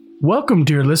Welcome,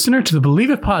 dear listener, to the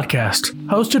Believe It podcast,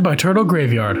 hosted by Turtle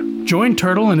Graveyard. Join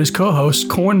Turtle and his co-hosts,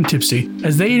 Corn and Tipsy,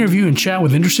 as they interview and chat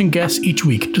with interesting guests each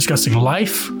week, discussing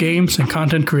life, games, and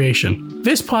content creation.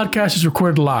 This podcast is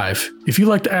recorded live. If you'd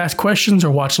like to ask questions or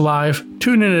watch live,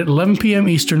 tune in at 11 p.m.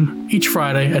 Eastern each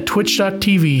Friday at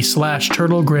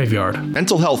twitch.tv/Turtle Graveyard.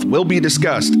 Mental health will be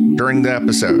discussed during the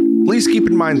episode. Please keep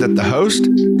in mind that the host,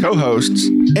 co-hosts,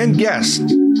 and guests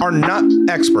are not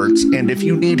experts, and if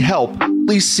you need help,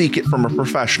 please seek it from a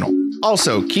professional.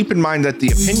 Also, keep in mind that the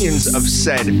opinions of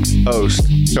said host,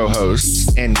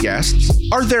 co-hosts, and guests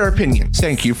are their opinions.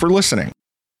 Thank you for listening.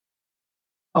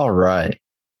 All right.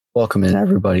 Welcome in,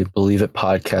 everybody. Believe It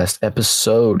podcast,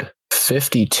 episode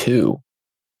 52.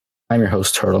 I'm your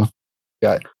host, Turtle. We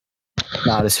got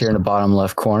Nodis here in the bottom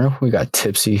left corner. We got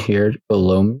Tipsy here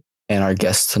below me. And our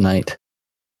guest tonight,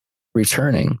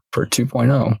 returning for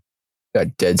 2.0, we got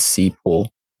Deadseapool.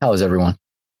 How is everyone?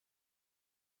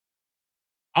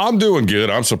 I'm doing good.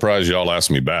 I'm surprised y'all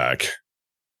asked me back.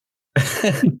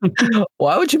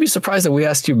 Why would you be surprised that we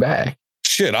asked you back?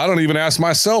 Shit, I don't even ask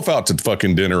myself out to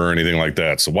fucking dinner or anything like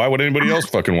that. So why would anybody else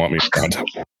fucking want me around?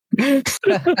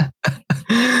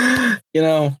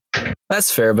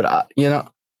 That's fair. But,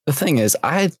 the thing is,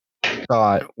 I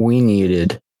thought we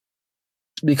needed,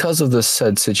 because of the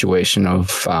said situation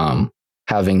of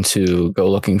having to go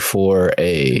looking for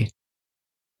a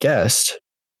guest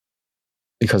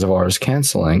because of ours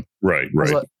canceling. Right.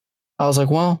 I was like,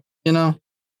 well,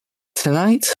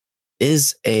 tonight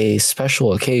is a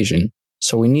special occasion,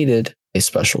 so we needed a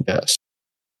special guest.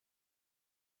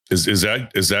 Is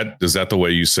that the way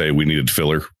you say we needed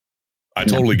filler? I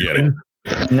totally get it.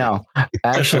 No,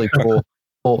 actually,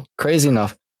 cool. Crazy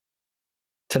enough,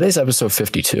 today's episode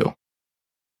 52.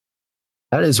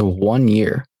 That is 1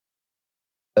 year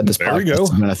that this podcast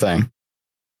has been a thing.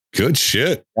 Good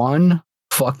shit. 1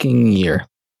 fucking year.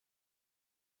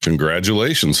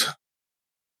 Congratulations.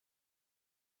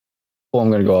 Well, I'm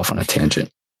going to go off on a tangent.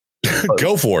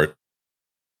 Go for it.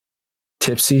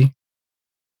 Tipsy,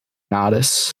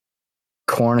 Nodis,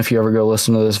 Corn, if you ever go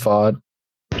listen to this VOD,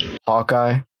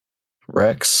 Hawkeye,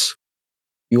 Rex,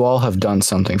 you all have done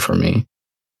something for me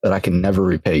that I can never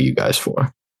repay you guys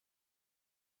for.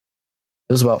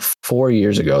 It was about 4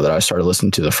 years ago that I started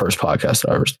listening to the first podcast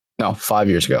that 5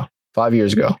 years ago. 5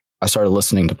 years ago, I started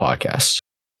listening to podcasts.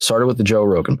 Started with the Joe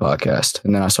Rogan podcast,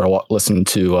 and then I started listening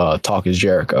to Talk is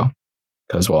Jericho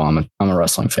because, well, I'm a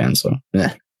wrestling fan, so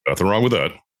nothing wrong with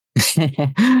that.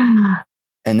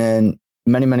 And then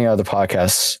many, many other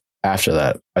podcasts after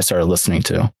that I started listening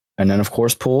to. And then, of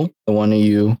course, Pool, the one that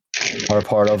you are a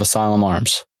part of, Asylum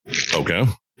Arms. Okay.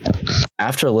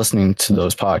 After listening to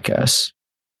those podcasts,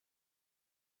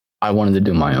 I wanted to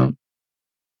do my own.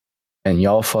 And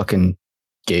y'all fucking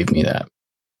gave me that.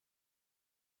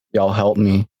 Y'all helped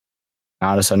me.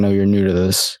 Notice I know you're new to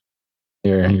this.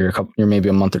 You're maybe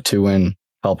a month or two in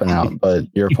helping out, but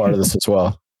you're a part of this as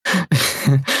well.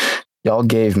 Y'all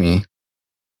gave me,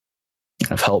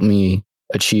 have helped me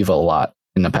achieve a lot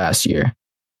in the past year,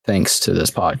 thanks to this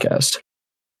podcast.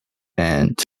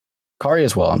 And Kari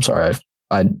as well. I'm sorry,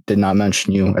 I did not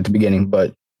mention you at the beginning,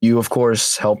 but you, of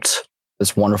course, helped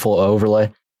this wonderful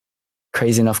overlay.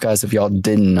 Crazy enough, guys, if y'all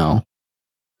didn't know,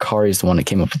 Kari is the one that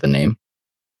came up with the name.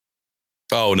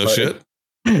 Oh, no shit.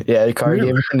 Yeah, Kari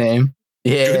gave it the name.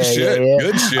 Yeah, good shit. Yeah.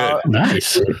 Good shit.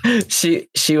 Nice.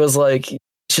 She was like,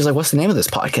 what's the name of this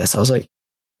podcast? I was like,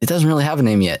 it doesn't really have a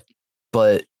name yet,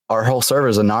 but our whole server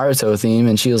is a Naruto theme.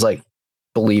 And she was like,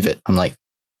 believe it. I'm like,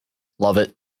 love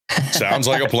it. Sounds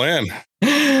like a plan.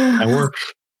 That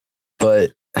works.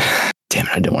 But damn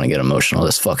it, I didn't want to get emotional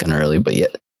this fucking early, but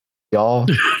yet y'all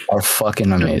are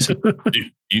fucking amazing.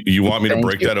 You want me to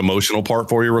break that emotional part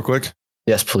for you real quick?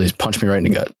 Yes, please. Punch me right in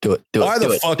the gut. Do it. Why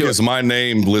the fuck is my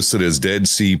name listed as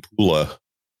Deadseapool? Pula?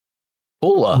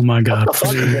 Oh my God.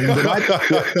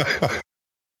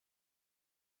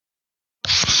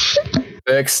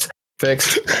 Fixed.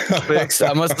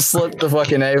 I must have slipped the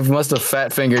fucking A. Must have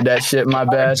fat fingered that shit. My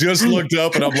bad. I just looked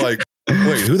up and I'm like,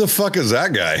 wait, who the fuck is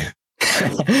that guy?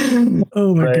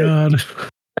 Oh my God.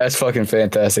 That's fucking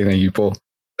fantastic. Thank you, Paul.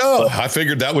 No, I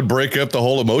figured that would break up the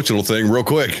whole emotional thing real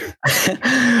quick.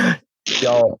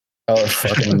 Y'all are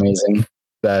fucking amazing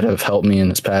that have helped me in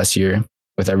this past year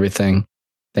with everything.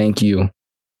 Thank you.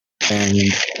 And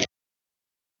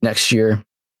next year,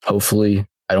 hopefully,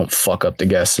 I don't fuck up the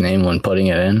guest's name when putting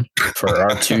it in for our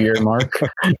 2-year mark.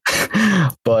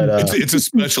 But it's a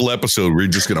special episode. We're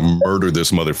just gonna murder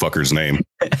this motherfucker's name.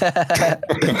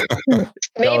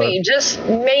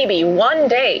 Maybe one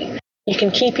day you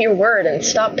can keep your word and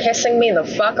stop pissing me the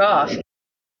fuck off.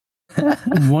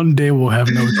 One day we'll have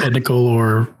no technical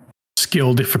or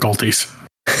skill difficulties.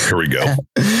 Here we go.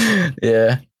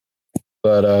 Yeah.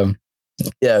 But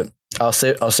yeah, I'll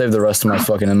save the rest of my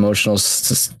fucking emotional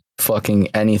fucking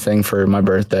anything for my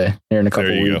birthday here in a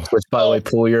couple weeks. Which, by the way,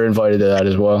 Pool, you're invited to that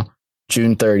as well.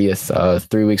 June 30th,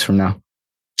 3 weeks from now.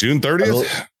 June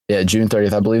 30th? Yeah, June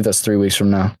 30th. I believe that's 3 weeks from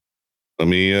now. Let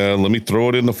me throw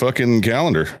it in the fucking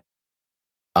calendar.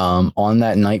 On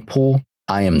that night, Pool,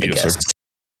 I am the guest. Sir.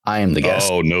 I am the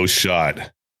guest. Oh, no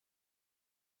shot.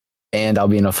 And I'll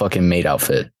be in a fucking maid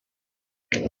outfit.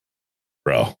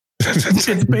 Bro.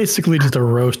 It's basically just a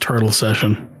roast turtle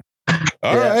session.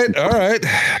 All right.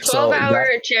 12-hour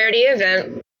charity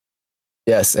event.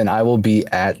 Yes, and I will be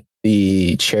at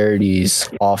the charity's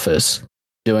office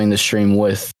doing the stream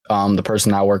with the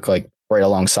person I work like right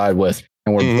alongside with,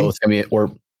 and we're both gonna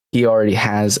be. He already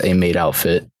has a maid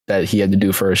outfit that he had to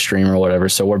do for a stream or whatever.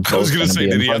 So we're both. I was gonna say,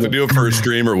 did he have to do it for a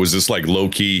stream, or was this like low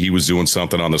key? He was doing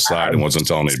something on the side and wasn't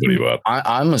telling anybody about.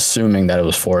 I'm assuming that it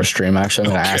was for a stream. Actually,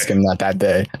 I'm gonna ask him that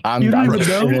day. I'm That's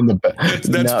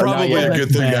probably a good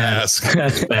thing to ask.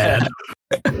 That's bad.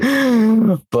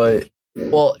 But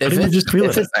well, if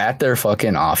it's at their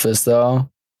fucking office though,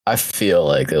 I feel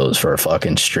like it was for a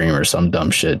fucking stream or some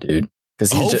dumb shit, dude.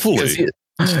 Because hopefully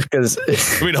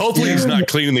he's not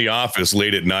cleaning the office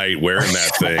late at night wearing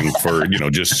that thing for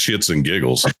just shits and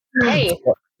giggles. Hey,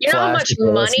 you know how much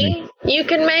money you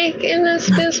can make in this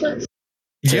business?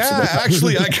 Yeah,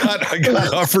 actually, I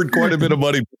got offered quite a bit of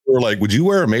money. People were like, "Would you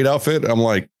wear a maid outfit?" I'm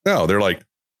like, "No." They're like,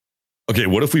 "Okay,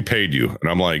 what if we paid you?" And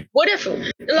I'm like, "What if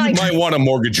you might want to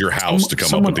mortgage your house to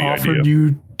come up with the idea?" Someone offered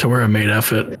you to wear a maid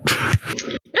outfit.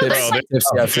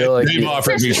 I feel like they've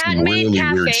offered me some really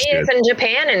weird shit in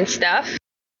Japan and stuff.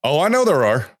 Oh, I know there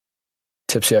are.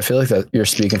 Tipsy, I feel like that you're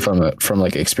speaking from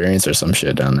like experience or some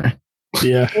shit down there.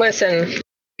 Yeah. Listen.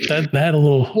 That had a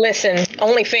little. Listen,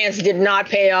 OnlyFans did not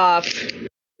pay off.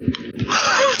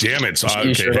 Damn it.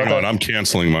 Okay, hang on. I'm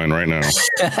canceling mine right now.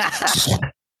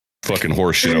 Fucking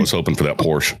horse shit. I was hoping for that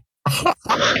Porsche. All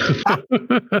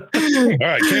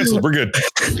right, cancel. We're good.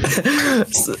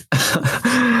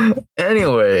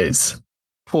 Anyways,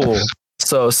 Pool.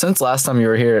 So since last time you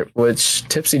were here, which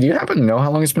Tipsy, do you happen to know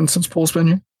how long it's been since Pool's been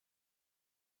here?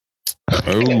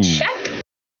 Oh.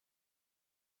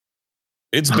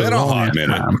 It's been a hot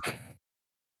minute.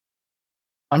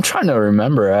 I'm trying to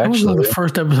remember, actually. That was one of the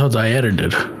first episodes I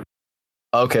edited.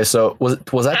 Okay, so was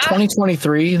that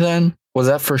 2023 then? Was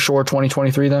that for sure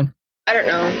 2023 then? I don't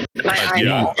know.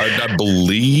 I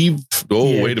believe.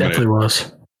 Oh, yeah, wait a minute. Definitely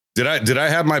was. Did I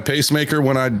have my pacemaker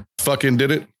when I fucking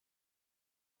did it?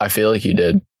 I feel like you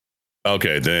did.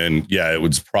 Okay, then yeah, it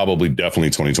was probably definitely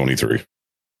 2023.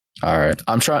 All right,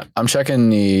 I'm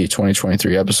checking the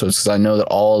 2023 episodes because I know that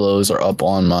all of those are up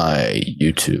on my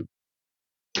YouTube.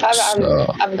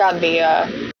 I've got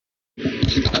the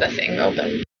thing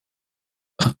open.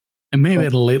 It may have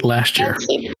been late last year.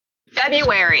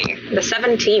 February the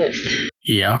 17th.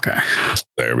 Yeah. Okay.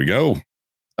 There we go.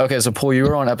 Okay, so Paul, you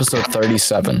were on episode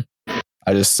 37.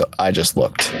 I just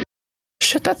looked.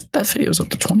 Shit, that video's up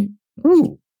to 20.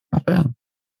 Ooh, not bad.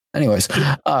 Anyways,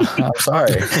 I'm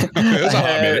sorry. It was a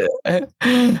hot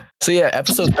minute. So yeah,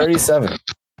 episode 37.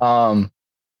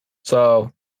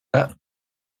 So how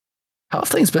have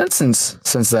things been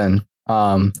since then?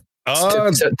 Tip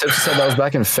said that was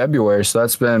back in February, so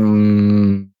that's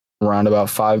been around about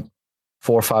 4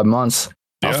 or 5 months.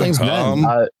 How have things been?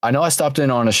 I know I stopped in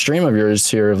on a stream of yours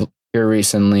here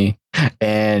recently,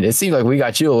 and it seemed like we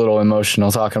got you a little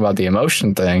emotional talking about the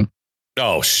emotion thing.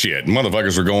 Oh shit,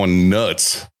 motherfuckers were going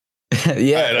nuts.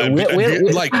 Yeah, we had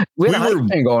a hype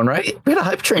train going, right? We had a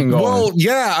hype train going. Well,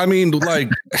 yeah, I mean, like,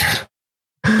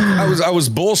 I was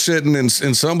bullshitting,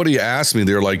 and somebody asked me,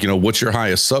 they're like, what's your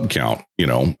highest sub count?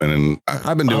 And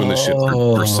I've been doing this shit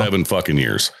for 7 fucking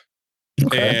years.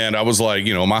 Okay. And I was like,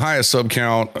 my highest sub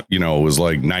count, was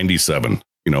like 97,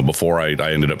 before I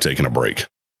ended up taking a break,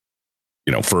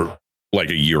 for like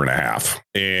a year and a half.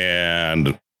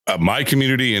 And my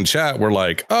community and chat were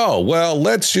like, oh, well,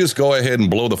 let's just go ahead and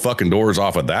blow the fucking doors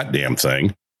off of that damn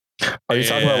thing. Are you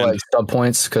talking about like sub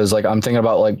points? Because like I'm thinking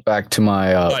about like back to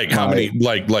my how many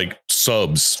like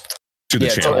subs to the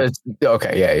channel.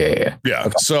 Okay, yeah.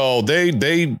 Okay. So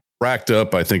they racked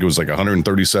up, I think it was like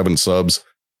 137 subs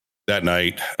that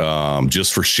night,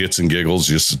 just for shits and giggles,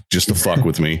 just to fuck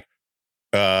with me.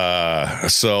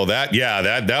 So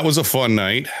that was a fun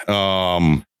night.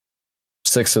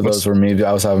 6 of those were me.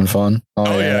 I was having fun. No,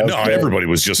 everybody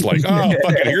was just like, oh,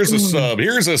 fucking, here's a sub.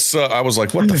 Here's a sub. I was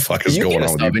like, what the fuck is going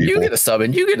on with you people? You get a sub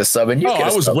and you get a sub and you get a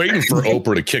sub. I was waiting for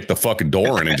Oprah to kick the fucking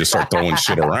door in and just start throwing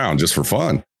shit around just for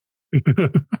fun.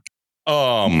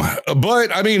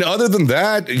 But I mean, other than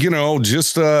that,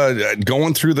 just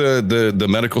going through the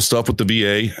medical stuff with the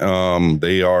VA.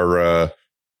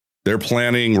 They're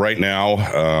planning right now.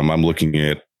 I'm looking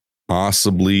at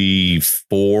possibly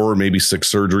 4, maybe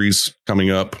 6 surgeries coming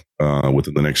up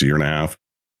within the next year and a half.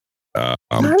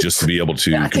 Just to be able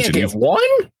to continue. Can't get one?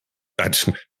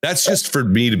 That's just for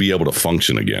me to be able to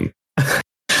function again.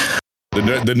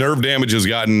 The nerve damage has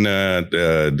gotten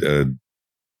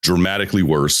dramatically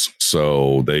worse,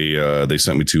 so they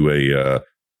sent me to a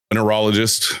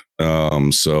neurologist.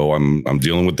 So I'm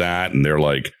dealing with that, and they're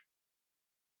like,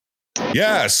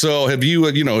 yeah. So have you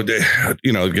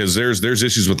because there's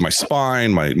issues with my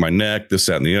spine, my neck, this,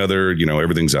 that, and the other.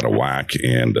 Everything's out of whack,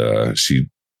 and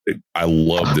I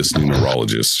love this new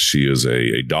neurologist. She is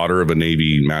a daughter of a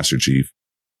Navy Master Chief,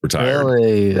 retired.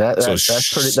 Really? That's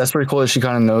pretty cool that she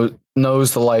kind of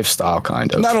knows the lifestyle,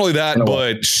 kind of. Not only that,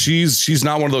 but she's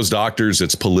not one of those doctors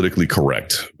that's politically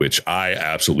correct, which I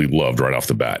absolutely loved right off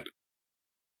the bat.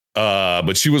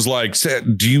 But she was like,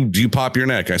 do you pop your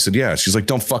neck? I said, yeah. She's like,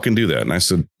 don't fucking do that. And I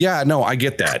said, yeah, no, I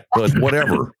get that, but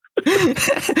whatever.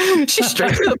 She's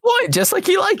straight to the point, just like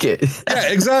you like it.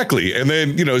 Yeah, exactly. And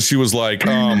then, she was like,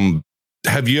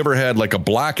 have you ever had like a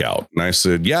blackout? And I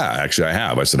said, yeah, actually I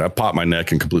have. I said, I popped my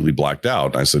neck and completely blacked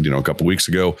out. And I said, a couple weeks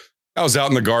ago, I was out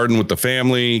in the garden with the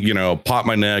family, popped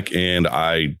my neck and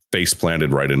I face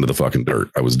planted right into the fucking dirt.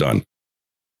 I was done.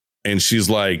 And she's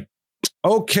like,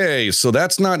 okay, so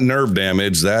that's not nerve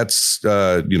damage. That's,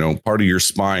 part of your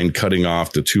spine cutting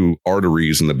off the 2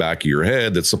 arteries in the back of your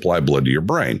head that supply blood to your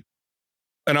brain.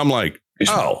 And I'm like,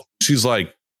 oh, she's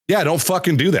like, yeah, don't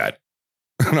fucking do that.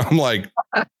 And I'm like,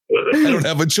 I don't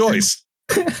have a choice.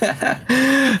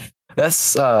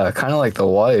 That's kind of like the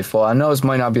wife. Well, I know it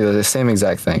might not be the same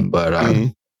exact thing,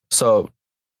 but so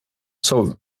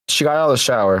she got out of the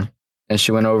shower and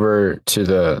she went over to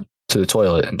the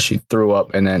toilet and she threw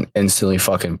up and then instantly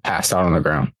fucking passed out on the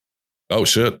ground. Oh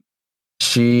shit.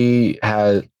 She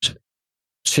has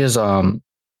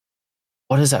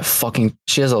what is that fucking?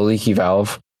 She has a leaky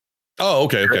valve. Oh,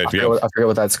 okay. I forget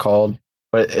what that's called,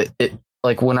 but it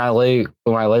like when I lay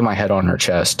my head on her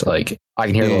chest, like I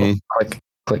can hear a little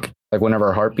click, like whenever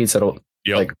her heart beats, it'll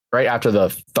like right after the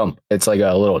thump, it's like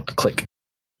a little click.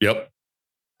 Yep.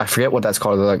 I forget what that's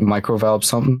called, like microvalve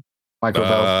something.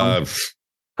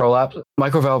 Prolapse,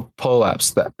 microvalve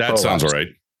prolapse. That prolapse. Sounds right.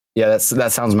 Yeah,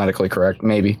 that sounds medically correct.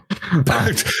 Maybe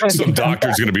some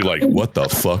doctor's gonna be like, "What the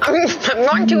fuck?" I'm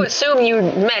going to assume you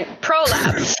meant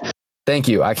prolapse. Thank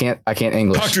you. I can't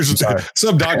English.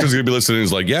 Some doctor's gonna be listening.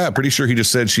 Is like, yeah, pretty sure he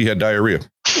just said she had diarrhea.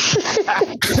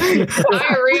 Diarrhea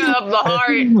of the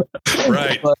heart.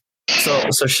 Right. So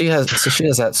she has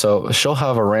that. So she'll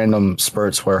have a random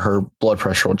spurts where her blood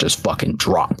pressure will just fucking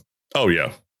drop. Oh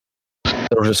yeah.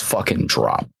 It'll just fucking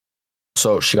drop.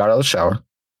 So she got out of the shower.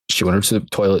 She went to the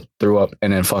toilet, threw up,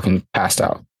 and then fucking passed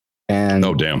out. And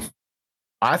oh damn!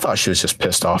 I thought she was just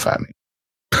pissed off at me.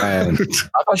 And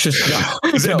I thought she was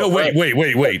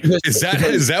wait. Is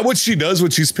that what she does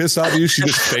when she's pissed off at you? She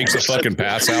just fakes a fucking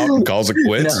pass out and calls it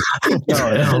quits.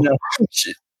 No.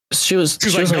 She was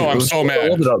like, no, I'm so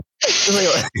mad.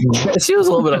 She was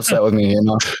a little bit upset with me,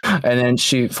 And then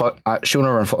she went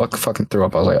over and fucking threw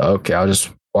up. I was like, okay, I'll just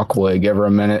walk away, give her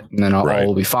a minute, and then all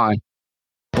will be fine.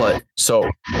 But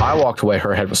so I walked away.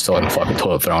 Her head was still in the fucking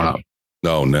toilet throwing up.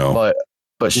 No. But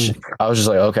I was just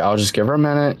like, okay, I'll just give her a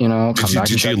minute.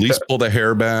 Did you at least pull the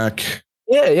hair back?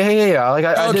 Yeah. Like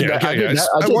I did that. I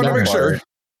wanted to make sure.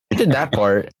 I did that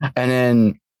part, and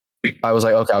then I was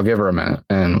like, okay, I'll give her a minute,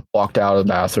 and walked out of the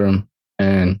bathroom.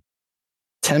 And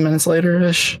 10 minutes later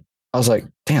ish, I was like,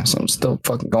 damn, something's still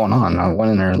fucking going on. And I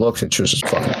went in there and looked, and she was just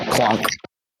fucking clunk.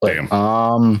 Like,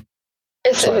 damn.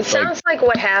 It sounds like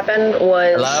what happened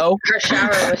was her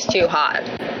shower was too hot.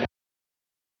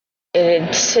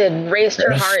 It had raised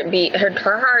her heartbeat, her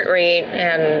heart rate,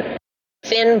 and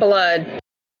thin blood,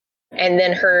 and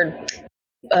then her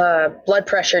blood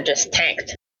pressure just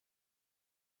tanked.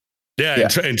 Yeah.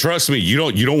 And trust me, you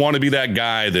don't want to be that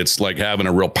guy that's like having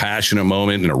a real passionate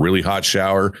moment in a really hot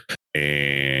shower,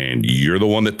 and you're the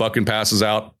one that fucking passes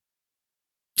out.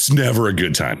 It's never a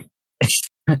good time.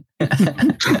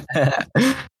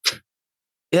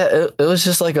 Yeah, it was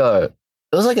just like a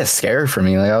scare for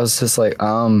me. Like I was just like,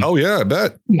 oh yeah, I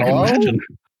bet. Hello? I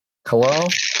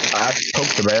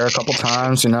poked the bear a couple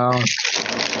times,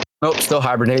 Nope, still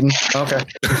hibernating. Okay.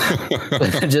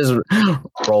 Just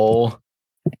roll.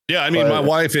 Yeah, I mean, my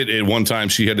wife at one time,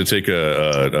 she had to take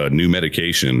a new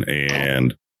medication,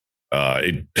 and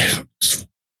it's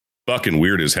fucking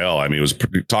weird as hell. I mean, it was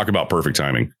talk about perfect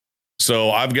timing.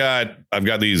 So I've got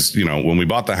these, when we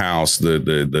bought the house,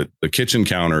 the kitchen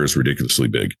counter is ridiculously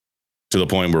big to the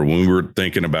point where when we were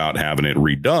thinking about having it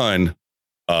redone,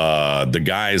 the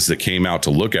guys that came out to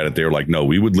look at it, they were like, no,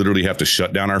 we would literally have to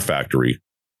shut down our factory,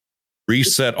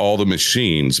 reset all the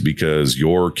machines because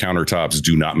your countertops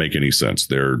do not make any sense.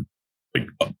 They're like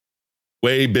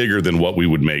way bigger than what we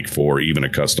would make for even a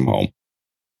custom home.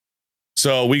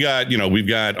 So we've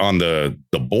got on the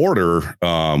border,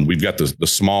 we've got the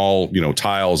small,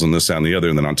 tiles and this, that, and the other.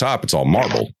 And then on top, it's all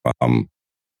marble.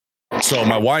 So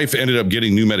my wife ended up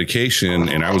getting new medication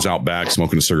and I was out back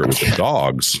smoking a cigarette with the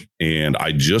dogs. And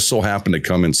I just so happened to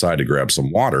come inside to grab some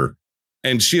water.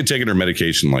 And she had taken her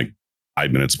medication like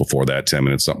 5 minutes before that, 10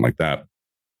 minutes, something like that.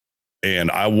 And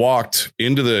I walked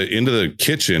into the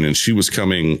kitchen and she was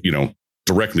coming,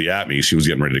 directly at me. She was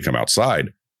getting ready to come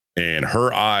outside. And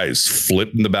her eyes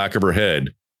flipped in the back of her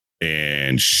head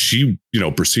and she,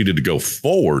 proceeded to go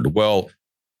forward. Well,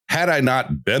 had I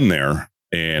not been there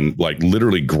and like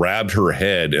literally grabbed her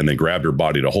head and then grabbed her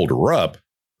body to hold her up,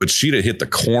 but she'd have hit the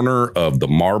corner of the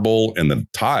marble and the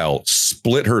tile,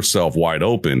 split herself wide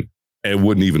open and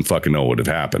wouldn't even fucking know what had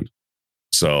happened.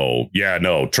 So, yeah,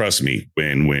 no, trust me,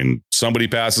 when somebody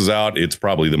passes out, it's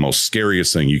probably the most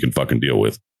scariest thing you can fucking deal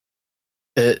with.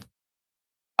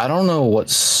 I don't know what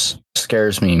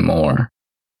scares me more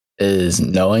is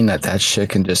knowing that shit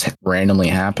can just randomly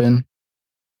happen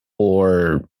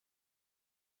or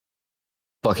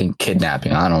fucking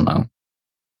kidnapping. I don't know.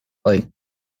 Like,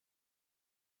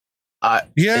 I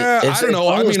don't know.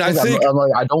 I mean, I think I'm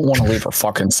like, I don't want to leave her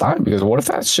fucking side because what if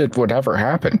that shit would ever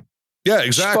happen? Yeah,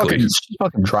 exactly. She's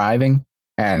fucking driving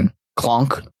and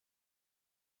clunk.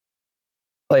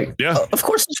 Like, yeah, of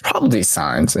course, there's probably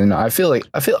signs, and I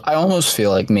almost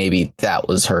feel like maybe that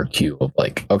was her cue of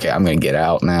like, okay, I'm gonna get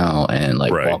out now and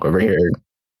like walk over here,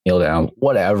 kneel down,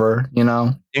 whatever,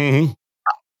 Mm-hmm.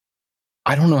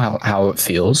 I don't know how it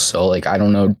feels, so like, I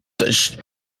don't know.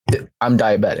 I'm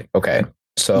diabetic, okay,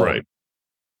 so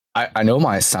I know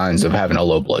my signs of having a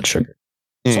low blood sugar,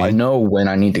 so I know when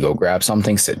I need to go grab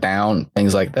something, sit down,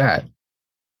 things like that.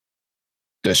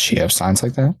 Does she have signs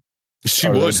like that? She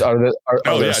would.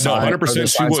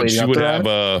 100%. She would. She would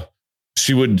have.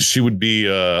 She would be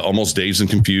almost dazed and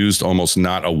confused, almost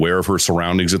not aware of her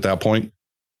surroundings at that point.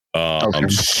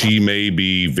 She may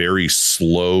be very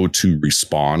slow to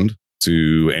respond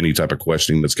to any type of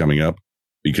questioning that's coming up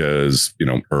because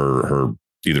her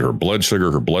either her blood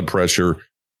sugar, her blood pressure,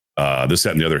 this,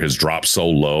 that, and the other has dropped so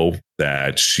low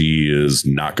that she is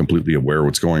not completely aware of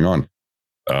what's going on.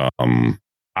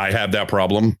 I had that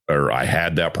problem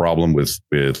with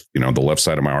the left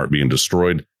side of my heart being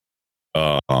destroyed.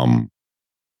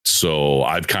 So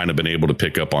I've kind of been able to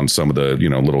pick up on some of the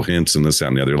little hints and this, that,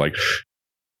 and the other. Like,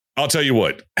 I'll tell you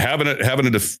what, having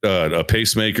a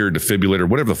pacemaker, defibrillator,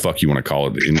 whatever the fuck you want to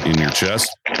call it, in your chest,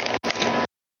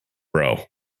 bro.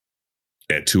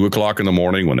 At 2:00 in the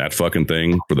morning, when that fucking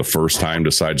thing for the first time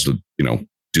decides to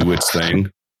do its thing,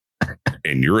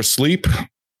 and you're asleep.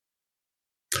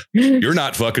 You're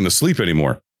not fucking asleep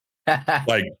anymore.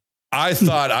 Like,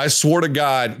 I swore to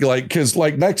God, like, because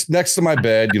like next to my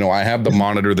bed, I have the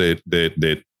monitor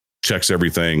that checks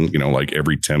everything, like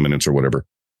every 10 minutes or whatever.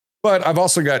 But I've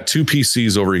also got 2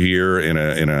 PCs over here in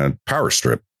a power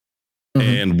strip. Mm-hmm.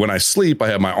 And when I sleep, I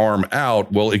have my arm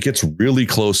out. Well, it gets really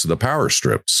close to the power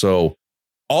strip. So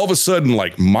all of a sudden,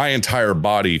 like, my entire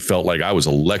body felt like I was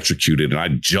electrocuted and I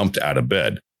jumped out of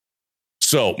bed.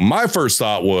 So my first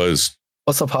thought was,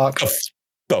 what's up, Hawk?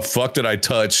 The fuck did I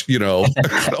touch,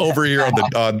 over here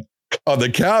on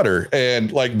the counter?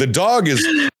 And like, the dog is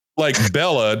like,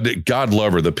 Bella, God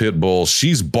love her, the pit bull.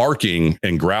 She's barking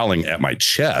and growling at my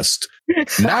chest,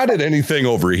 not at anything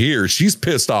over here. She's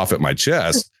pissed off at my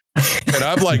chest. And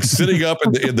I'm like sitting up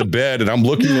in the bed and I'm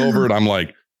looking over and I'm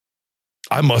like,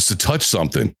 I must have touched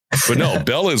something. But no,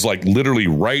 Bella is like literally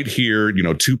right here,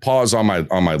 2 paws on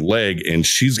my leg. And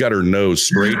she's got her nose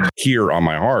straight here on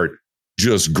my heart,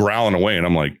 just growling away. And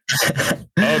I'm like,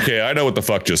 okay, I know what the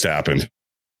fuck just happened.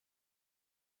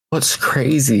 What's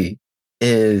crazy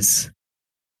is,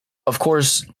 of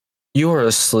course, you were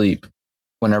asleep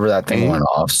whenever that thing went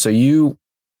off. So you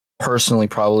personally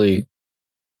probably,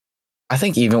 I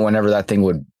think even whenever that thing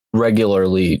would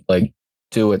regularly like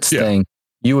do its thing,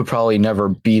 you would probably never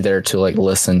be there to like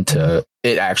listen to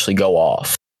it actually go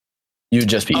off. You'd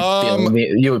just be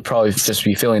you would probably just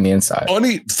be feeling the inside.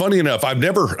 Funny enough, I've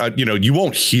never, you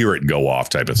won't hear it go off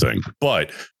type of thing,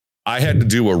 but I had to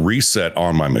do a reset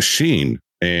on my machine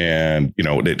and,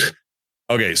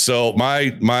 okay. So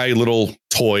my little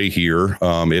toy here,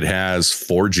 it has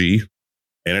 4G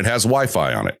and it has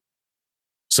Wi-Fi on it.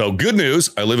 So good news.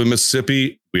 I live in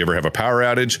Mississippi. We ever have a power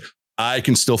outage, I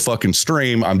can still fucking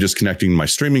stream. I'm just connecting my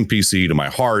streaming PC to my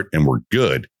heart and we're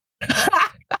good.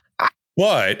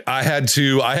 But I had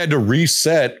to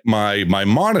reset my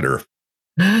monitor.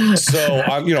 So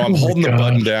I'm holding the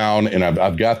button down and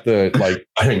I've got the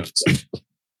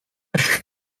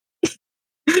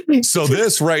so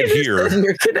this right here.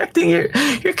 You're connecting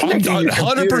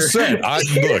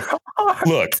 100%.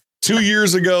 Look, 2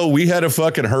 years ago, we had a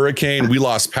fucking hurricane. We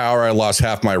lost power. I lost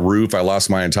half my roof. I lost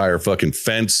my entire fucking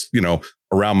fence,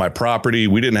 around my property.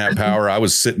 We didn't have power. I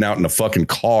was sitting out in a fucking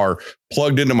car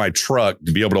plugged into my truck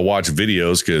to be able to watch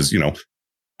videos because,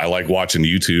 I like watching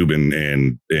YouTube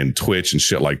and Twitch and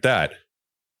shit like that.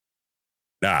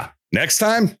 Next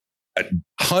time,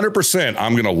 100%,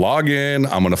 I'm going to log in.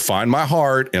 I'm going to find my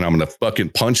heart and I'm going to fucking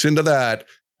punch into that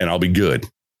and I'll be good.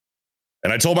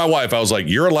 And I told my wife, I was like,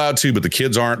 you're allowed to, but the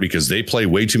kids aren't because they play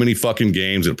way too many fucking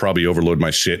games and probably overload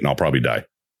my shit and I'll probably die.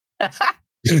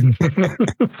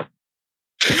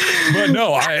 But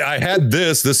no, I had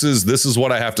this. This is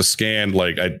what I have to scan.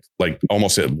 I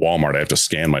almost at Walmart. I have to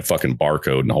scan my fucking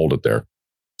barcode and hold it there.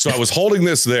 So I was holding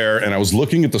this there and I was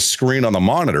looking at the screen on the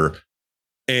monitor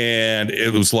and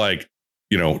it was like,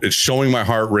 it's showing my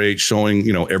heart rate, showing,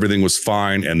 everything was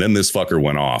fine. And then this fucker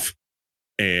went off.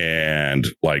 And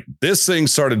this thing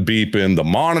started beeping, the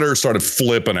monitor started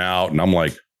flipping out. And I'm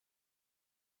like,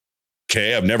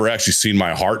 okay, I've never actually seen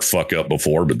my heart fuck up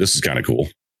before, but this is kind of cool.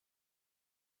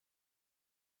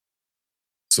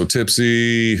 So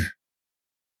Tipsy.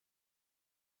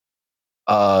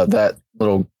 That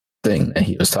little thing that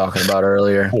he was talking about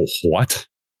earlier. Oh, what?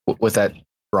 With that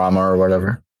drama or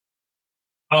whatever.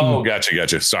 Oh,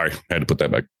 gotcha. Sorry. I had to put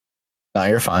that back. No,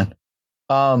 you're fine.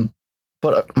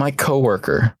 But my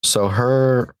coworker, so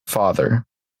her father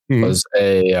was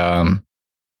a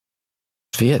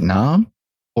Vietnam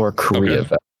or Korea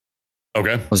vet.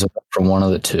 Okay. Was from one of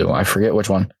the two. I forget which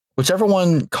one. Whichever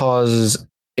one causes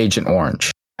Agent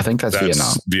Orange. I think that's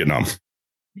Vietnam.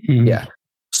 Mm-hmm. Yeah.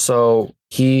 So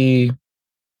he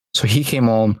came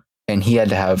home and he had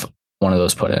to have one of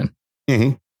those put in.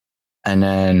 Mm-hmm. And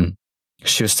then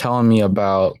she was telling me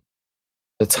about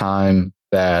the time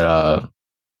that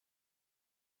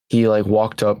he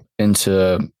walked up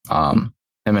into him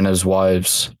and his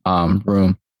wife's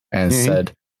room and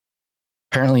said,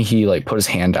 apparently he put his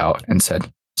hand out and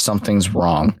said, something's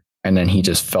wrong. And then he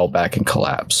just fell back and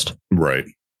collapsed. Right.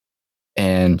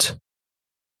 And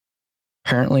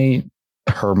apparently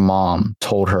her mom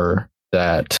told her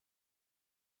that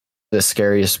the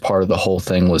scariest part of the whole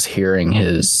thing was hearing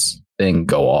his thing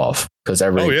go off because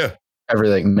every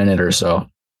minute or so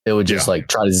it would just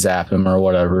try to zap him or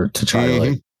whatever to try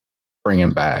to bring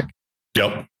him back.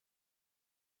 Yep.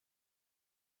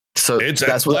 So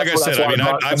that's what I said.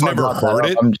 I've never heard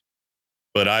it,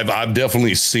 but I've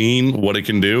definitely seen what it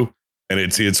can do, and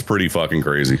it's pretty fucking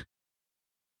crazy.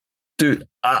 Dude,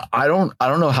 I don't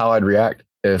know how I'd react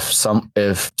if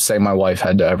say my wife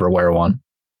had to ever wear one.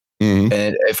 Mm-hmm.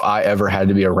 And if I ever had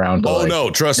to be around to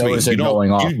no, trust me,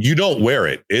 you don't wear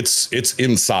it. It's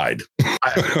inside.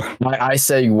 I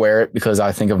say wear it because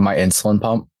I think of my insulin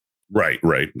pump. Right.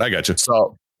 I got you.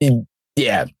 So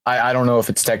yeah, I don't know if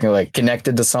it's technically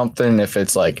connected to something, if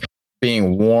it's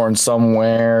being worn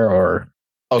somewhere or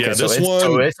okay. So it's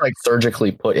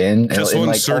surgically put in. This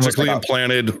one's surgically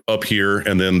implanted up here,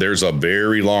 and then there's a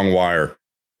very long wire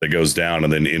that goes down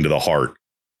and then into the heart.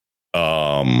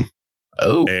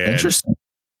 Interesting.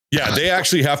 Yeah, they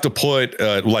actually have to put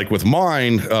with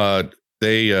mine.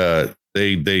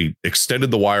 They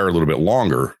extended the wire a little bit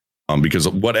longer because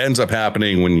what ends up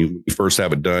happening when you first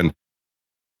have it done,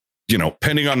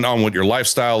 depending on what your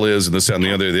lifestyle is and this and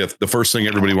the other, the first thing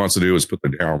everybody wants to do is put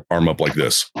the arm up like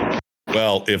this.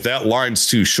 Well, if that line's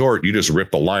too short, you just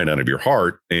rip the line out of your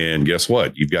heart, and guess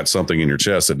what? You've got something in your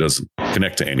chest that doesn't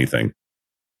connect to anything.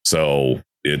 So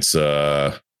it's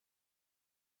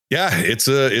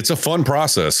it's a fun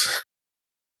process.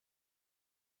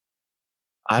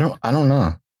 I don't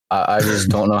know. I just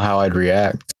don't know how I'd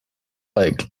react.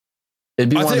 It'd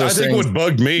be I think what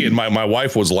bugged me and my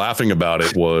wife was laughing about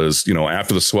it was,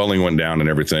 after the swelling went down and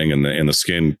everything and the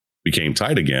skin became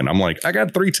tight again. I'm like, I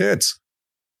got 3 tits.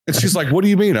 And she's like, what do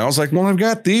you mean? I was like, well, I've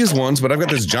got these ones, but I've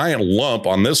got this giant lump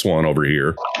on this one over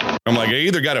here. I'm like, I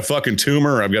either got a fucking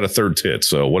tumor or I've got a 3rd tit.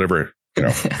 So whatever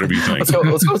you think. let's go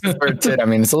with the 3rd tit. I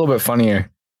mean, it's a little bit funnier.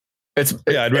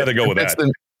 I'd rather go with that.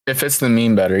 It fits the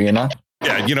meme better, Yeah,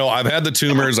 I've had the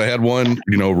tumors. I had one,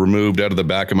 removed out of the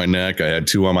back of my neck. I had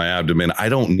 2 on my abdomen. I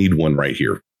don't need one right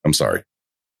here. I'm sorry.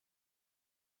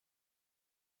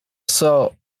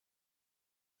 So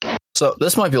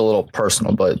this might be a little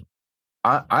personal, but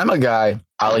I'm a guy.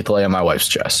 I like to lay on my wife's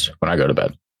chest when I go to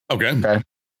bed. Okay.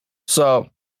 So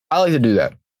I like to do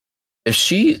that. If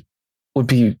she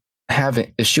would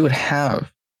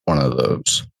have one of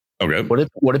those, Okay.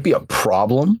 would it be a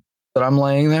problem that I'm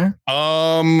laying there?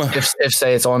 If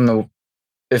say it's on the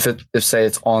if say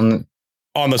it's on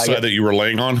the side that you were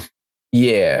laying on.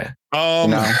 Yeah.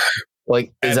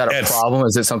 Like, is that a problem?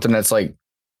 Is it something that's like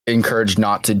encouraged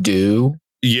not to do?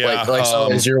 Yeah.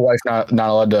 So is your wife not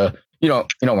allowed to? You know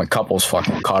when couples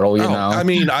fucking cuddle. You know. I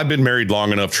mean, I've been married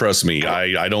long enough. Trust me,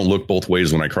 I don't look both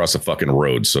ways when I cross a fucking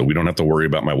road, so we don't have to worry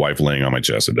about my wife laying on my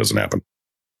chest. It doesn't happen.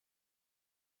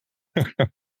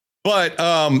 But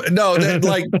no,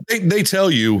 like they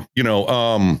tell you,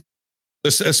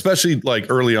 especially like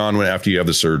early on after you have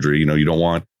the surgery, you don't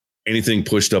want anything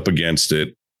pushed up against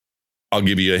it. I'll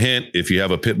give you a hint. If you have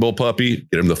a pit bull puppy,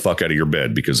 get them the fuck out of your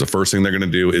bed, because the first thing they're going to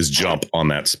do is jump on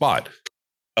that spot.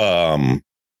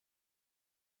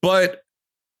 But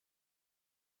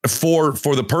for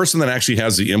the person that actually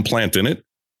has the implant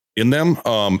in them,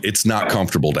 it's not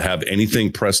comfortable to have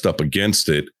anything pressed up against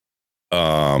it.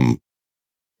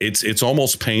 It's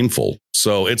almost painful.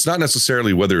 So it's not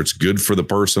necessarily whether it's good for the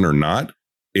person or not.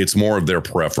 It's more of their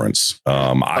preference.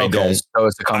 I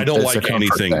don't like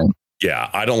anything. Thing.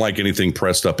 Yeah, I don't like anything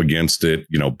pressed up against it.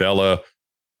 Bella,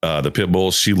 the pit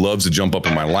bull, she loves to jump up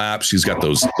in my lap. She's got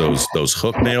those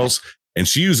hook nails, and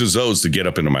she uses those to get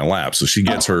up into my lap. So she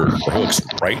gets her hooks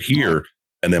right here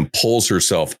and then pulls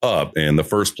herself up. And the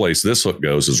first place this hook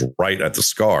goes is right at the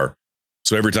scar.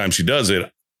 So every time she does it,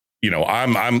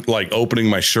 I'm like opening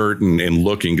my shirt and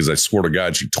looking, because I swear to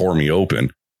God, she tore me open.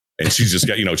 And she's just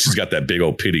got, she's got that big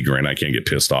old pity grin. I can't get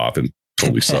pissed off, and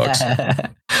totally sucks.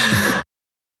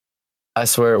 I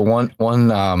swear,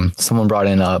 someone brought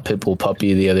in a pit bull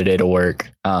puppy the other day to work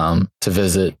to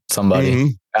visit somebody.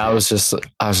 Mm-hmm. I was just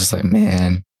like,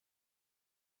 man,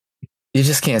 you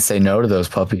just can't say no to those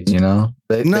puppies, No.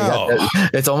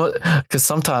 It's almost because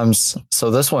sometimes.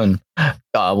 So this one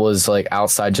was like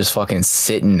outside, just fucking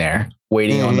sitting there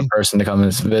waiting on the person to come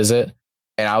and visit,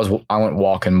 and I went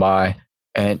walking by,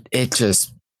 and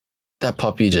that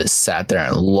puppy just sat there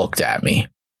and looked at me.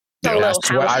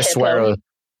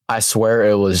 I swear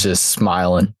it was just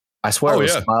smiling. I swear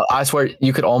I swear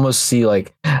you could almost see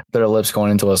like their lips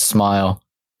going into a smile.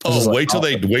 Wait till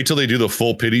they do the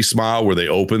full pity smile where they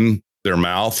open their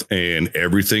mouth and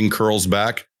everything curls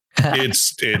back.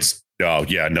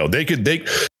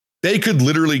 They could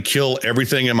literally kill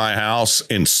everything in my house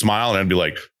and smile, and I'd be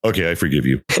like, okay, I forgive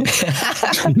you.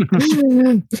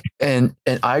 and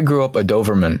I grew up a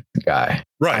Doberman guy.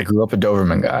 Right. I grew up a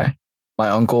Doberman guy. My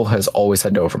uncle has always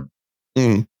had Doberman.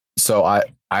 Mm. So I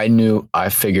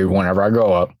figured whenever I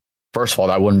grow up, first of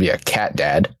all, I wouldn't be a cat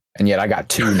dad. And yet I got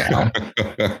 2 now.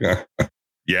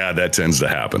 Yeah, that tends to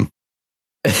happen.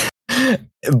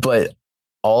 But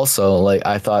also, like,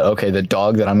 I thought, okay, the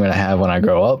dog that I'm going to have when I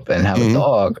grow up and have a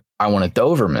dog, I want a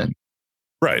Doberman.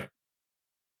 Right.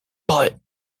 But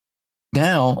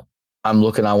now I'm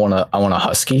looking, I want a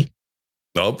husky.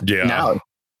 Oh, yeah.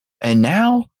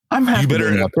 Now I'm happy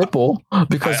to a pit bull,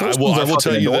 because I will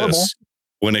tell you adorable. This.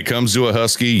 When it comes to a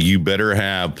husky, you better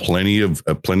have plenty of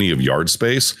yard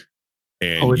space.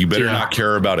 And you better not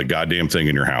care about a goddamn thing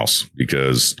in your house,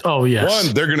 because 1,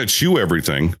 they're going to chew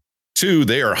everything. 2,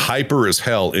 they are hyper as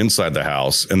hell inside the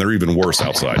house, and they're even worse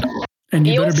outside. And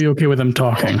you better be okay with them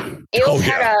talking. Eels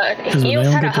had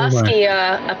a husky,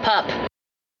 a pup.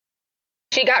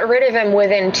 She got rid of him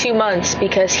within 2 months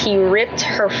because he ripped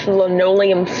her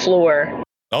linoleum floor.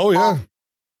 Oh yeah,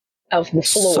 of the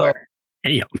floor.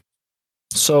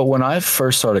 So when I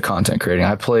first started content creating,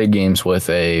 I played games with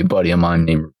a buddy of mine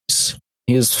named Reese.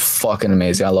 He is fucking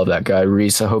amazing. I love that guy.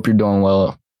 Reese, I hope you're doing well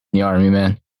in the army,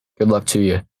 man. Good luck to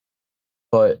you.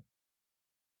 But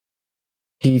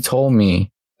he told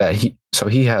me that he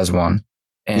has one.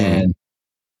 And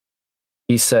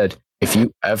he said, if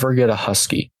you ever get a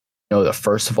husky, know that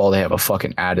first of all, they have a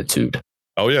fucking attitude.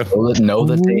 Oh, yeah. Know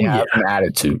that they have an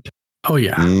attitude. Oh,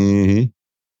 yeah. Mm-hmm.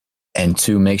 And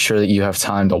to make sure that you have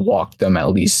time to walk them at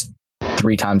least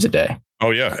 3 times a day.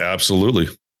 Oh, yeah, absolutely.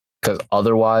 Because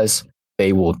otherwise,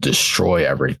 they will destroy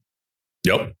everything.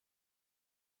 Yep.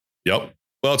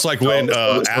 Well, it's like when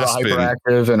Aspen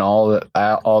hyperactive and all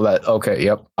that. Okay.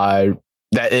 Yep.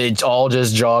 It all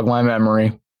just jogged my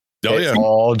memory. Oh, yeah.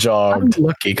 All jogged. I'm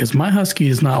lucky because my husky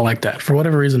is not like that. For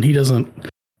whatever reason, he doesn't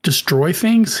destroy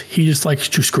things. He just likes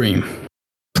to scream.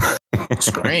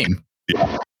 Scream.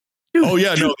 Yeah. Dude, oh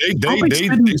yeah, no,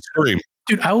 they scream.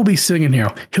 Dude, I will be sitting in here.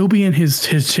 He'll be in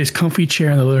his comfy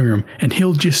chair in the living room, and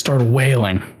he'll just start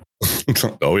wailing.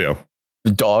 Oh yeah.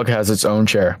 The dog has its own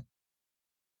chair.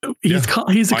 He's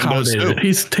Mine does accommodated. too.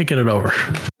 He's taking it over.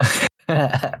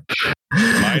 The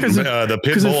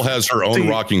pit bull has her own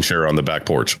rocking chair on the back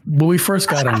porch. When we first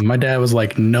got him, my dad was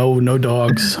like, no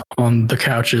dogs on the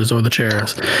couches or the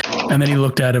chairs. And then he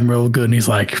looked at him real good and he's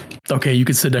like, okay, you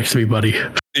can sit next to me, buddy.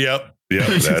 Yep.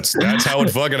 That's how it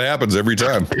fucking happens every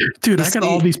time. Dude, I got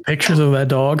all these pictures of that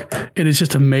dog. It is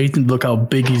just amazing. Look how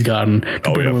big he's gotten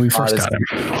compared to when we first got him.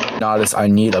 I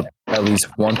need at least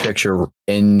one picture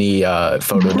in the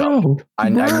photo dump. I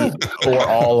need or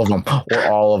all of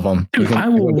them. Dude, I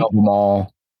will dump them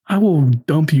all. I will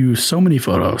dump you so many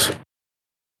photos.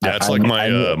 Yeah, it's like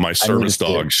my service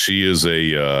dog. She is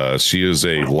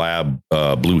a lab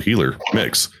blue heeler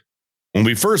mix. When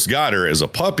we first got her as a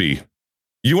puppy,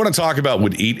 you want to talk about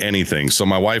would eat anything. So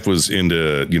my wife was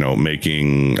into,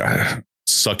 making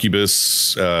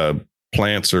succubus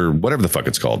plants or whatever the fuck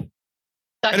it's called.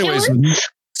 Succulents? Anyways,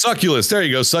 succulus. There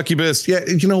you go. Succubus. Yeah.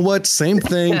 You know what? Same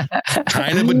thing.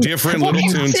 Kind of a different little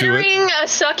tune to it. Considering a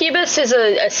succubus is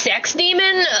a sex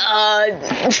demon.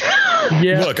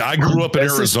 Yeah. Look, I grew up in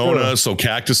Arizona, so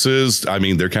cactuses, I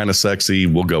mean, they're kind of sexy.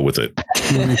 We'll go with it.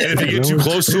 And if you get too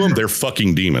close to them, they're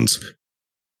fucking demons.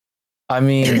 I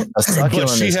mean, a succulent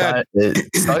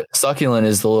succulent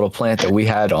is the little plant that we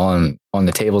had on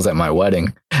the tables at my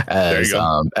wedding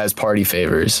as party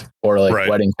favors or like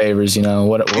wedding favers. You know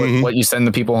what you send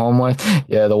the people home with.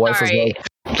 Yeah, the wife was like,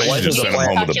 the wife was a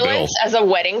plant succulents as a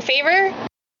wedding favor.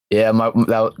 Yeah,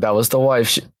 that was the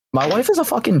wife. My wife is a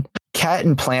fucking cat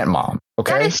and plant mom.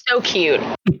 Okay, that is so cute.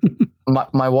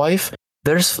 My wife.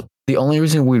 There's the only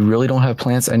reason we really don't have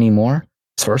plants anymore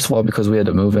is first of all because we had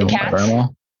to move in with my grandma.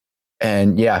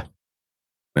 And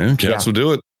cats will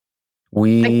do it.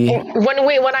 When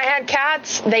I had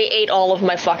cats, they ate all of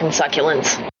my fucking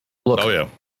succulents. Look,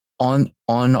 on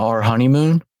our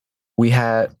honeymoon,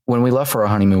 when we left for our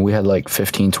honeymoon, we had like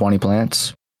 15, 20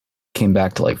 plants. Came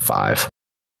back to like 5.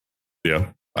 Yeah,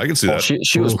 I can see that.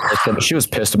 She was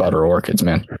pissed about her orchids,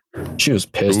 man. She was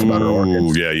pissed about her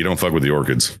orchids. Yeah, you don't fuck with the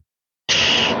orchids.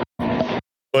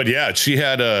 But yeah, she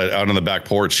had out on the back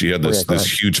porch, she had this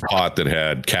huge pot that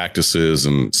had cactuses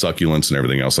and succulents and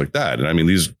everything else like that. And I mean,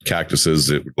 these cactuses,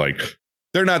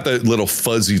 they're not the little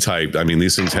fuzzy type. I mean,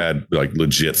 these things had like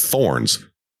legit thorns.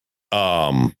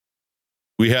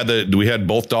 We had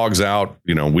both dogs out.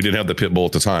 We didn't have the pit bull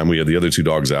at the time. We had the other 2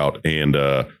 dogs out, and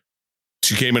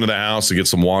she came into the house to get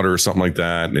some water or something like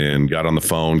that, and got on the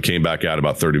phone. Came back out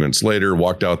about 30 minutes later.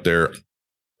 Walked out there,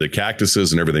 the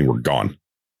cactuses and everything were gone.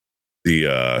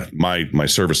 My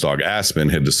service dog Aspen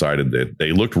had decided that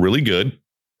they looked really good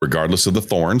regardless of the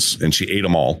thorns, and she ate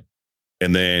them all.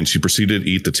 And then she proceeded to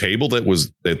eat the table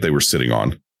that they were sitting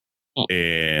on,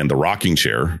 and the rocking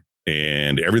chair,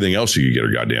 and everything else she could get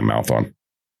her goddamn mouth on.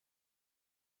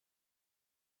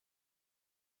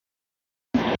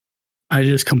 I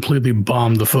just completely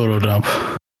bombed the photo dump.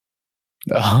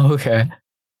 Oh, okay.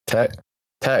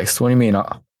 Text. What do you mean?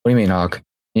 What do you mean, Hawk?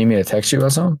 You need me to text you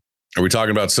about something? Are we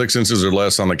talking about 6 inches or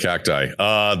less on the cacti?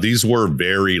 These were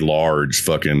very large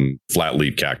fucking flat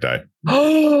leaf cacti.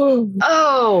 Oh.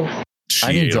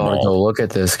 I need y'all to go look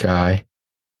at this guy.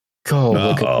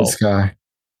 Look at this guy.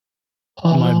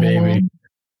 Oh, my baby.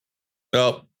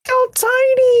 Oh. How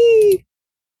tiny.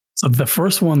 So the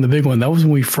first one, the big one, that was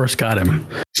when we first got him.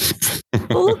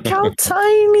 Look how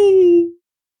tiny.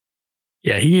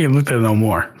 Yeah, he ain't looked at it no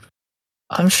more.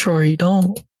 I'm sure he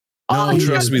don't. No,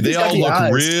 trust me, they all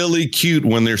look really cute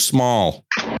when they're small.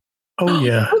 Oh,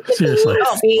 yeah. Seriously.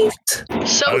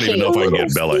 So I don't even know if I can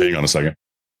get Bella. Hang on a second.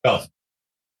 God,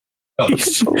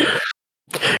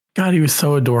 he was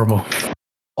so adorable.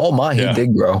 Oh, my. He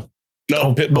did grow.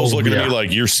 No, Pitbull's looking at me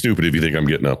like, you're stupid if you think I'm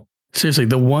getting up. Seriously,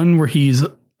 the one where he's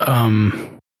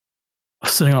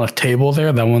sitting on a table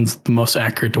there, that one's the most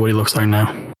accurate to what he looks like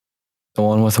now. The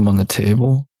one with him on the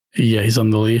table? Yeah, he's on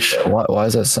the leash. Why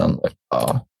does that sound like...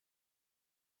 Oh.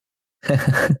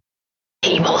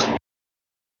 Table.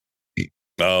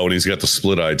 Oh, and he's got the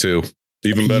split eye too.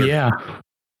 Even better. Yeah.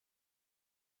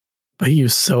 But he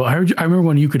was so... I remember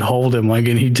when you could hold him, like,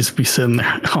 and he'd just be sitting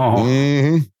there.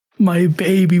 Oh, my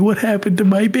baby. What happened to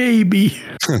my baby?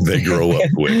 They grow up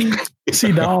quick.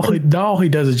 See, all he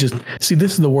does is just... See,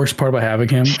 this is the worst part about having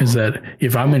him, is that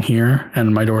if I'm in here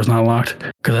and my door's not locked,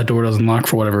 because that door doesn't lock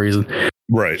for whatever reason,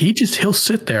 right? He'll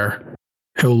sit there.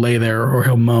 He'll lay there or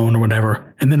he'll moan or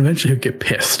whatever. And then eventually he'll get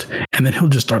pissed. And then he'll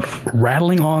just start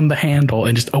rattling on the handle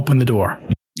and just open the door.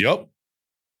 Yep.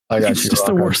 I got it's just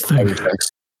the worst thing.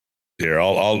 Here,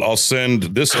 I'll send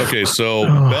this. Okay, so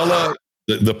Bella,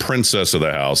 the princess of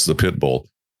the house, the pit bull,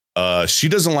 she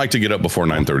doesn't like to get up before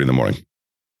 9:30 in the morning.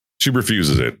 She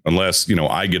refuses it unless,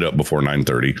 I get up before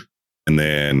 9:30. And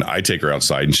then I take her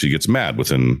outside and she gets mad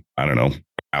within, I don't know,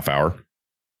 half hour.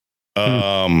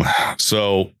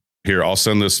 So here, I'll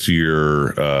send this to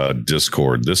your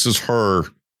Discord. This is her,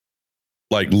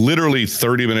 like literally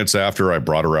 30 minutes after I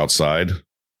brought her outside.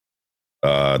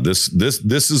 This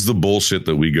is the bullshit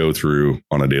that we go through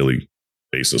on a daily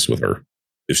basis with her.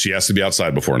 If she has to be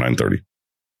outside before 9:30.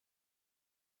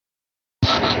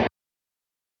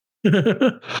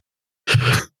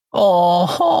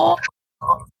 Oh,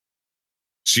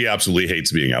 She absolutely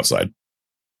hates being outside.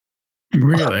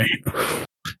 Really?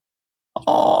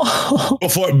 oh.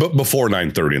 Before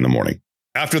 9:30 in the morning.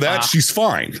 After that, she's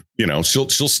fine. You know, she'll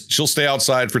stay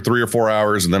outside for 3 or 4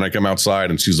 hours, and then I come outside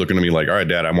and she's looking at me like, "All right,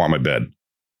 Dad, I want my bed."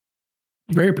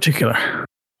 Very particular.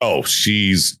 Oh,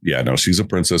 she's a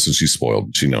princess and she's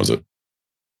spoiled. She knows it.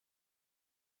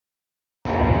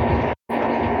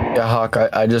 Yeah, Hawk,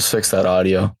 I just fixed that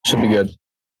audio. Should be good.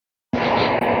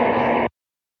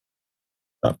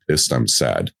 Not pissed, I'm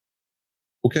sad.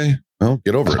 Okay, well,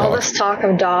 get over it. All this talk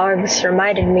of dogs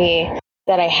reminded me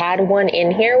that I had one in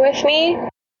here with me.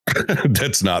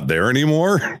 That's not there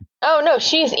anymore. Oh no,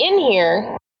 she's in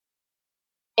here.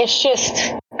 It's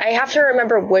just I have to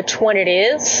remember which one it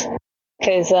is,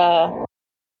 because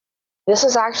this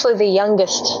is actually the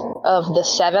youngest of the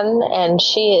 7, and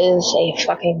she is a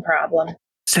fucking problem.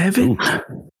 7?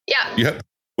 Yeah. Yeah.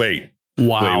 Wait.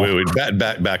 Wow. Wait.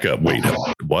 Back up. Wait.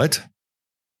 What?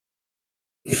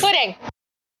 Pudding.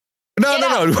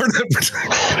 No.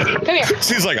 Come here.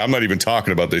 She's like, I'm not even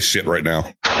talking about this shit right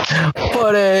now.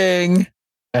 Pudding.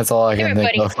 That's all I can Come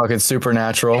here, think of. Fucking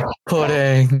supernatural.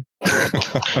 Pudding.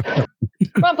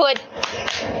 Come on, Pud.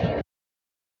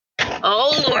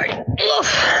 Oh Lord. Ugh.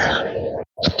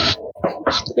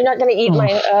 You're not gonna eat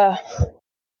my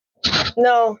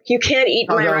no, you can't eat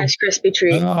my Doggo. Rice Krispie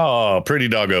treat. Oh, pretty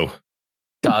doggo.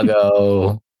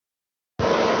 Doggo.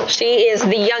 She is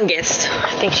the youngest.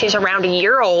 I think she's around a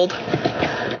year old.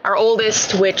 Our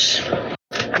oldest, which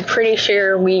I'm pretty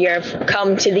sure we have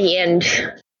come to the end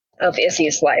of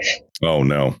Izzy's life. Oh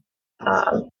no.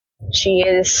 She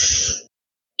is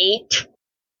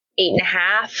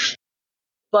 8.5,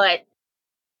 but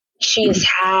she has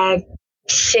had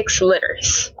 6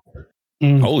 litters.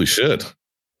 Holy shit.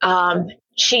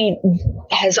 She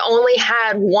has only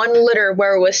had 1 litter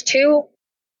where it was 2.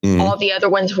 All the other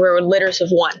ones were litters of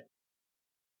 1.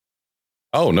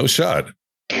 Oh, no shot.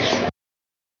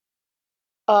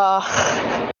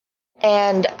 And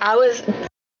I was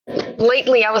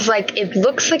like, it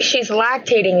looks like she's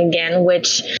lactating again,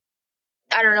 which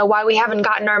I don't know why we haven't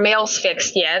gotten our males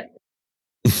fixed yet.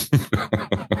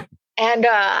 And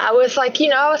I was like,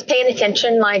 I was paying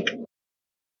attention, like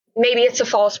maybe it's a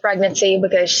false pregnancy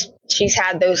because she's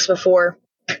had those before.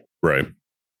 Right.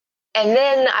 And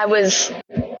then I was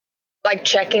like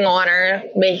checking on her,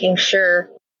 making sure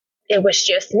it was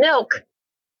just milk.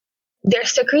 They're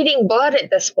secreting blood at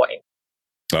this point.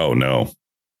 Oh no.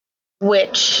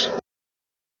 Which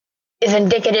is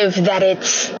indicative that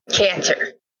it's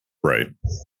cancer. Right.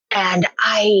 And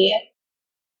I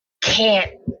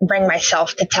can't bring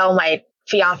myself to tell my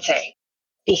fiance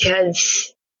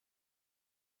because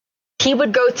he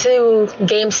would go to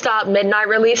GameStop midnight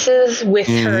releases with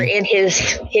her in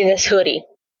his hoodie.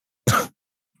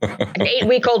 An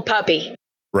 8-week-old puppy.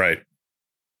 Right.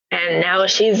 And now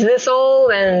she's this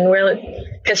old, and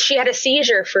because she had a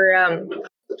seizure for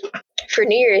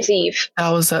New Year's Eve.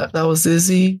 That was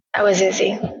Izzy. That was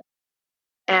Izzy.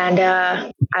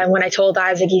 And when I told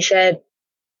Isaac, he said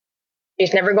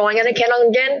she's never going in a kennel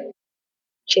again.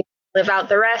 She'll live out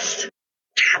the rest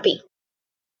happy.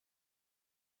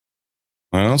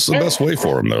 Well, that's the best way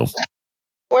for him, though.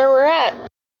 Where we're at,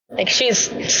 like she's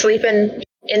sleeping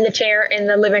in the chair in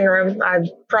the living room. I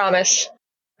promise.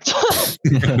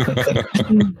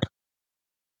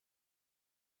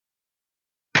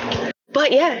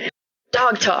 But yeah,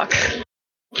 dog talk.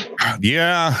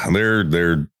 Yeah,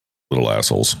 they're little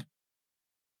assholes.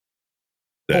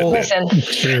 Listen,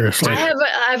 Seriously.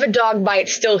 I have a dog bite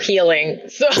still healing.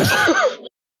 So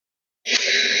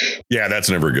Yeah, that's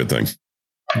never a good thing.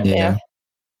 Yeah.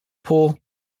 Pool.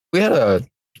 We had a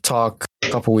talk a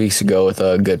couple weeks ago with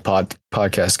a good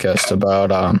podcast guest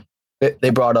about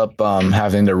they brought up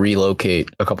having to relocate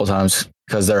a couple times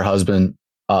because their husband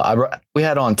we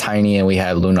had on Tiny and we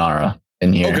had Lunara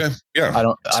in here. Okay. Yeah. I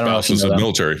don't know if you Spouses know of them.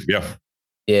 military. Yeah.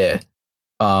 Yeah.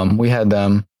 We had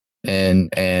them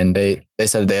and they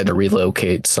said they had to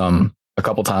relocate a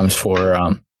couple times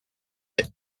for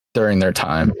during their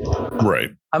time.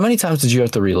 Right. How many times did you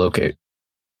have to relocate?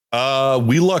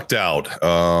 We lucked out.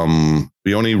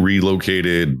 We only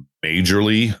relocated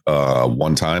majorly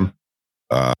one time.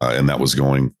 And that was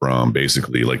going from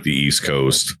basically like the East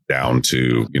Coast down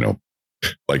to,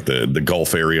 like the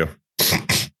Gulf area.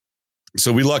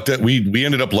 So we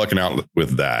ended up lucking out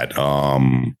with that.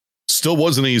 Still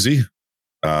wasn't easy.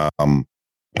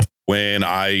 When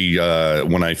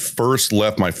I first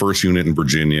left my first unit in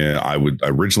Virginia, I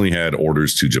originally had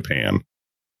orders to Japan.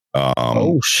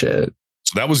 Oh shit.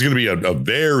 So that was going to be a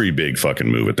very big fucking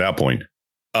move at that point.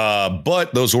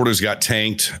 But those orders got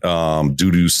tanked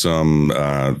due to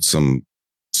some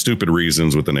stupid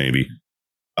reasons with the Navy.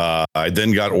 I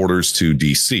then got orders to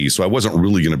DC. So I wasn't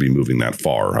really going to be moving that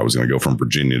far. I was going to go from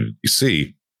Virginia to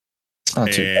DC.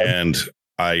 And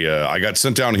I got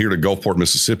sent down here to Gulfport,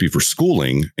 Mississippi for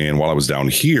schooling. And while I was down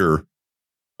here,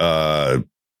 kind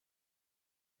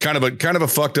of a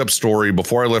fucked up story.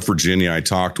 Before I left Virginia, I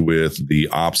talked with the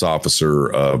ops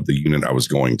officer of the unit I was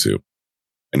going to.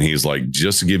 And he's like,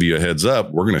 just to give you a heads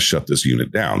up, we're going to shut this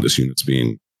unit down. This unit's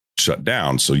being shut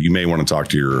down. So you may want to talk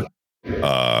to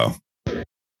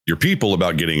your people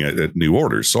about getting a new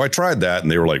orders. So I tried that and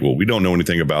they were like, well, we don't know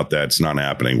anything about that. It's not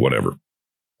happening, whatever.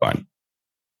 Fine.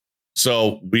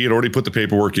 So we had already put the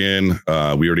paperwork in.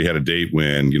 We already had a date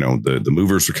when, the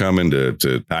movers were coming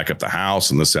to pack up the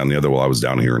house and this, that, and the other while I was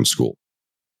down here in school.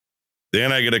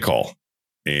 Then I get a call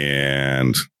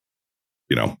and,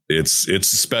 it's a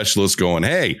specialist going,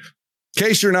 hey, in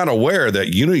case you're not aware, that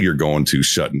unit you're going to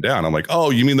shutting down. I'm like, oh,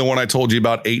 you mean the one I told you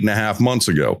about 8.5 months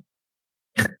ago?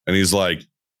 And he's like,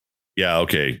 yeah,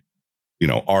 okay.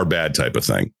 Our bad type of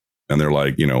thing. And they're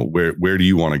like, where do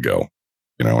you want to go?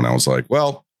 And I was like,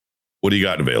 well, what do you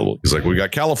got available? He's like, we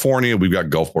got California. We've got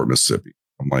Gulfport, Mississippi.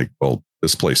 I'm like, well,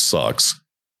 this place sucks.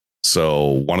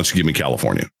 So why don't you give me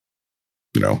California?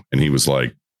 And he was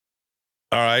like,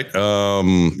 all right.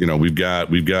 We've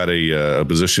got a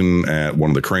position at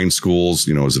one of the crane schools,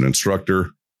 as an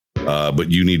instructor, but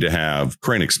you need to have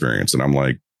crane experience. And I'm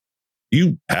like,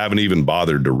 you haven't even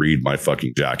bothered to read my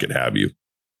fucking jacket, have you?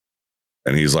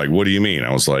 And he's like, what do you mean?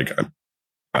 I was like,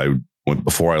 I went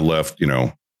before I left,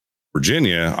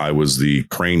 Virginia, I was the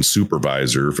crane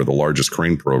supervisor for the largest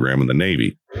crane program in the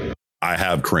Navy. I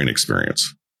have crane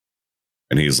experience.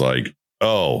 And he's like,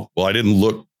 oh, well, I didn't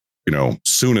look,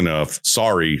 soon enough.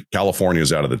 Sorry,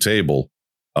 California's out of the table.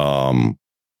 You're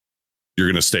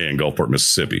going to stay in Gulfport,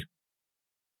 Mississippi.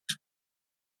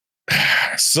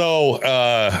 So,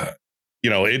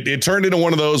 it turned into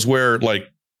one of those where like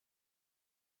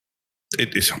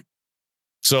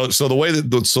So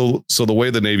the way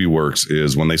the Navy works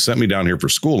is when they sent me down here for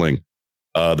schooling,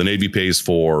 the Navy pays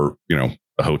for,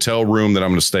 a hotel room that I'm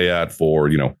going to stay at for,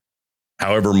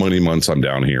 however many months I'm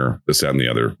down here, this, that, and the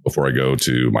other before I go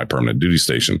to my permanent duty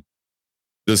station.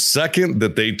 The second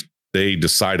that they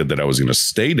decided that I was going to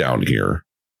stay down here,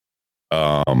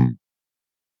 the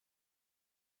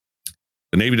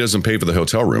Navy doesn't pay for the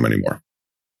hotel room anymore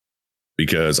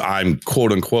because I'm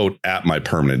quote unquote at my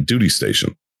permanent duty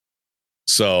station.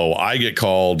 So I get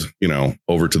called,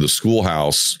 over to the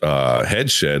schoolhouse head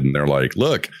shed, and they're like,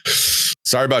 look,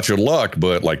 sorry about your luck,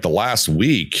 but like the last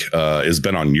week has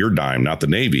been on your dime, not the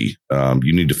Navy.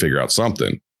 You need to figure out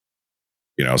something,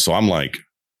 so I'm like,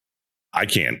 I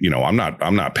can't, I'm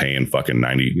not paying fucking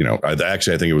 90, I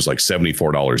think it was like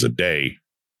 $74 a day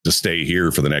to stay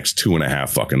here for the next 2.5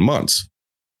 fucking months.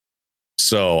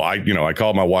 So I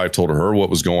called my wife, told her what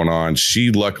was going on.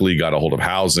 She luckily got a hold of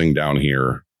housing down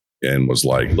here and was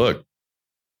like, look,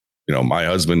 my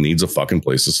husband needs a fucking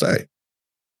place to stay.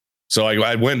 So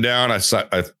I went down, I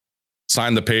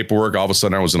signed the paperwork. All of a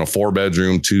sudden I was in a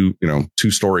 4-bedroom,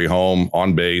 2-story home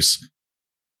on base.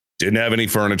 Didn't have any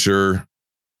furniture.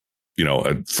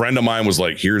 A friend of mine was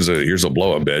like, here's a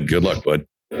blow up bed. Good luck, bud.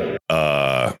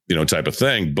 Type of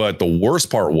thing. But the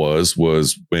worst part was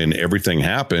when everything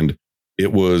happened,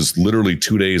 it was literally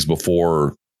 2 days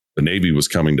before the Navy was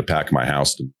coming to pack my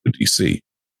house to DC.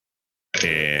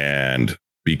 And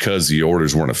because the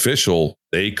orders weren't official,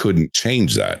 they couldn't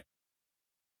change that.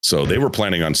 So they were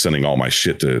planning on sending all my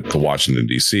shit to Washington,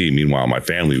 D.C. Meanwhile, my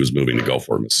family was moving to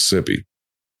Gulfport, Mississippi.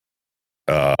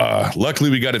 Luckily,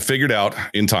 we got it figured out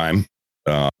in time.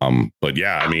 But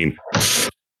yeah,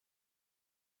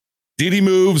 DD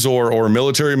moves or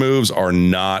military moves are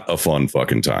not a fun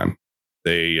fucking time.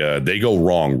 They go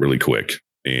wrong really quick.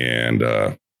 And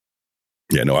I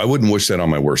wouldn't wish that on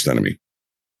my worst enemy.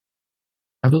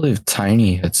 I believe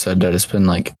Tiny had said that it's been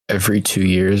like every 2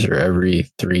 years or every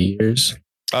 3 years.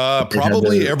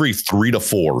 Probably every 3 to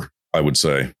 4, I would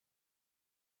say.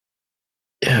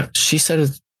 Yeah, she said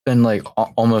it's been like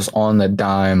almost on the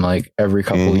dime, like every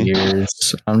couple of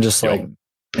years. I'm just like,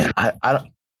 I don't,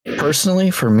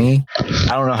 personally, for me,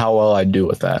 I don't know how well I do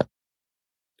with that.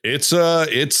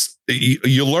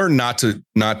 You learn not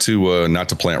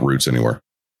to plant roots anywhere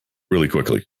really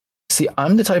quickly. See,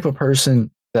 I'm the type of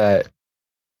person that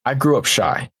I grew up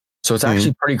shy. So it's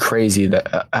actually pretty crazy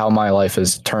that how my life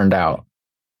has turned out.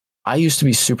 I used to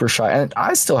be super shy, and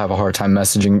I still have a hard time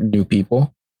messaging new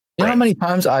people. You know how many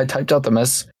times I typed out the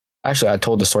mess? Actually, I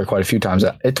told the story quite a few times.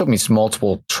 It took me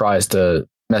multiple tries to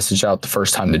message out the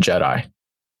first time the Jedi.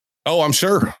 Oh, I'm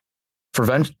sure. For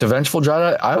the Vengeful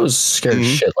Jedi, I was scared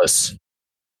shitless.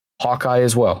 Hawkeye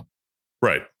as well.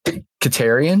 Right.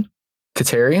 Katarian.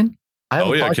 I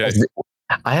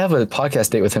have a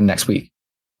podcast date with him next week.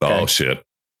 Okay? Oh shit.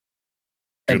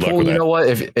 Good luck with that. You know what?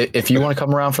 If you want to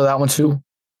come around for that one too,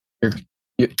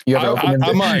 you have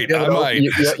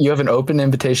you have an open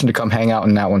invitation to come hang out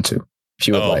in that one too. If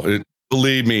you would like.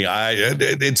 Believe me,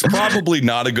 it's probably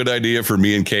not a good idea for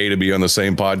me and Kay to be on the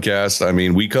same podcast. I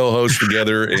mean, we co-host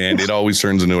together, and it always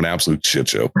turns into an absolute shit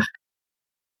show.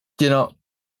 You know,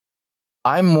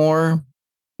 I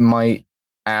might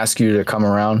ask you to come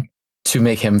around to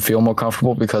make him feel more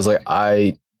comfortable, because like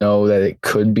I know that it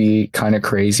could be kind of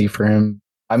crazy for him.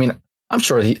 I mean, I'm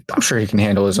sure he can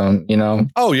handle his own, you know.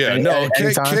 Oh yeah,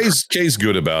 Kay's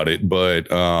good about it, but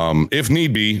if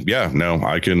need be,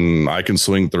 I can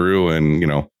swing through and, you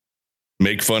know,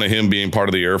 make fun of him being part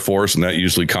of the Air Force, and that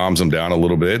usually calms him down a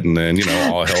little bit, and then, you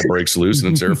know, all hell breaks loose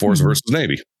and it's Air Force versus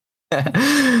Navy.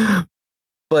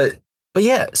 But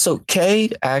yeah, so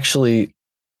Kay actually,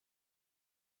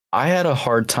 I had a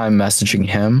hard time messaging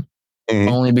him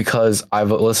only because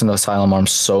I've listened to Asylum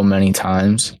Arms so many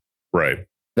times. Right.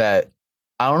 That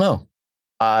I don't know.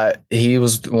 He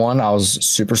was the one I was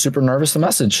super, super nervous to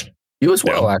message. You as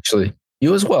well, actually.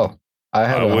 You as well. I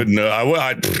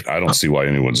don't see why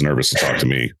anyone's nervous to talk to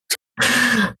me.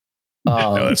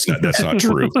 No, that's not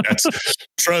true.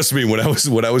 Trust me. When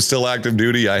I was still active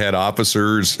duty, I had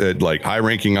officers, like high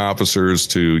ranking officers,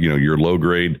 to, you know, your low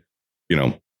grade, you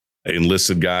know,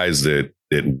 enlisted guys that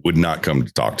would not come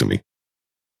to talk to me.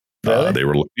 Really?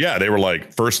 They were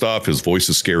like, first off, his voice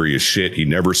is scary as shit. He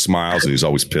never smiles and he's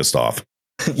always pissed off.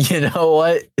 You know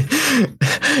what?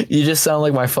 You just sound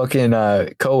like my fucking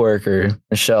coworker,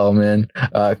 Michelle, man.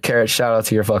 Carrot, shout out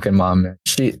to your fucking mom, man.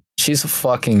 She's a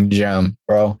fucking gem,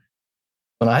 bro.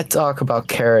 When I talk about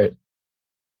Carrot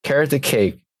the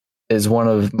Cake is one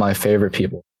of my favorite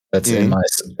people that's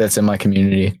in my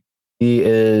community.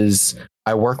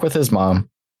 I work with his mom.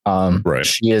 Right.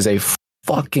 She is a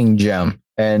fucking gem.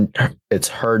 And it's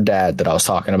her dad that I was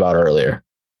talking about earlier,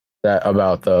 that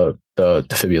about the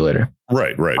defibrillator.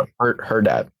 Right. Her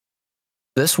dad.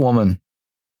 This woman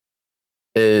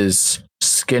is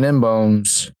skin and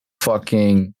bones,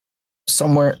 fucking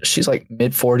somewhere. She's like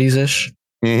mid 40s ish,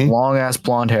 long ass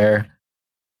blonde hair.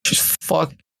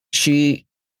 She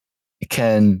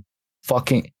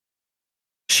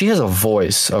has a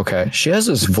voice. Okay, she has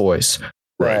this voice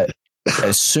that.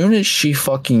 As soon as she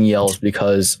fucking yells,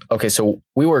 because, okay, so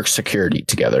we work security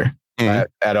together at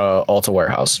a Ulta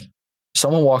warehouse.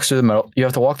 Someone walks through the metal. You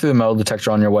have to walk through the metal detector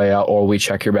on your way out, or we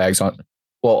check your bags on.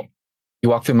 Well, you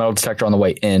walk through the metal detector on the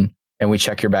way in, and we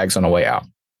check your bags on the way out.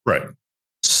 Right.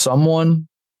 Someone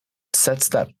sets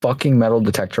that fucking metal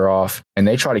detector off, and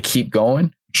they try to keep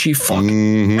going. She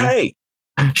fucking,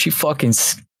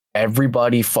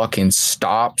 everybody fucking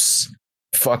stops.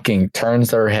 Fucking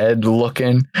turns their head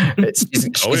looking.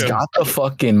 She's got the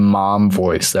fucking mom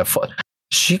voice that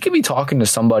she could be talking to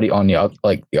somebody on the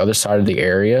other side of the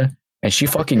area, and she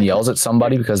fucking yells at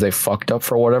somebody because they fucked up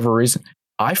for whatever reason.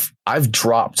 I've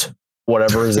dropped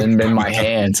whatever is in my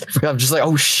hands. I'm just like,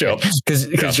 oh shit, because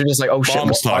you're just like, oh shit,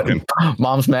 mom's talking.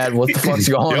 Mom's mad. What the fuck's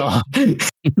going on?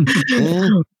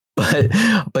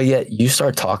 But yet you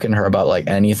start talking to her about like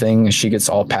anything, and she gets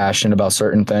all passionate about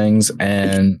certain things,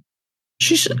 and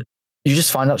you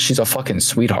just find out she's a fucking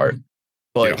sweetheart.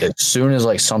 But as soon as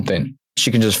like something,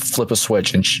 she can just flip a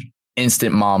switch and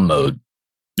instant mom mode.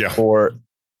 Yeah. Or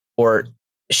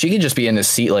she could just be in the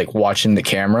seat like watching the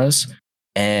cameras,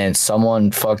 and someone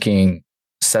fucking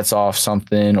sets off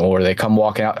something, or they come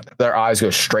walking out, their eyes go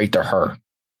straight to her.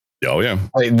 Oh yeah.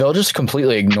 Like, they'll just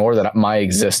completely ignore that my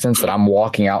existence, that I'm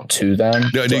walking out to them.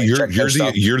 No, you're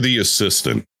the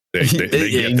assistant. They get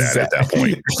that at that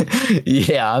point.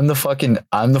 Yeah, I'm the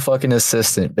fucking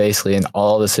assistant basically in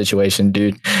all the situation,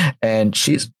 dude. And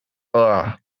she's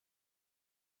but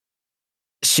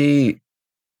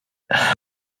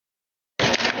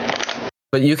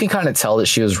you can kind of tell that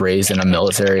she was raised in a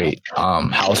military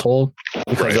household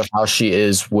because of how she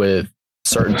is with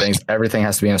certain things. Everything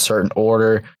has to be in a certain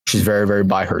order. She's very, very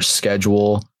by her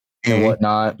schedule and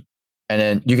whatnot. And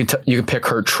then you can pick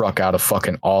her truck out of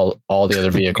fucking all the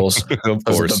other vehicles. Of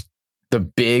course. the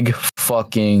big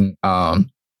fucking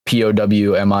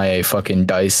POW MIA fucking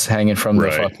dice hanging from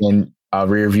the fucking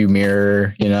rear view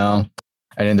mirror, you know,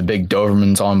 and then the big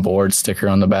Doberman's on board sticker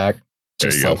on the back.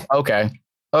 Just like,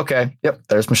 okay, yep,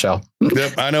 there's Michelle.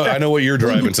 Yep, I know what you're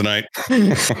driving tonight.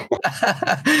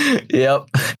 Yep,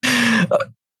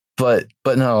 but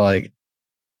no, like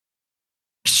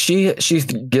she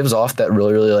gives off that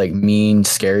really like mean,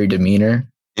 scary demeanor,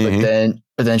 but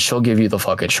then she'll give you the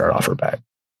fucking shirt off her back.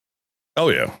 Oh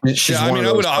yeah. Yeah, I mean,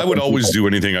 I would always do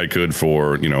anything I could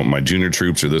for, you know, my junior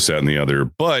troops or this, that, and the other.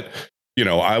 But, you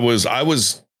know, I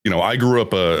grew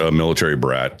up a military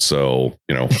brat. So,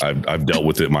 you know, I've dealt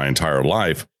with it my entire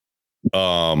life.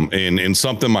 And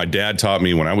something my dad taught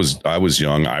me when I was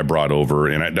young, I brought over,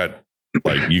 and that,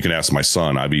 like, you can ask my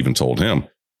son, I've even told him,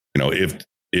 you know,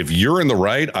 if you're in the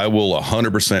right, I will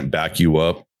 100% back you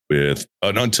up with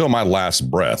until my last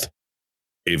breath.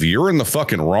 If you're in the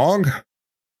fucking wrong,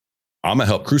 I'm gonna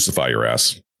help crucify your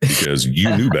ass because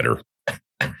you knew better.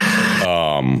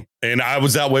 And I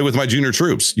was that way with my junior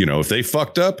troops. You know, if they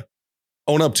fucked up,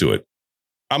 own up to it.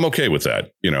 I'm okay with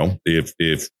that. You know, if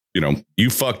you know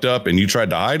you fucked up and you tried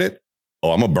to hide it,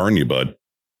 I'm gonna burn you, bud.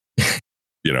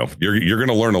 You know, you're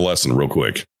gonna learn a lesson real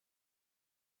quick.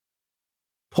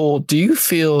 Paul, do you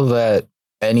feel that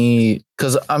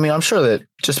because I mean, I'm sure that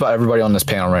just about everybody on this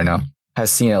panel right now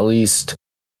has seen at least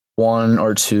one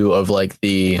or two of like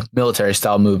the military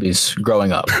style movies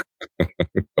growing up.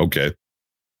 Okay.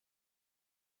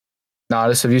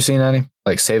 Nodis, have you seen any?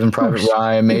 Like Saving Private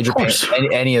Ryan, Major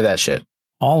Payne, any of that shit?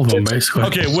 All of them, basically.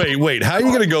 Okay, wait. How are you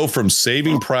going to go from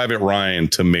Saving Private Ryan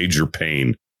to Major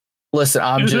Payne? Listen,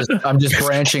 I'm just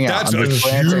branching out. That's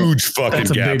a huge fucking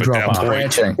gap at that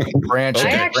point. Branching.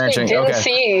 I actually didn't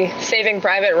see Saving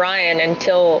Private Ryan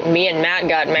until me and Matt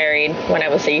got married when I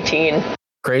was 18.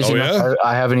 Crazy enough,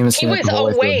 I haven't even seen it. He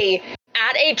was away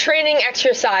at a training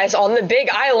exercise on the Big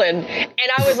Island,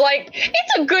 and I was like,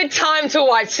 it's a good time to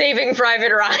watch Saving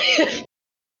Private Ryan.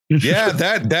 Yeah,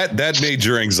 that made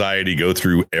your anxiety go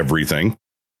through everything.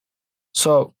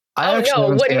 So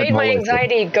what made my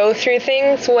anxiety go through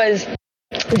things was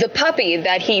the puppy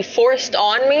that he forced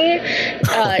on me,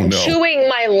 chewing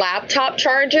my laptop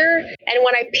charger. And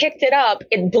when I picked it up,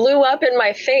 it blew up in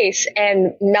my face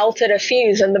and melted a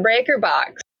fuse in the breaker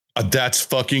box. That's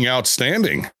fucking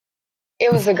outstanding.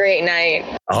 It was a great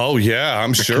night. Oh, yeah,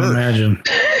 I'm sure. I can imagine.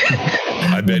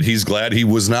 I bet he's glad he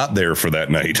was not there for that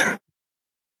night.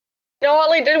 No,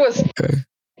 all he did was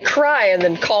cry and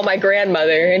then call my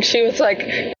grandmother. And she was like,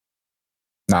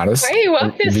 Nodis, why are you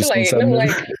up this late? And I'm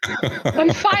like, I'm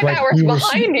 5 hours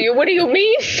behind you. What do you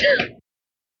mean?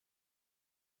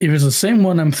 If it's the same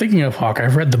one I'm thinking of, Hawk,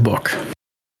 I've read the book.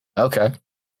 Okay.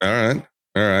 All right.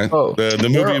 Oh, the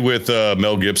movie with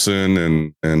Mel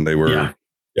Gibson and they were... Yeah.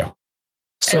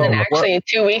 So, and then actually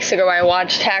 2 weeks ago, I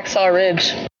watched Hacksaw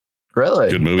Ridge.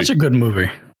 Really? Good movie. It's a good movie.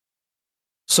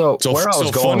 So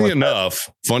funny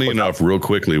enough, real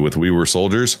quickly with We Were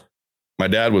Soldiers, my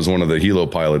dad was one of the helo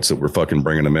pilots that were fucking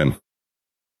bringing them in.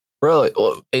 Really?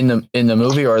 In the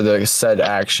movie or the said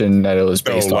action that it was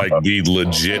based on? Like the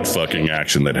legit fucking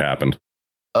action that happened.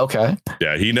 Okay.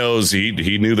 Yeah, he knows. He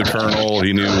knew the colonel.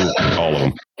 He knew all of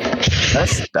them.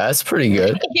 That's pretty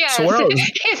good. Yeah, so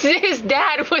his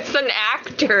dad was an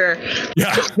actor.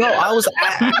 Yeah. No, I was.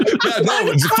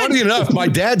 It's funny enough. My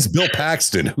dad's Bill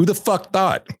Paxton. Who the fuck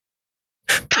thought?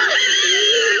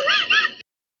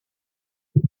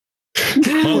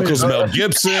 Uncle's Mel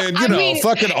Gibson.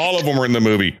 Fucking all of them were in the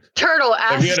movie. Turtle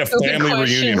asked we had a family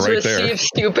reunion right there.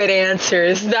 Stupid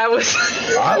answers. That was.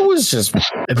 I was just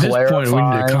at this point we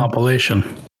need a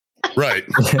compilation. Right.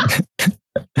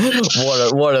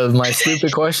 What are my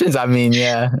stupid questions? I mean,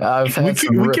 yeah, I've had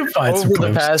we can find some over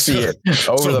the past year. Guess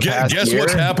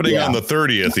what's happening on the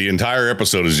 30th? The entire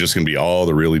episode is just going to be all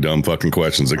the really dumb fucking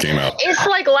questions that came out. It's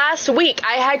like last week.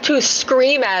 I had to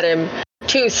scream at him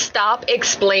to stop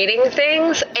explaining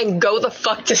things and go the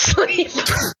fuck to sleep.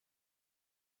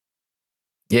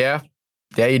 Yeah,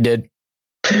 you did.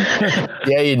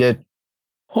 Yeah, you did.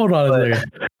 Hold on a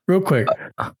second. Real quick.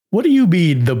 What do you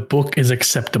mean the book is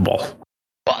acceptable?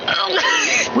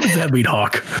 What does that mean,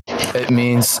 Hawk? It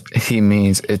means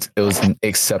it was an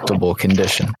acceptable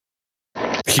condition.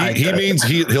 He means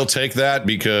he'll take that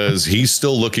because he's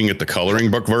still looking at the coloring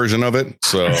book version of it.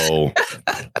 So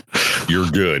you're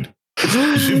good.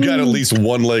 You've got at least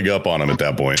one leg up on him at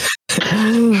that point.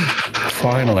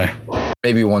 Finally.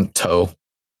 Maybe one toe.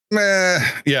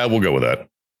 Yeah, we'll go with that.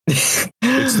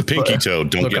 It's the pinky toe.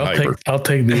 Don't get hyper. I'll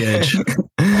take the edge.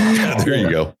 Yeah, there you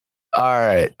go. All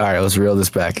right. Let's reel this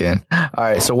back in. All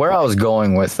right. So where I was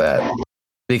going with that,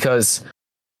 because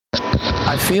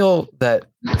I feel that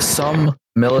some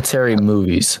military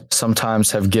movies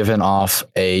sometimes have given off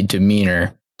a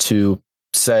demeanor to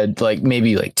said like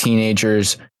maybe like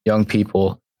teenagers, young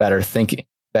people that are thinking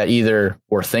that either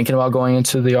were thinking about going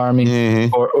into the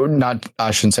army or not,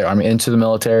 I shouldn't say army, into the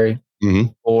military,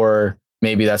 or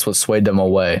maybe that's what swayed them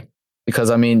away. Because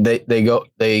I mean, they go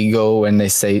and they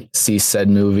see said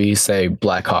movie, say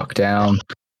Black Hawk Down,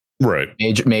 right?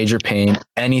 Major Pain,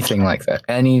 anything like that,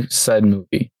 any said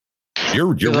movie.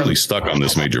 You're really stuck on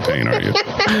this Major Pain, aren't you?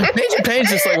 Major Pain's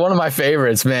just like one of my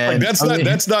favorites, man. Like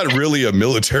that's not really a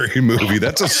military movie.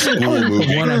 That's a school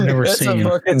movie. One I've never seen. That's a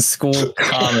fucking school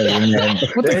comedy, man.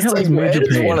 What the hell is Major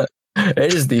Pain?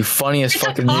 It is the funniest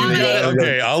fucking movie.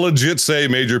 Okay, I'll legit say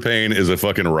Major Pain is a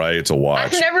fucking riot to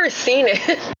watch. I've never seen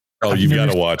it. Oh, you've got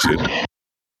to watch it.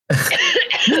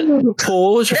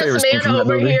 Paul, what's your favorite scene This from man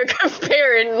that over movie? here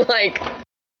comparing like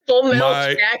Full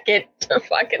Metal Jacket to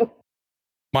fucking.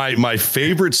 My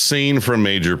favorite scene from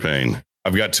Major Pain.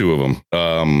 I've got two of them.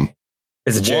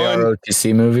 Is it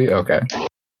JROTC movie? Okay.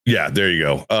 Yeah, there you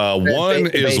go. One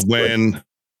is when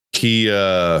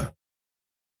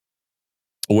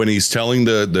he's telling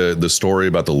the story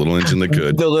about the little engine that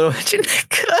could. The little engine that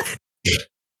could.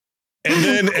 And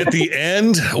then at the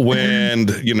end, when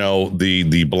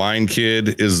the blind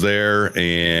kid is there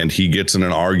and he gets in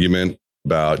an argument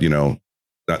about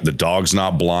the dog's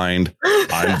not blind,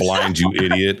 I'm blind, you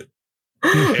idiot.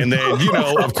 And then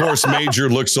of course Major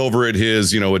looks over at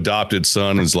his adopted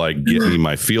son and is like, get me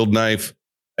my field knife.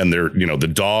 And they're the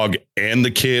dog and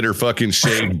the kid are fucking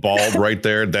shaved bald right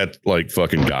there. That like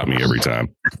fucking got me every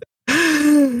time.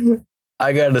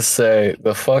 I gotta say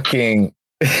the fucking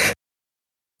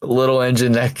little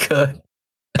engine that could.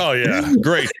 Oh yeah,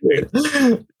 great.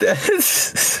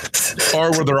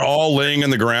 Or where they're all laying in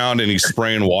the ground and he's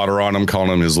spraying water on them, calling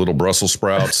them his little Brussels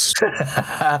sprouts.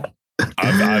 I've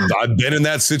been in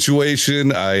that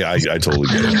situation. I totally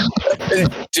get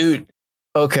it, dude.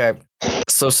 Okay,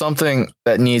 so something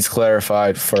that needs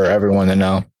clarified for everyone to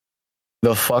know: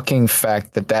 the fucking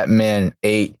fact that man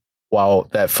ate while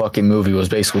that fucking movie was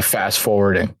basically fast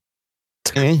forwarding.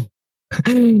 Is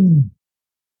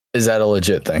that a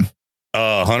legit thing?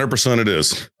 100% it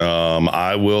is.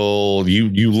 I will.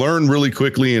 You learn really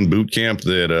quickly in boot camp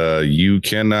that you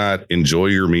cannot enjoy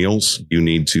your meals. You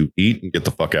need to eat and get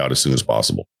the fuck out as soon as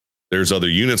possible. There's other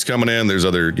units coming in. There's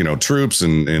other troops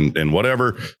and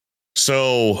whatever.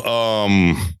 So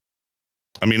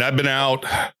I mean, I've been out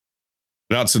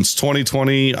since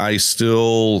 2020. I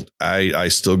still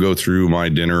go through my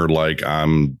dinner like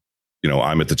I'm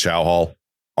at the chow hall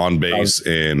on base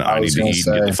and I need to eat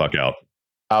and get the fuck out.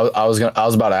 I was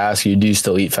about to ask you, do you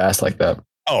still eat fast like that?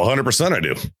 Oh, 100% I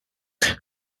do.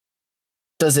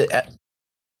 Does it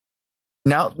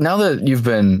now that you've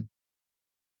been,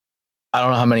 I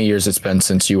don't know how many years it's been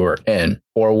since you were in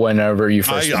or whenever you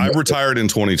first. I retired in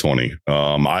 2020.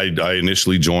 I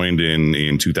initially joined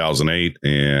in 2008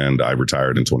 and I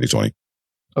retired in 2020.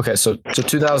 Okay. So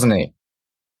 2008,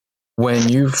 when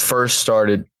you first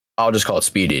started, I'll just call it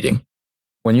speed eating.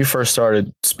 When you first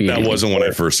started speed eating. That wasn't when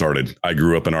I first started. I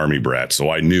grew up an army brat,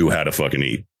 so I knew how to fucking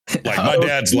eat. Like my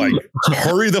dad's like,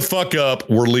 hurry the fuck up.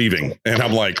 We're leaving. And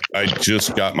I'm like, I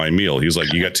just got my meal. He's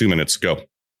like, you got 2 minutes. Go.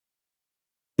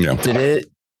 Yeah. Did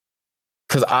it?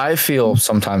 Because I feel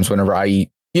sometimes whenever I eat,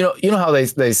 you know how they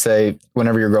say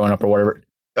whenever you're growing up or whatever,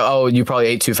 oh, you probably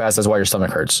ate too fast. That's why your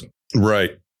stomach hurts.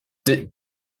 Right.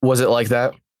 Was it like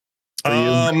that for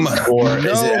you? Or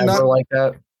is it ever like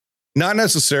that? Not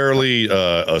necessarily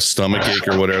a stomach ache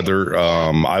or whatever.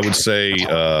 I would say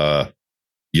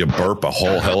you burp a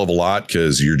whole hell of a lot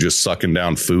because you're just sucking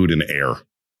down food and air.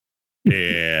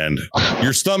 And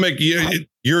your stomach,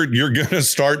 you're going to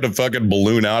start to fucking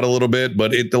balloon out a little bit,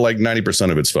 but it like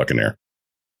 90% of it's fucking air.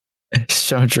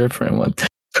 Show drip for one.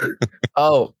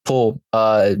 Oh, Paul,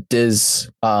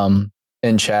 Diz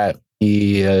in chat.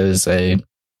 He is a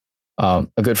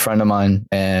good friend of mine,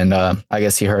 and I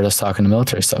guess he heard us talking to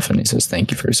military stuff, and he says,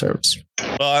 "Thank you for your service."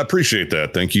 I appreciate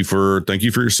that. Thank you for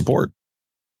your support.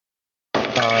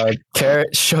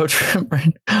 Carrot show trip.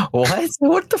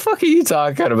 What the fuck are you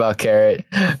talking about, Carrot?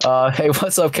 Hey,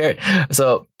 what's up, Carrot?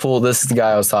 So, Pool, this is the guy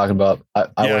I was talking about.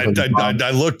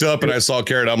 I looked up and I saw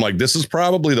Carrot. I'm like, this is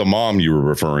probably the mom you were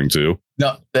referring to.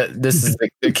 No, this is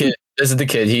the kid. This is the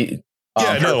kid.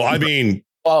 I mean.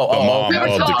 We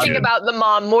were talking about the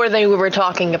mom more than we were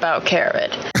talking about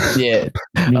Carrot. Yeah.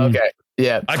 Okay.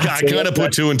 Yeah. I kind of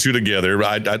put two and two together.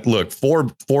 I look, four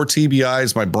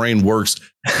TBIs. My brain works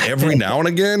every now and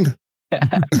again.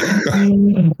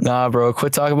 Nah, bro,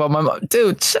 quit talking about my mom.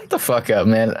 Dude, shut the fuck up,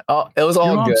 man. Oh, it was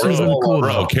all good.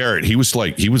 Bro, Carrot, he was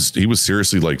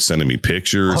seriously like sending me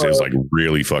pictures. It was like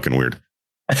really fucking weird.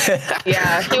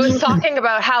 Yeah, he was talking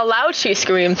about how loud she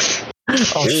screams. Oh,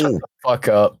 shut the fuck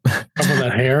up. How about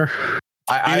that hair?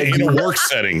 In a work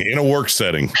setting.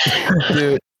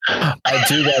 Dude, I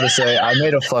do gotta say, I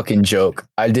made a fucking joke.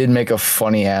 I did make a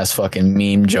funny ass fucking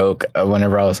meme joke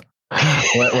whenever I was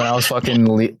when I was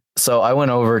fucking. So I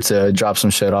went over to drop some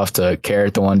shit off to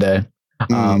Carrot the one day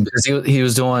because he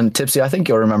was doing Tipsy. I think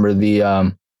you'll remember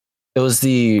the it was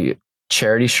the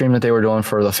charity stream that they were doing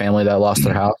for the family that lost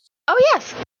their house. Oh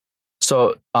yes.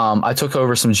 So I took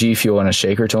over some G Fuel and a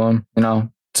shaker to him, you know,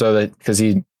 so that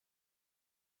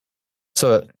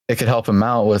so it could help him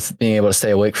out with being able to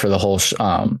stay awake for the whole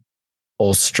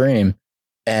stream.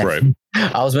 And right.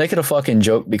 I was making a fucking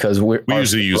joke because we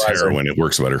usually use heroin. It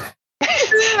works better.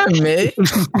 Me?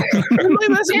 just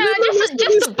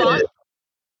a bump.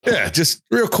 Yeah, just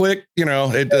real quick, you know,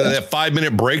 that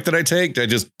 5-minute break that I take, I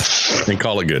just and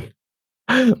call it good.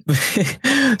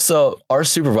 So our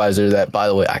supervisor, that by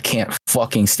the way I can't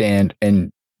fucking stand, and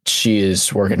she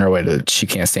is working her way to, she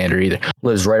can't stand her either,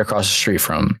 lives right across the street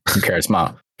from Carrot's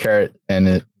mom. Carrot and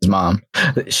his mom,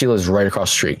 she lives right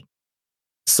across the street.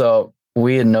 So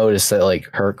we had noticed that like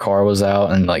her car was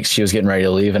out and like she was getting ready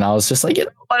to leave, and I was just like, you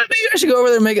know what, maybe I should go over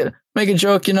there and make a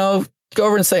joke, you know, go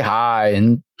over and say hi,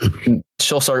 and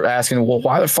she'll start asking, well,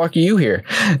 why the fuck are you here?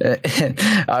 And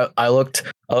I looked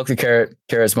at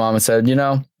Carrot's mom and said, you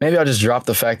know, maybe I'll just drop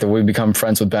the fact that we become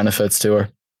friends with benefits to her.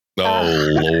 Oh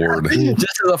Lord.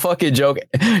 Just as a fucking joke.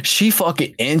 She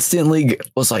fucking instantly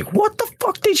was like, what the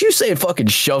fuck did you say? And fucking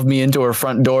shoved me into her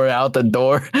front door and out the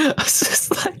door. I was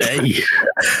just like, hey.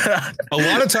 A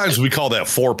lot of times we call that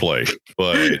foreplay,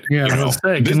 but yeah, you know,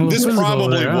 this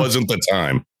probably wasn't the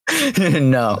time.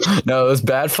 No, it was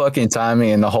bad fucking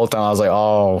timing. And the whole time I was like,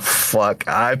 oh, fuck,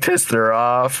 I pissed her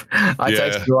off. I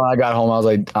texted her when I got home. I was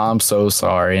like, I'm so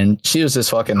sorry. And she was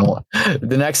just fucking,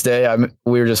 the next day,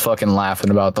 we were just fucking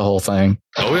laughing about the whole thing.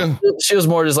 Oh, yeah. She was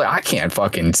more just like, I can't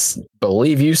fucking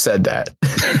believe you said that.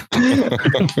 You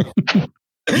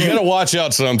got to watch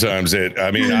out sometimes.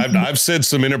 I've said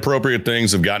some inappropriate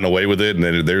things, have gotten away with it. And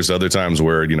then there's other times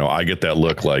where, you know, I get that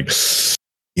look like,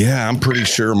 yeah, I'm pretty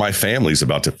sure my family's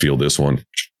about to feel this one.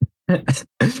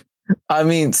 I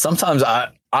mean, sometimes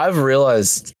I've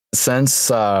realized since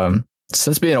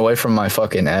being away from my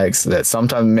fucking ex that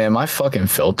sometimes, man, my fucking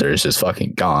filter is just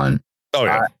fucking gone. Oh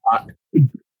yeah,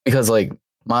 because like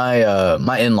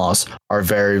my in-laws are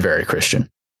very, very Christian.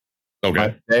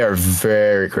 Okay, they are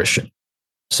very Christian.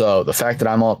 So the fact that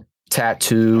I'm all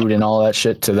tattooed and all that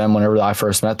shit to them whenever I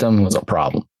first met them was a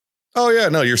problem. Oh yeah,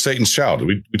 no, you're Satan's child.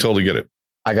 We totally get it.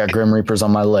 I got Grim Reapers on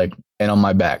my leg and on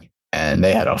my back, and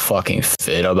they had a fucking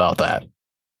fit about that.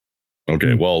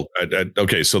 Okay, well,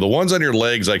 okay, so the ones on your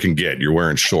legs I can get. You're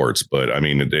wearing shorts, but I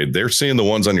mean, they're seeing the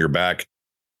ones on your back.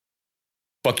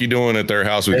 Fuck you doing at their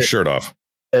house with your shirt off?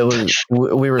 It was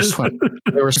we were swimming.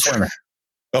 We were swimming.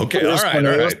 Okay, all right.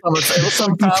 It was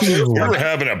We're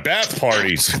having a bath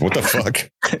party. What the fuck?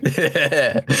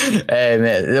 Hey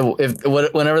man,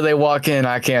 whenever they walk in,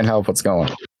 I can't help what's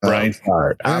going on. Right.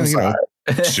 I'm sorry.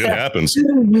 Shit happens.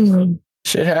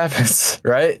 Shit happens,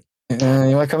 right? You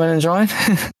want to come in and join?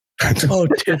 Oh,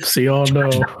 Tipsy. Oh, no.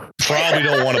 Probably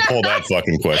don't want to pull that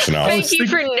fucking question out. Thank you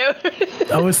for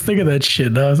noticing. I was thinking that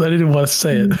shit. I didn't want to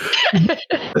say it.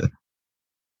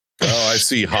 Oh, I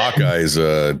see Hawkeye's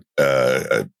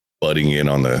butting in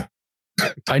on the.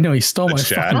 I know he stole my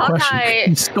fucking question.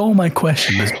 He stole my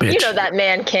question, this bitch. You know that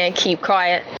man can't keep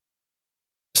quiet.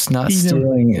 It's not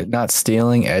stealing,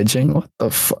 edging. What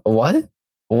the what?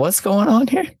 What's going on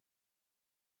here?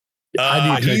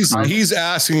 He's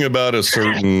asking about a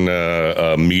certain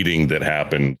meeting that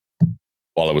happened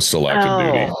while I was still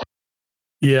active duty.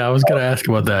 Yeah, I was gonna ask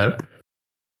about that.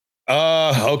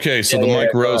 Okay, so the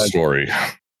Mike Rose story.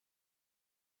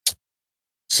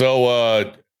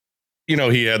 So you know,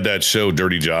 he had that show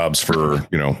Dirty Jobs for,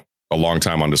 you know, a long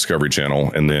time on Discovery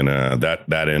Channel, and then that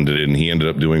ended, and he ended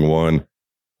up doing one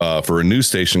for a news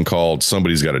station called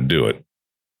Somebody's Got to Do It.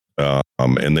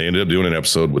 And they ended up doing an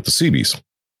episode with the Seabees.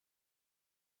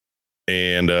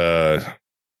 And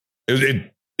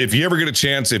if you ever get a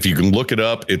chance, if you can look it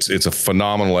up, it's a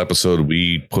phenomenal episode.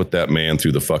 We put that man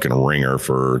through the fucking ringer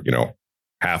for, you know,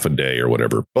 half a day or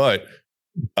whatever. But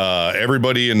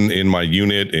everybody in my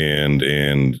unit and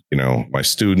you know, my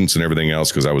students and everything else,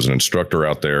 because I was an instructor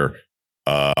out there,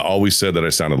 always said that I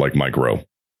sounded like Mike Rowe.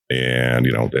 And,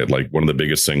 you know, that like one of the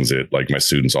biggest things that like my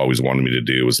students always wanted me to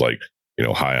do was like, you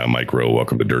know, hi, I'm Mike Rowe.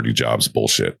 Welcome to Dirty Jobs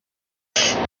bullshit.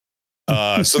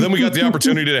 So then we got the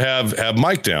opportunity to have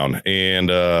Mike down, and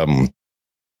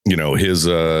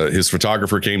his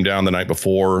photographer came down the night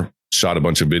before, shot a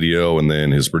bunch of video, and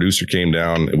then his producer came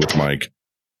down with Mike,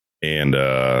 and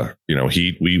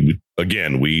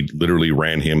we literally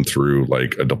ran him through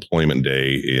like a deployment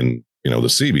day in the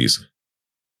Seabees.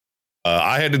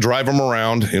 I had to drive him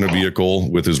around in a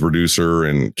vehicle with his producer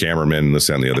and cameraman and this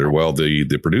and the other. Well,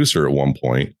 the producer at one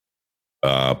point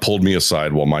pulled me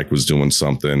aside while Mike was doing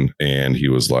something, and he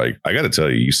was like, "I got to tell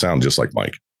you, you sound just like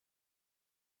Mike."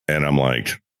 And I'm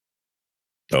like,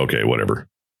 "Okay, whatever."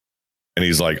 And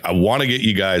he's like, "I want to get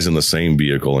you guys in the same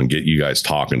vehicle and get you guys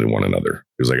talking to one another."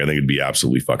 He was like, "I think it'd be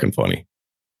absolutely fucking funny."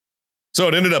 So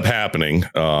it ended up happening.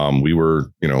 We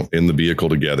were, in the vehicle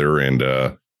together, and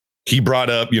he brought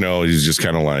up, he's just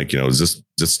kind of like, is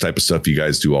this type of stuff you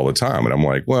guys do all the time? And I'm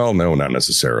like, well, no, not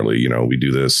necessarily. We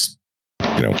do this,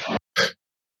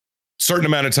 certain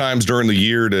amount of times during the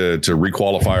year to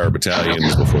requalify our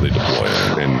battalions before they deploy.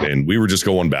 And we were just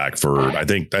going back for, I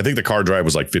think the car drive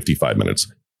was like 55 minutes.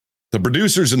 The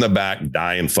producers in the back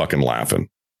dying fucking laughing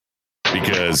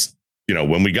because,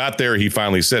 when we got there, he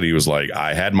finally said, he was like,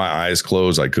 "I had my eyes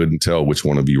closed. I couldn't tell which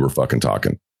one of you were fucking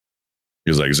talking."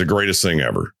 He was like, "It's the greatest thing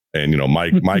ever." And,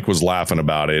 Mike was laughing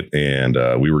about it, and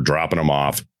we were dropping him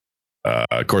off.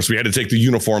 Of course, we had to take the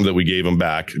uniform that we gave him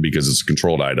back because it's a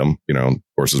controlled item. Of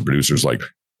course, his producer's like,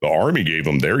 "The Army gave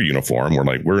him their uniform." We're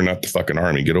like, "We're not the fucking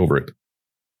Army. Get over it."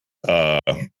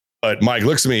 But Mike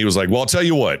looks at me. He was like, "Well, I'll tell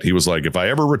you what." He was like, "If I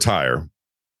ever retire,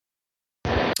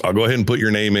 I'll go ahead and put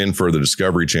your name in for the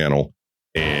Discovery Channel.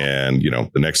 And, the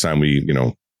next time we,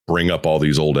 bring up all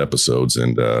these old episodes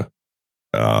and,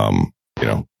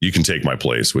 you can take my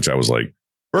place," which I was like,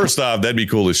 first off, that'd be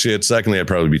cool as shit. Secondly, I'd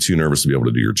probably be too nervous to be able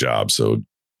to do your job. So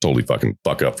totally fucking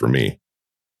fuck up for me.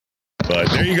 But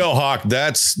there you go, Hawk.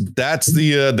 That's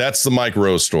the Mike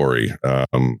Rose story.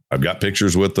 I've got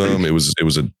pictures with them. It was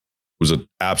an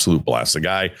absolute blast. The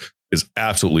guy is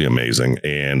absolutely amazing.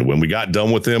 And when we got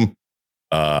done with him,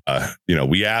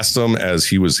 we asked him as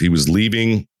he was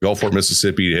leaving Gulfport,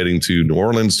 Mississippi, heading to New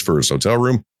Orleans for his hotel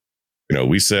room.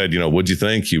 We said, "What'd you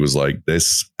think?" He was like,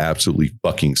 "This absolutely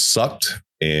fucking sucked,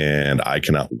 and I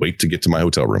cannot wait to get to my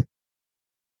hotel room."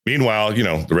 Meanwhile,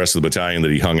 the rest of the battalion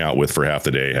that he hung out with for half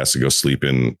the day has to go sleep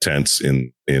in tents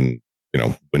in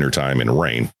wintertime in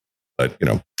rain. But,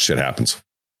 shit happens.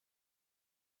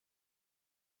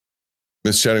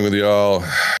 Miss chatting with y'all.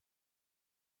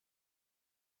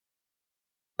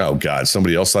 Oh, God.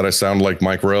 Somebody else thought I sounded like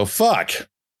Mike Rowe. Fuck.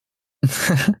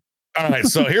 All right.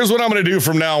 So here's what I'm going to do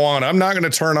from now on. I'm not going to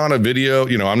turn on a video.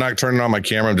 I'm not turning on my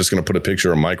camera. I'm just going to put a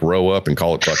picture of Mike Rowe up and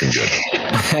call it fucking good.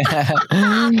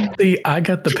 See, I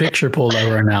got the picture pulled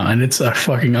up right now, and it's a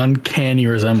fucking uncanny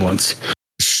resemblance.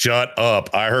 Shut up.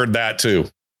 I heard that too.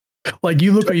 Like,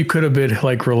 you look like you could have been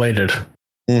like related.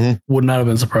 Mm-hmm. Would not have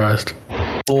been surprised.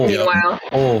 Meanwhile,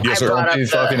 yes, don't be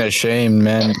fucking ashamed,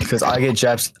 man. Because I get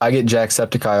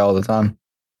Jacksepticeye all the time.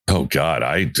 Oh God,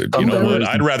 you know what?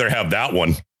 I'd rather have that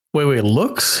one. Wait,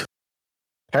 looks?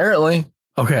 Apparently.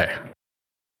 Okay.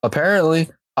 Apparently.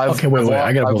 I've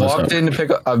walked in to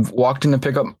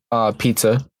pick up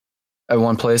pizza at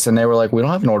one place, and they were like, "We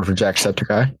don't have an order for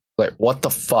Jacksepticeye." Like, what the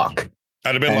fuck?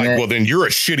 I'd have been well, then you're a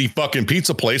shitty fucking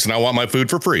pizza place, and I want my food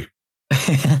for free.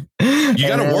 You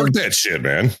got to work that shit,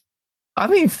 man. I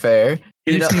mean, fair.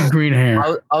 It's green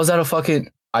hair. I was at a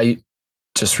fucking. I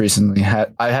just recently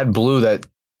had blue that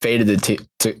faded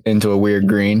into a weird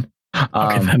green.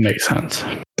 Okay, that makes sense.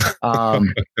 I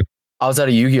was at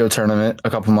a Yu-Gi-Oh tournament a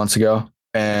couple months ago,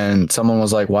 and someone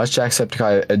was like, "Why is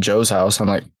Jacksepticeye at Joe's house?" I'm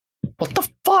like, "What the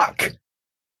fuck?"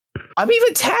 I'm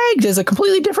even tagged as a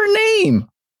completely different name.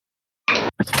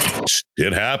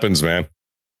 It happens, man.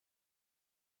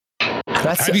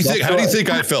 How do you think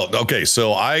I felt? Okay,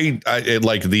 so I at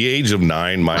like the age of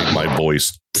 9, my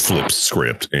voice flipped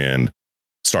script and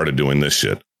started doing this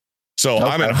shit. So okay.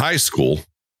 I'm in high school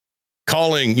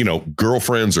calling,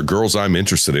 girlfriends or girls I'm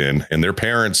interested in, and their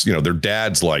parents, their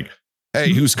dad's like,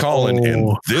 "Hey, who's calling?"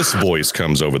 And this voice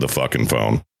comes over the fucking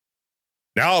phone.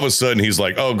 Now all of a sudden he's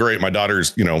like, "Oh, great, my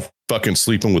daughter's, fucking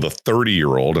sleeping with a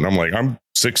 30-year-old." And I'm like, "I'm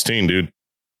 16, dude."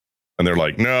 And they're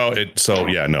like, "No,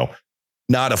 no.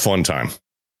 Not a fun time."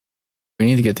 We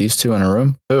need to get these two in a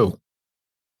room. Who?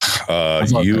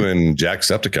 You and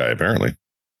Jacksepticeye, apparently.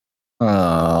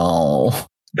 Oh.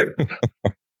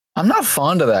 I'm not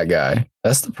fond of that guy.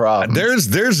 That's the problem.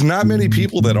 There's not many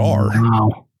people that are.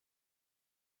 Wow.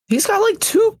 He's got like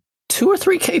 2 or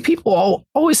 3K people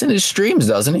always in his streams,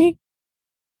 doesn't he?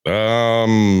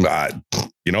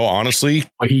 Honestly,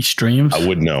 he streams. I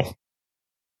wouldn't know.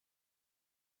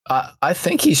 I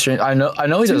think he streams. I know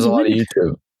he does a lot of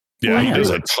YouTube. Yeah, he does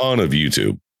a ton of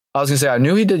YouTube. I was gonna say I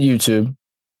knew he did YouTube,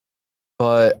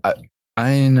 but I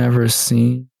ain't never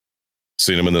seen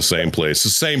him in the same place. The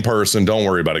same person. Don't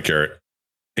worry about it, Carrot.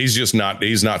 He's not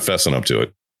fessing up to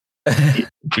it.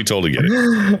 We totally get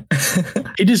it.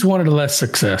 He just wanted less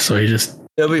success, so he just.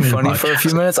 It'll be funny for a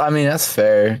few minutes. I mean, that's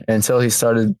fair until he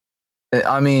started.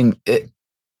 I mean,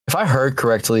 if I heard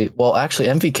correctly, well, actually,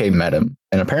 MVK met him,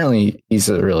 and apparently he's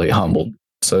really humble.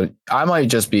 So I might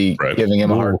just be giving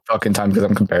him a hard fucking time because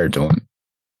I'm compared to him.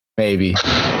 Maybe.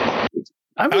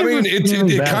 I mean,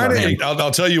 it kind of.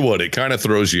 I'll tell you what. It kind of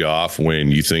throws you off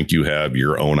when you think you have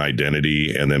your own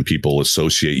identity, and then people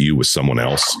associate you with someone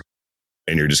else,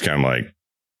 and you're just kind of like,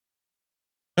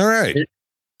 "All right,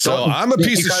 so I'm a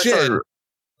piece of shit."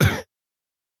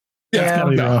 Yeah,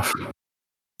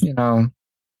 you know,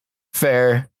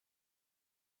 fair.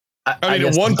 I mean,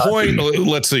 at one point,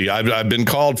 let's see. I've been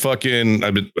called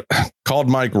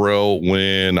Mike Rowe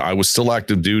when I was still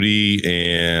active duty,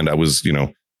 and I was,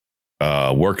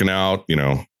 working out,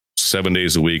 7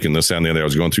 days a week, and this and the other. I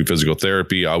was going through physical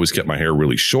therapy. I always kept my hair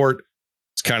really short.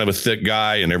 It's kind of a thick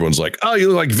guy, and everyone's like, "Oh, you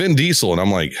look like Vin Diesel," and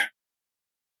I'm like,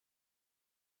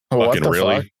 "Fucking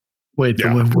really?" Fuck? Wait,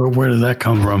 yeah. Where did that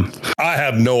come from? I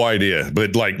have no idea.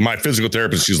 But like my physical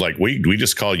therapist, she's like, we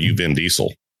just call you Vin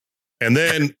Diesel. And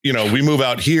then, we move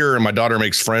out here and my daughter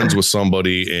makes friends with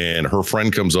somebody and her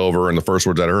friend comes over and the first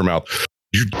words out of her mouth,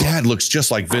 "Your dad looks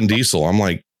just like Vin Diesel." I'm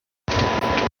like,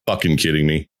 fucking kidding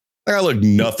me. I look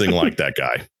nothing like that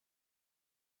guy.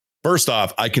 First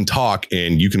off, I can talk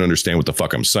and you can understand what the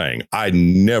fuck I'm saying. I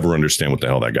never understand what the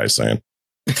hell that guy's saying.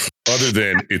 Other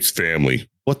than it's family.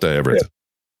 What the ever. Yeah.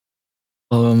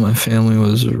 Oh, my family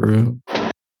was rude.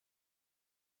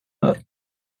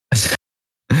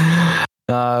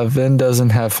 Vin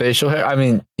doesn't have facial hair. I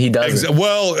mean, he does.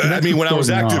 Well, I mean, when I was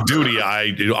active duty,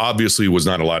 I obviously was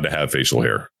not allowed to have facial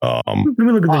hair. Let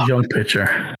me look at the young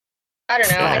picture. I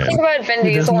don't know. I think about Vin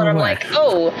Diesel and I'm like,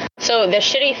 oh, so the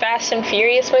shitty Fast and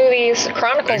Furious movies,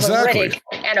 Chronicles of Riddick,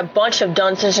 and a bunch of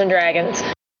Dungeons and Dragons.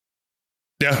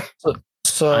 Yeah.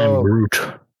 So I'm Groot.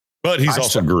 But he's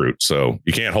also Groot, so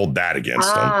you can't hold that against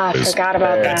him. I forgot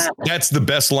about that. That's the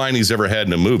best line he's ever had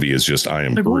in a movie is just, "I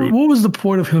am Groot." What was the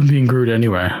point of him being Groot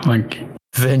anyway? Like,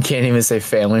 Vin can't even say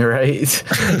family, right?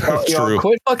 True.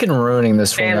 Quit fucking ruining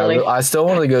this for me. I still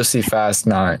want to go see Fast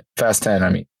 10. I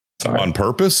mean, sorry. On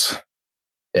purpose?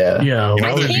 Yeah. Yeah.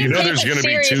 There's going to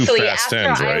be 2 Fast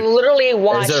 10s, right? I literally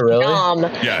watched really?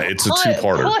 Yeah, it's a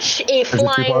 2-parter. Push a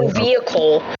flying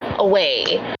vehicle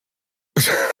away.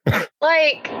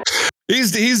 Like,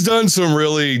 he's done some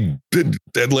really,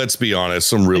 let's be honest,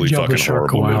 some really fucking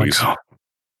horrible movies.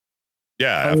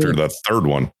 Yeah, after the third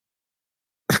one.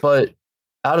 But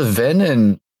out of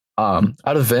Vin,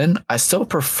 I still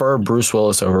prefer Bruce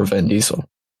Willis over Vin Diesel.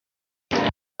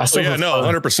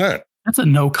 100%. That's a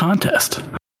no contest.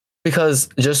 Because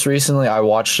just recently I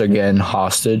watched again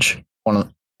Hostage.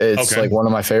 It's like one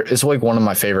of my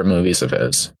favorite movies of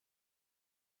his.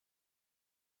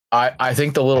 I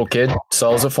think the little kid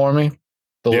sells it for me.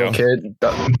 The little kid,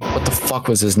 what the fuck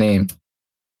was his name?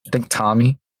 I think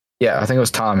Tommy. Yeah, I think it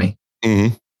was Tommy.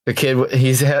 Mm-hmm. The kid, he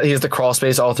has the crawl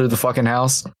space all through the fucking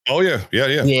house. Oh yeah.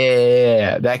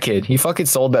 Yeah, that kid. He fucking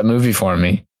sold that movie for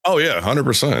me. Oh yeah,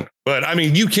 100%. But I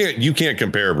mean, you can't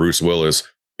compare Bruce Willis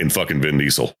and fucking Vin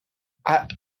Diesel.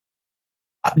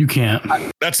 You can't.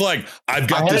 That's like I've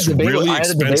got this really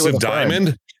expensive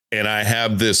diamond, and I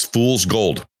have this fool's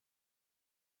gold.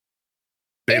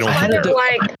 They don't compare.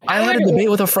 I had a debate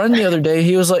with a friend the other day.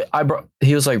 He was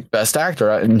like best actor,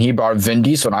 and he brought Vin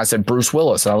Diesel, and I said Bruce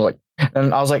Willis, and I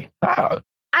was like, oh.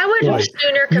 I would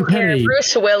sooner compare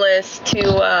Bruce Willis to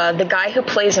the guy who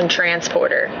plays in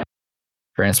Transporter.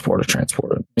 Transporter.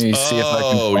 Let me see if I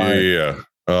can find yeah.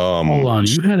 Hold on,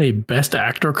 you had a best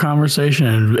actor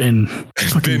conversation and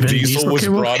Vin Diesel was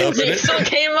brought up. Diesel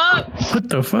came up. What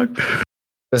the fuck?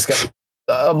 This guy,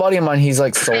 a buddy of mine, he's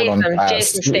like sold on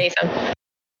Jason Statham.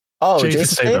 Oh, Jason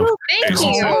Statham. Thank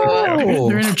you. Oh.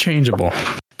 They're interchangeable.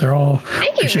 They're all.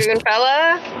 Thank you, Vegan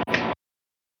fella.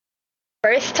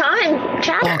 First time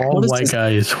chatter. All white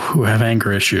guys who have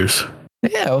anger issues.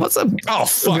 Yeah, what's up? Oh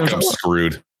fuck, I'm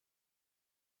screwed.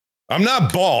 I'm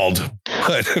not bald,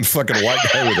 but fucking white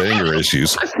guy with anger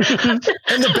issues. And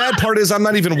the bad part is I'm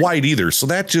not even white either, so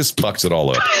that just fucks it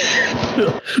all up.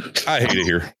 I hate it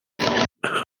here.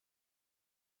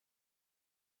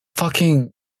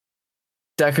 Fucking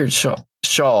Deckard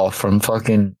Shaw from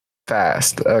fucking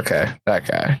Fast. Okay, that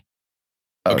guy.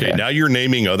 Okay, now you're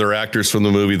naming other actors from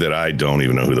the movie that I don't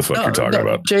even know who the fuck you're talking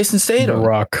about. Jason Statham. The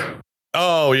Rock.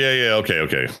 Oh, yeah.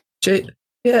 Okay.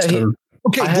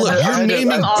 Okay, look, you're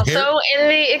naming also in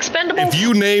the Expendables.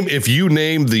 If you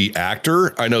name the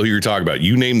actor, I know who you're talking about.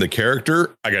 You name the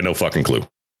character, I got no fucking clue.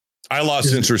 I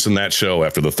lost interest in that show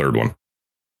after the third one.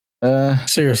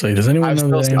 Seriously, does anyone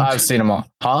know the names? I've seen them all.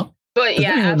 Huh? But Does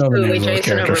yeah, anyone know the absolutely, names of those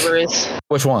Jason characters? Overbruce.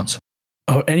 Which ones?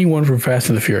 Oh, anyone from Fast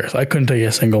and the Furious. I couldn't tell you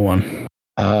a single one.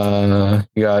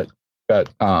 You got the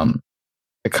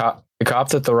cop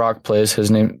that The Rock plays. His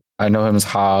name, I know him as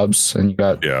Hobbs, and you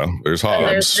got there's And there's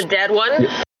Hobbs. the dead one.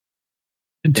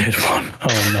 The dead one.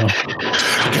 Oh no.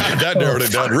 God, that narrowed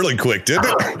it down really quick, didn't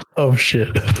it? Oh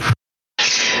shit.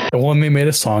 The one they made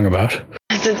a song about.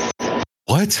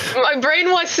 What? My brain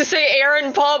wants to say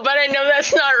Aaron Paul, but I know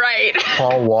that's not right.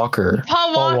 Paul Walker.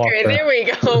 Paul Walker. There we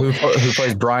go. Who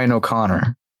plays Brian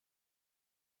O'Connor.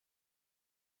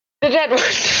 The dead one.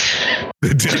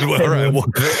 The dead one. All right. Well,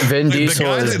 Vin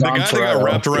Diesel is the Dom guy that got Toretto.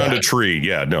 wrapped around a tree.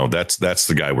 Yeah, no, that's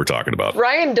the guy we're talking about.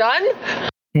 Ryan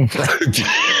Dunn?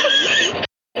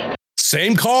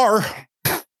 Same car.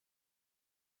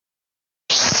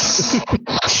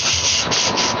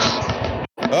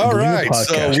 All right,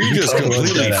 so we just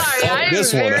completely fucked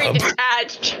this one up.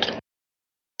 Detached.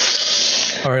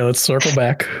 All right, let's circle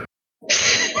back.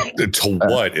 To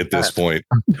what at this point?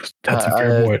 That's a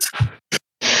fair point.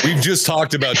 We've just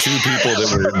talked about two people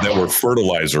that were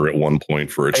fertilizer at one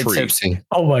point for a Hey, tree. Tipsy,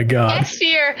 Oh my god. Next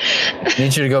year. I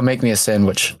need you to go make me a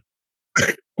sandwich.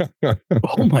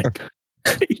 Oh my.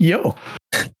 Yo.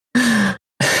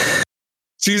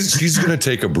 She's gonna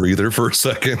take a breather for a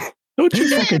second. Don't you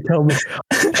fucking tell me.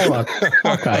 Hold on.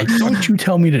 Okay. Don't you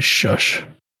tell me to shush.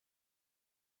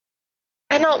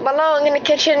 I don't belong in the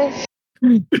kitchen.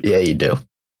 Yeah, you do.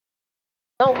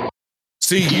 No.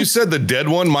 See, you said the dead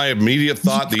one. My immediate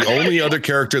thought, the only other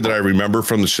character that I remember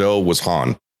from the show was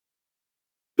Han.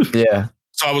 Yeah.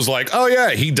 So I was like, oh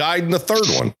yeah, he died in the third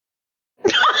one.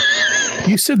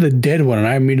 You said the dead one, and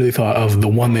I immediately thought of the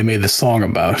one they made the song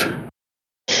about.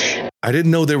 I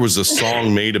didn't know there was a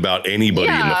song made about anybody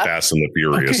in the Yeah. Fast and the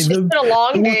Furious. Okay, It's been a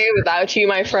long day without you,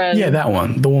 my friend. yeah, that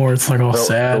one. The one where it's like all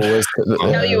sad.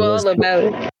 Tell you all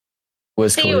about it.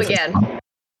 See you again.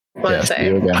 Yeah, see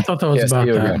you again. I thought that was Yeah, about see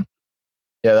you that. again.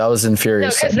 Yeah, that was in No,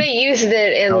 Furious. because they used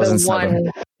it in That was in the seven.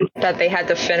 one that they had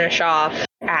to finish off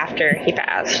after he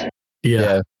passed.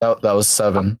 Yeah. that was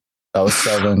 7. That was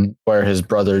 7, where his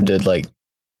brother did like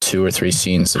 2 or 3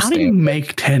 scenes of How do you stand.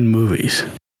 make 10 movies?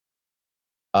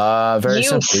 Very You-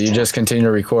 simple. You just continue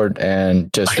to record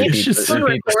and just It's repeat, just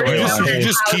repeat the recording. You storyline.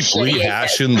 just How keep shitty is it?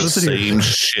 rehashing the Listen here. same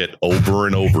shit over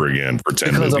and over again for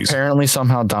 10 Because movies. apparently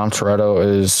somehow Dom Toretto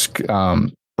is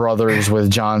brothers with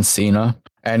John Cena.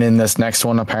 And in this next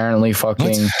one, apparently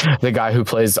fucking the guy who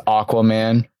plays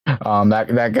Aquaman,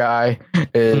 that guy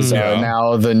is Yeah.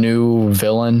 now the new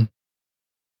villain.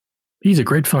 He's a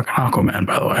great fucking Aquaman,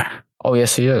 by the way. Oh,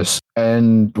 yes, he is.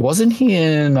 And wasn't he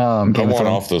in I Game of want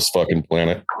Thrones? off this fucking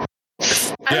planet.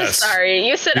 I'm Yes. sorry.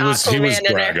 You said He was Aquaman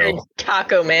and I Drago. heard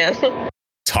Taco Man.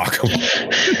 Taco.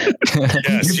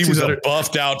 Yes, he was a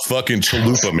buffed out fucking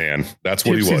chalupa man. That's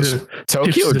what he was.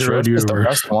 Tokyo Tipsy Drift is the universe.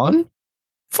 best one?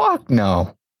 Fuck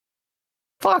no.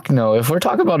 Fuck no. If we're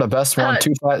talking about a best one,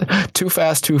 Too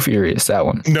Fast, Too Furious, that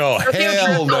one. No, Tokyo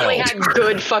hell Drift only no. had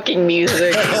good fucking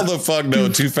music. Hell the fuck no.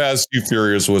 Too Fast, Too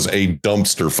Furious was a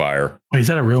dumpster fire. Wait, is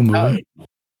that a real movie?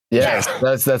 Yes,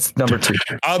 that's number 2.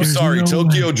 I'm There's sorry. no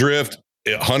Tokyo way. Drift,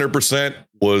 100%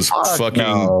 was Fuck fucking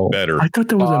no. better. I thought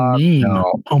that was Fuck a meme.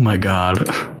 no. Oh my god.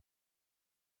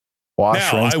 Wash,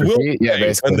 Now, rinse, I will repeat. Yeah, say,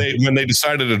 basically. when they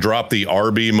decided to drop the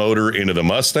RB motor into the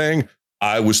Mustang,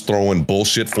 I was throwing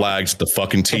bullshit flags at the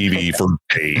fucking TV for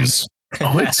days.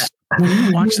 Oh, it's when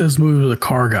you watch those movies with a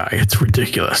car guy, it's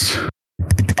ridiculous. See,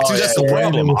 that's the yeah.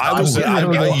 problem. I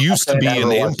used to be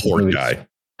an import guy.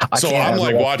 So I'm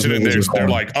like watching it, and they're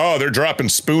like, oh, they're dropping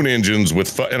spoon engines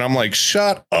with, and I'm like,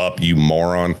 shut up, you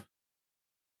moron.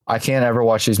 I can't ever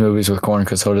watch these movies with Corn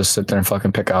because he'll just sit there and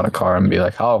fucking pick out a car and be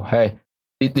like, oh, hey,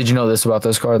 did you know this about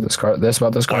this car? This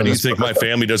about this car? Why do you this think about my that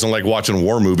family doesn't like watching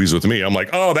war movies with me? I'm like,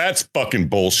 oh, that's fucking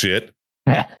bullshit.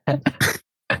 car?"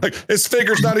 Like, this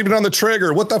figure's not even on the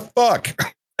trigger. What the fuck?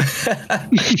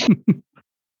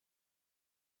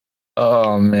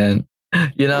 Oh man,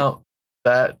 you know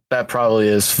that probably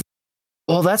is.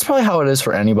 Well, that's probably how it is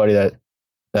for anybody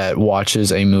that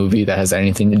watches a movie that has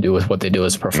anything to do with what they do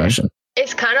as a profession.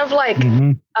 It's kind of like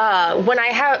Mhm. when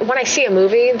I see a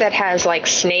movie that has like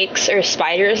snakes or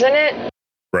spiders in it,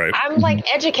 Right. I'm like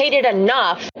educated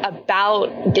enough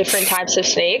about different types of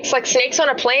snakes. Like snakes on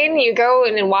a plane, you go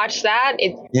and watch that.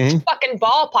 It's Mhm. fucking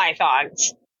ball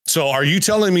pythons. So are you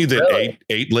telling me that Really?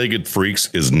 Eight-Legged Freaks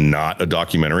is not a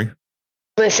documentary?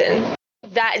 Listen,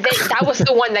 that was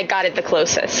the one that got it the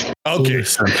closest. Okay,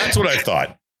 that's what I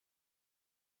thought.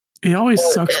 It always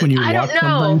sucks when you I watch don't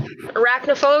know. something.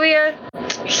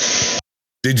 Arachnophobia?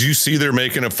 Did you see they're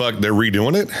making they're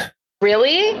redoing it?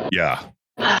 Really? Yeah.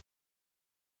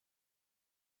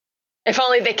 If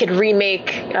only they could remake.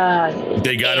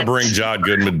 They got to bring John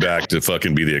Goodman back to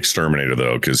fucking be the exterminator,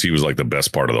 though, because he was like the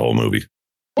best part of the whole movie.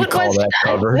 What was that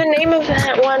cover? the name of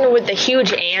that one with the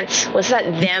huge ants? Was that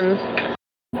them?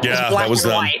 Yeah, that was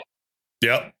them. White.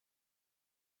 Yep.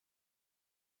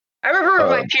 I remember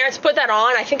when my parents put that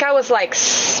on. I think I was like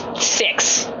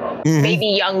 6, maybe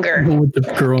younger. With the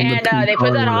girl in And the they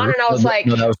put that on, and I was like,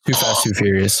 No, that was Too Fast, Too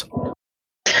Furious.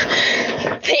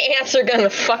 the ants are gonna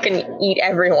fucking eat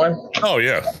everyone. Oh,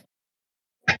 yeah.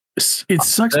 It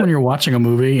sucks when you're watching a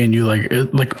movie and you like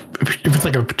if it's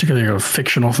like a particularly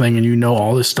fictional thing and you know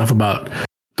all this stuff about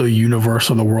the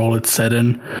universe or the world it's set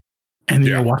in, and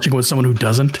then you're watching it with someone who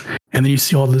doesn't, and then you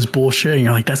see all this bullshit and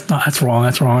you're like, that's wrong,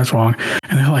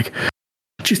 and they're like,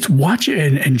 just watch it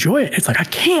and enjoy it. It's like, I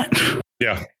can't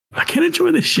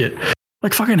enjoy this shit,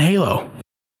 like fucking Halo.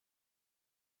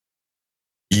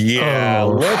 Yeah,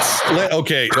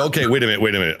 okay, wait a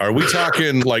minute. Are we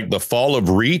talking like the Fall of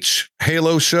Reach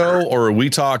Halo show, or are we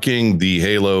talking the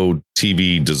Halo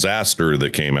TV disaster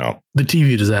that came out? The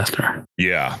TV disaster.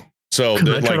 Yeah. So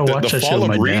the Fall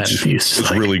of Reach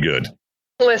is really good.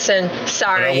 Listen,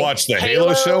 sorry. And I watched the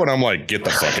Halo show and I'm like, get the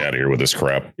fuck out of here with this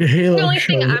crap. The only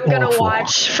thing I'm gonna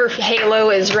watch for Halo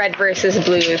is Red versus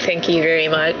Blue. Thank you very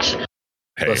much.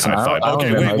 Hey, listen, high five.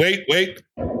 Okay, wait.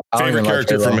 Favorite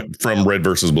character from Red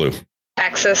versus Blue?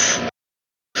 Texas.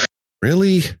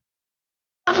 Really?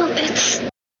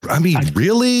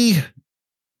 Really?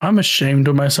 I'm ashamed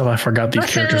of myself. I forgot these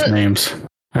characters' names.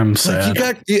 I'm sad.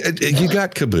 You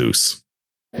got Caboose.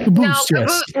 Caboose,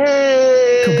 yes.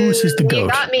 Caboose is the goat. You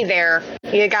got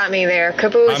me there.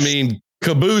 Caboose. I mean,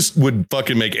 Caboose would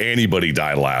fucking make anybody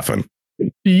die laughing.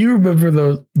 Do you remember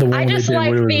the one? I just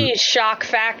like the shock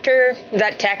factor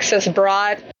that Texas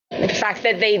brought. The fact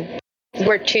that they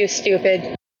were too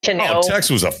stupid to know. Oh, Tex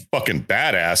was a fucking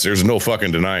badass. There's no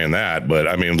fucking denying that. But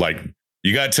I mean, like,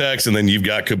 you got Tex and then you've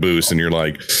got Caboose, and you're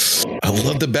like, I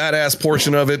love the badass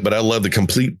portion of it, but I love the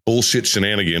complete bullshit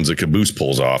shenanigans that Caboose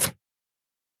pulls off.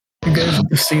 You guys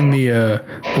have seen the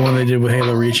one they did with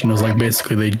Halo Reach, and it was like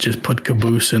basically they just put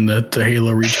Caboose in the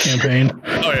Halo Reach campaign.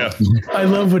 Oh yeah, I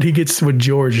love when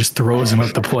George just throws him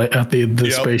at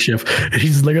the spaceship, and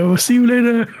he's like, "Oh, see you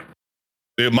later."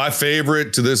 Dude, my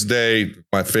favorite to this day,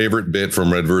 my favorite bit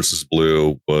from Red versus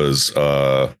Blue was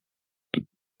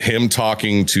him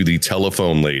talking to the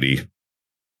telephone lady.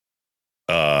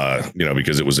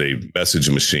 Because it was a message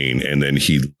machine, and then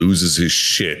he loses his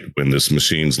shit when this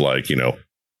machine's like,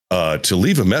 to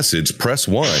leave a message, press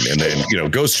 1, and then,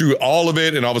 goes through all of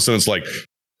it. And all of a sudden it's like,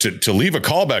 to leave a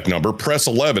callback number, press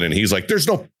 11. And he's like, there's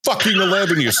no fucking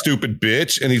 11, you stupid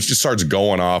bitch. And he just starts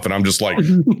going off. And I'm just like,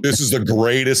 this is the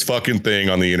greatest fucking thing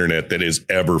on the internet that has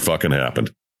ever fucking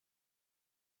happened.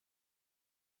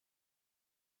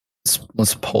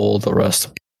 Let's poll the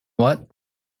rest. What?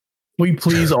 We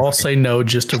please all say no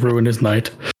just to ruin his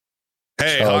night.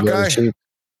 Hey, Hawkeye.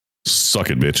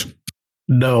 Suck it, bitch.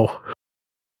 No.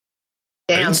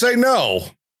 I didn't say no,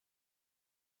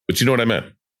 but you know what I meant.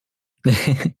 You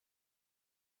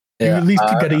at least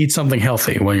got to eat something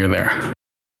healthy when you're there.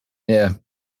 Yeah.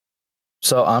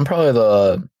 So I'm probably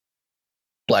the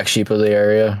black sheep of the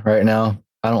area right now.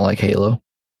 I don't like Halo.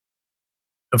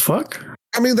 The fuck?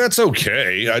 I mean, that's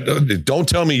okay. Don't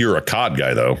tell me you're a COD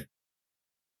guy, though.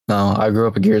 No, I grew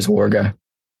up a Gears of War guy.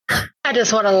 I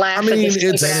just want to laugh. I mean,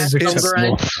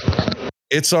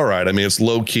 it's all right. I mean, it's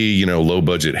low key, low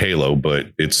budget Halo, but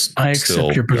it's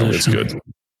still, it's good.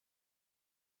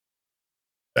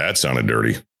 That sounded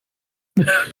dirty.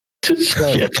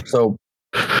 So,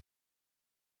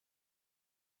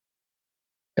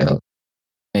 yeah,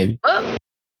 maybe.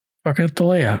 Fucking at the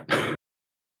layout.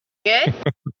 Good.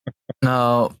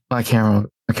 No, my camera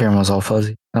was all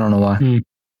fuzzy. I don't know why.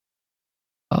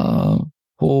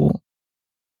 Full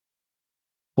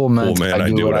man, I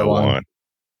do what I want.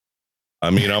 I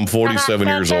mean, I'm 47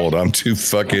 years old. I'm too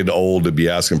fucking old to be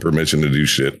asking permission to do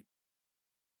shit.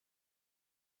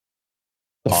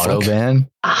 Autobahn?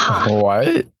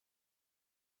 What?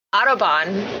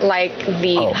 Autobahn, like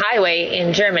the highway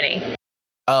in Germany.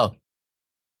 Oh.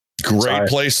 Great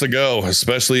place to go,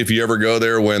 especially if you ever go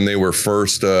there when they were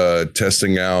first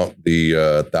testing out the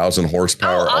 1,000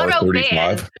 horsepower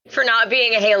R35. For not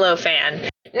being a Halo fan.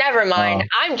 Never mind.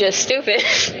 I'm just stupid.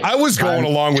 I was going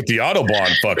along with the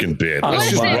Autobahn fucking bit. Let's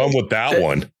just run with that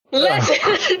one.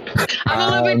 Listen, I'm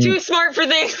a little bit too smart for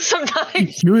things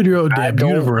sometimes. You and your own damn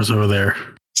universe over there.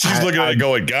 She's looking at it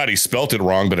going, God, he spelt it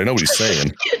wrong, but I know what he's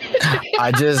saying.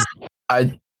 I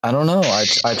don't know.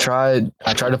 I tried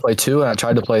to play 2 and I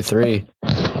tried to play 3,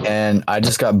 and I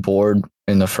just got bored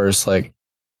in the first like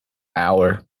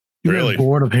hour. You Really? got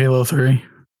bored of Halo 3?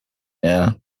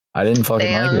 Yeah, I didn't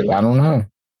fucking like it. I don't know.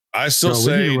 I still Bro,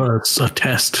 say we need to run a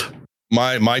test.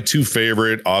 my two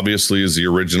favorite obviously is the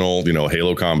original,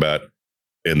 Halo Combat.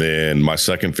 And then my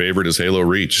second favorite is Halo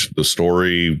Reach. The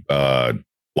story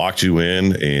locked you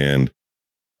in, and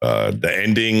the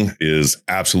ending is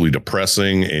absolutely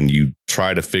depressing, and you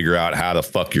try to figure out how the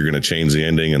fuck you're going to change the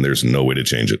ending, and there's no way to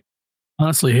change it.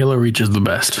 Honestly, Halo Reach is the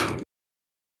best.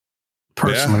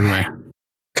 Personally, Yeah.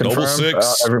 Noble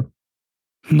 6.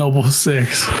 Noble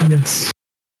 6. Yes.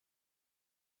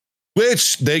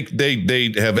 Which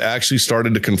they have actually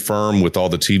started to confirm with all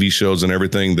the TV shows and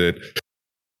everything that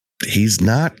he's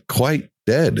not quite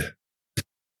dead.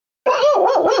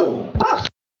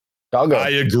 Doggo. I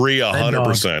agree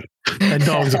 100%. That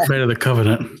dog's afraid of the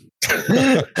Covenant.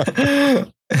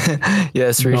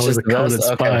 Yes, Reach is the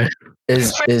best. Okay.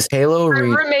 Is Halo My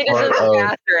Reach roommate is in part the of-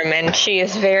 bathroom, and she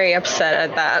is very upset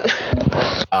at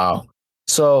that. Oh,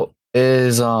 so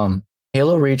is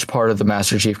Halo Reach part of the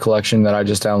Master Chief Collection that I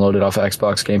just downloaded off of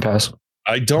Xbox Game Pass?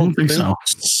 I don't think so.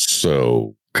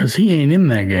 So Because he ain't in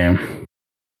that game.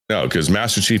 no, because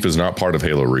Master Chief is not part of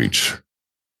Halo Reach.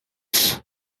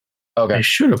 Okay. They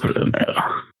should have put it in there.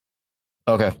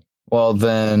 Okay. Well,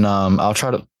 then I'll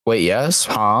try to wait. Yes.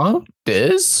 Huh?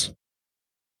 Is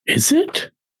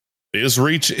it? Is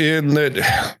Reach in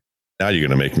that? Now you're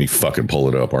going to make me fucking pull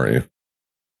it up, aren't you?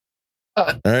 All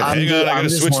right, hang on. I got to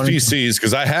switch PCs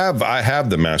because I have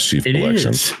the Master Chief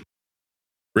Collection. Is.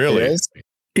 Really? It is?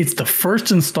 It's the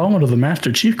first installment of the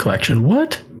Master Chief Collection.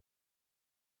 What?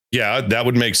 Yeah, that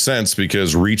would make sense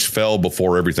because Reach fell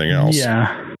before everything else.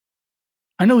 Yeah.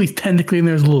 I know he's technically in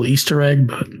there's a little Easter egg,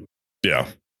 but Yeah.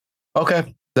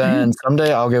 Okay. Then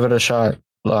someday I'll give it a shot.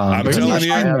 I'm telling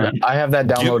you, I have that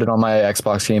downloaded on my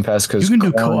Xbox Game Pass because you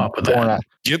can do co-op with that.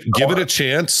 Give it a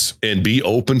chance and be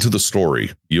open to the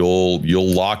story. You'll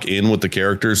lock in with the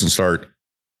characters and start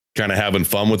kind of having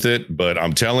fun with it. But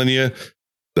I'm telling you,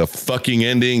 the fucking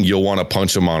ending, you'll want to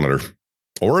punch a monitor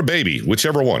or a baby,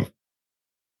 whichever one.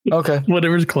 Okay.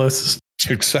 Whatever's closest.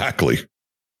 Exactly.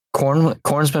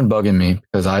 Corn's been bugging me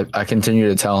because I continue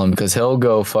to tell him because he'll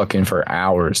go fucking for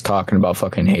hours talking about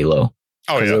fucking Halo.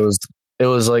 Oh yeah. It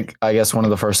was like, I guess, one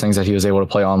of the first things that he was able to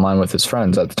play online with his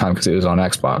friends at the time because he was on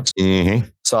Xbox. Mm-hmm.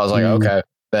 So I was like, okay,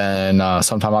 then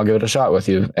sometime I'll give it a shot with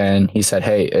you. And he said,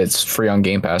 hey, it's free on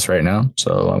Game Pass right now.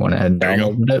 So I went ahead and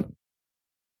downloaded it.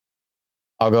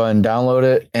 I'll go ahead and download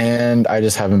it. And I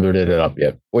just haven't booted it up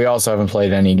yet. We also haven't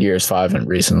played any Gears 5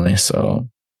 recently. So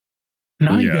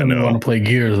now you're going to want to play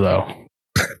Gears, though.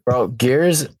 Bro,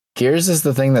 Gears is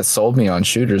the thing that sold me on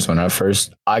shooters when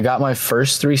I got my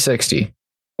first 360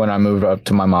 when I moved up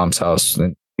to my mom's house.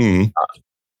 And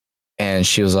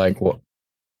she was like,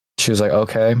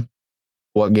 okay,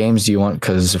 what games do you want?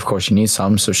 Because of course you need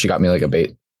some. So she got me like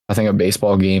a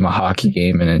baseball game, a hockey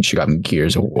game, and then she got me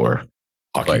Gears of War.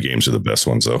 Hockey games are the best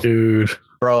ones, though. Dude.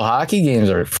 Bro, hockey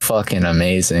games are fucking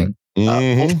amazing.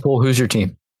 Who's your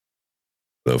team?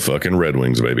 The fucking Red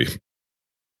Wings, baby.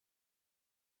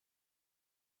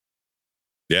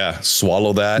 Yeah,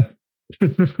 swallow that.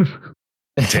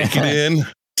 Take it in.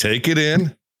 Take it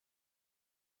in.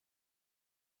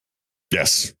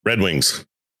 Yes, Red Wings.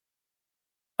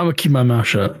 I'm gonna keep my mouth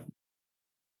shut.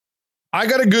 I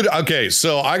got a good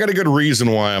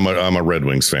reason why I'm a Red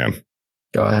Wings fan.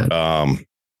 Go ahead.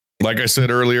 Like I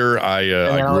said earlier, I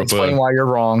I'll grew explain up. why you're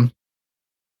wrong.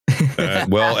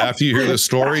 Well, after you hear this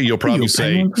story, you'll probably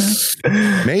say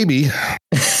maybe.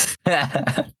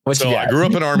 I grew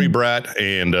up an Army brat,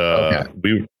 and I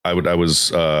was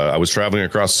traveling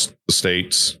across the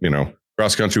states,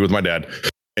 cross country with my dad,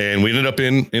 and we ended up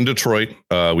in Detroit.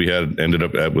 We ended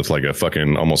up with like a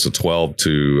fucking almost a 12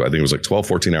 to, I think it was like 12,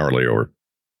 14 hour layover.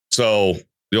 So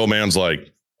the old man's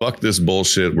like, fuck this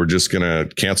bullshit. We're just going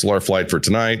to cancel our flight for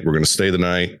tonight. We're going to stay the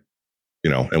night,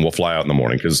 and we'll fly out in the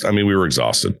morning. Cause we were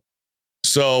exhausted.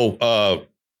 So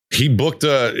he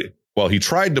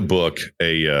tried to book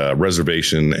a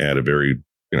reservation at a very,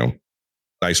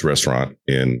 nice restaurant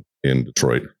in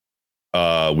Detroit.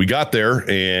 We got there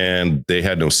and they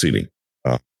had no seating.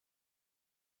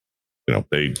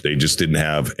 They just didn't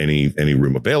have any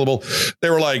room available. They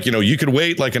were like, you could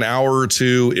wait like an hour or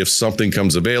two. If something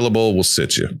comes available, we'll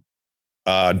sit you.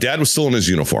 Dad was still in his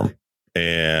uniform.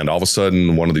 And all of a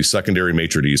sudden, one of the secondary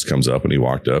maitre d's comes up and he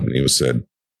walked up and he said,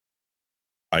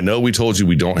 I know we told you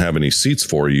we don't have any seats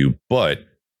for you, but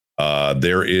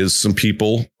there is some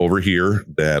people over here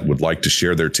that would like to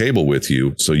share their table with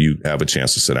you, so you have a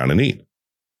chance to sit down and eat.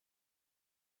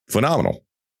 Phenomenal.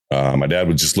 My dad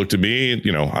would just look at me.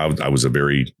 You know, I was a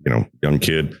very, young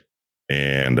kid,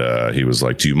 and he was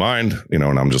like, "Do you mind?" You know,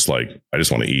 and I'm just like, "I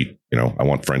just want to eat. You know, I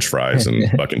want French fries and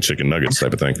fucking chicken nuggets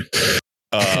type of thing."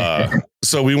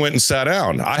 So we went and sat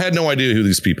down. I had no idea who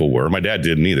these people were. My dad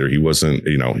didn't either. He wasn't,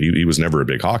 he was never a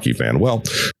big hockey fan. Well,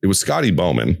 it was Scotty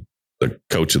Bowman, the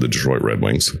coach of the Detroit Red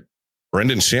Wings,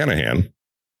 Brendan Shanahan,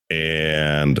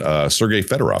 and Sergei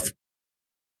Fedorov.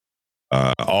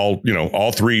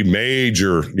 All three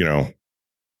major,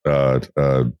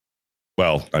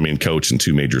 coach and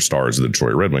two major stars of the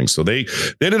Detroit Red Wings. So they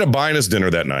ended up buying us dinner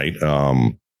that night.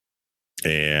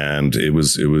 And it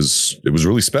was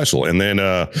really special. And then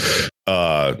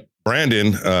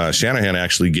Brandon Shanahan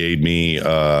actually gave me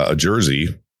a jersey.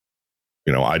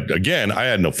 I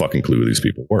had no fucking clue who these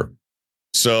people were.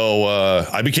 So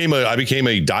I became a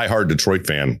diehard Detroit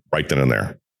fan right then and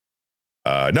there.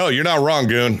 No, you're not wrong,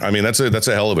 Goon. I mean, that's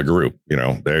a hell of a group.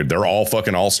 They're all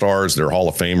fucking all stars. They're Hall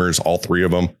of Famers, all three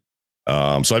of them.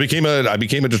 So I became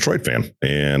a Detroit fan,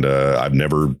 and I've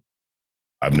never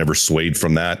swayed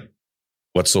from that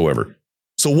whatsoever.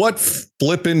 So what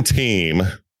flippin' team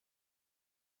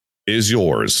is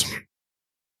yours?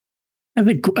 I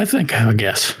think I have a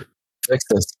guess. Fix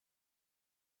this.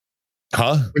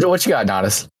 Huh? What you got,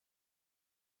 Nodis?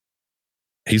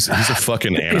 He's a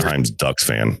fucking Anaheim's Ducks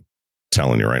fan. I'm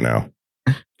telling you right now.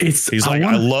 He's like,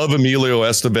 I love Emilio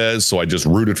Estevez, so I just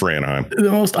rooted for Anaheim.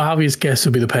 The most obvious guess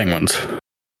would be the Penguins. Oh,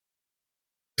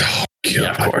 God.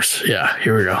 Yeah, of course. Yeah,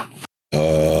 here we go.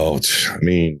 Oh, I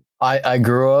mean, I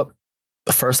grew up.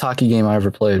 The first hockey game I ever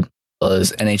played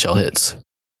was NHL Hits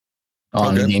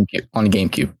on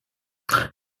GameCube,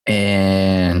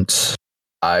 and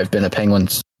I've been a penguin,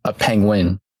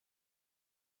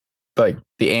 like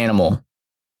the animal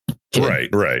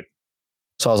kid. Right.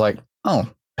 So I was like, oh,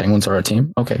 Penguins are a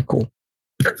team. Okay, cool.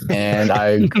 And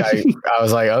I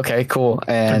was like, okay, cool.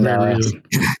 And I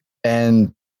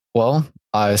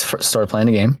started playing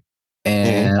the game,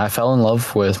 and I fell in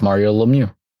love with Mario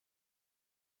Lemieux.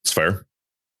 It's fair.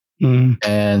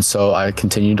 And so I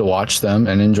continued to watch them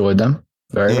and enjoyed them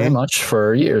very, very much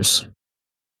for years.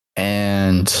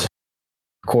 And of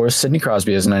course, Sidney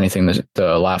Crosby isn't anything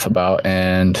to laugh about.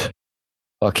 And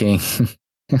fucking.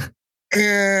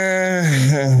 Okay,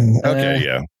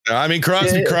 yeah. I mean,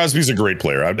 Crosby's a great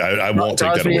player. I won't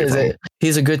take that away from him.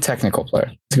 He's a good technical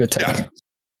player. He's a good technical.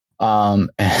 Yeah.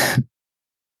 And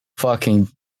fucking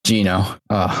Gino.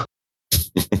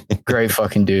 Great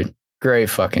fucking dude.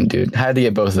 Had to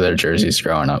get both of their jerseys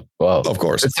growing up. Well, of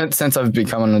course. Since I've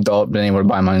become an adult, been able to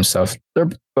buy my own stuff. They're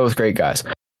both great guys.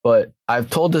 But I've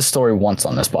told this story once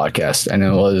on this podcast, and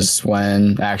it was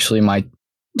when actually my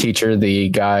teacher, the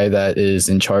guy that is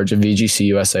in charge of VGC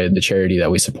USA, the charity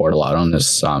that we support a lot on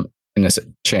this in this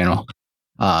channel.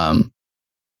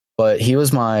 But he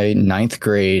was my 9th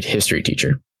grade history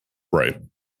teacher. Right.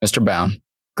 Mr. Bound.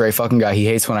 Great fucking guy. He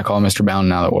hates when I call him Mr. Bound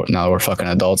now that we're fucking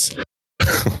adults.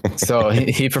 So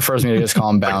he prefers me to just call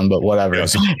him Bound, but whatever. Yeah,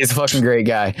 he's a fucking great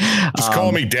guy. Just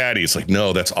call me Daddy. It's like,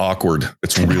 no, that's awkward.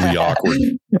 It's really awkward.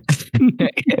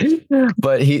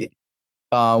 But we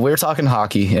were talking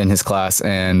hockey in his class,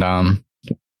 and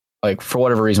for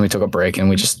whatever reason we took a break and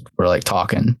we just were like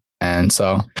talking, and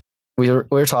so we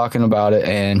were talking about it,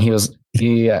 and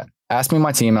he asked me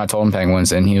my team, and I told him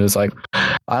Penguins, and he was like,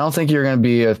 I don't think you're going to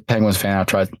be a Penguins fan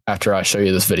after I show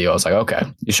you this video. I was like, okay,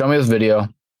 you show me this video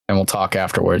and we'll talk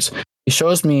afterwards. He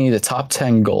shows me the top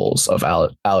 10 goals of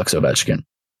Alex Ovechkin.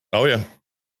 Oh yeah.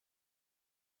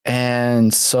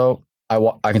 And so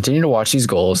I continue to watch these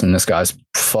goals, and this guy's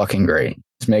fucking great.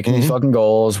 He's making these fucking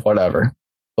goals, whatever.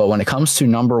 But when it comes to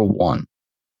number 1,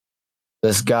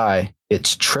 this guy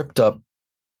gets tripped up.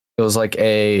 It was like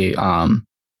a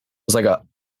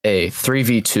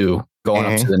 3v2 going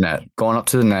up to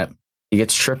the net. He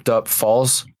gets tripped up,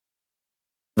 falls.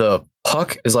 The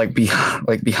puck is like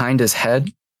behind his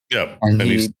head. Yeah. And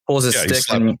he pulls his stick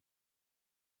and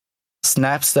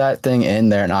snaps that thing in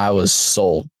there, and I was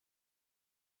sold.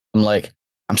 I'm like,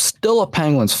 I'm still a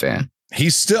Penguins fan.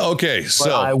 He's still okay.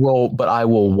 So I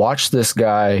will watch this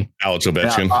guy, Alex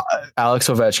Ovechkin.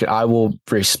 I will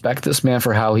respect this man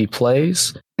for how he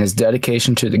plays and his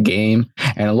dedication to the game.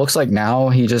 And it looks like now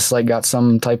he just got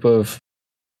some type of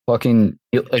fucking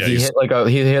he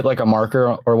hit like a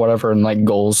marker or whatever, and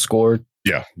goals scored.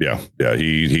 Yeah.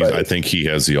 I think he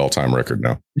has the all-time record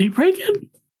now. Did he break it?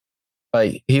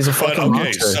 He's a fucking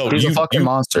monster. So he's a fucking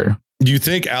monster. Do you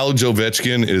think Alex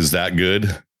Ovechkin is that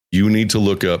good? you need to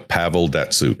look up Pavel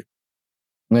Datsyuk.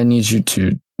 I'm gonna need you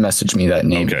to message me that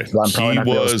name. Okay.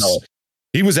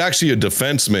 He was actually a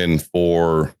defenseman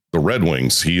for the Red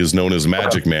Wings. He is known as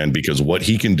Magic Man because what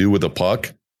he can do with a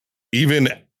puck, even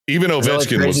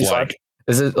Ovechkin was like.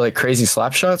 Is it like crazy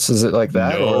slap shots? Is it like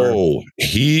that? No,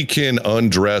 he can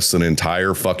undress an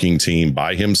entire fucking team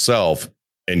by himself,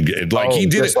 and he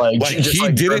did it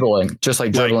like dribbling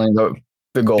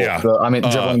the goal. Yeah.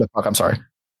 Dribbling the puck. I'm sorry.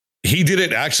 He did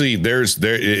it actually.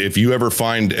 If you ever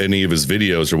find any of his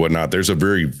videos or whatnot, there's a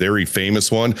very, very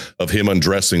famous one of him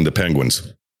undressing the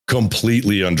Penguins,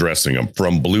 completely undressing them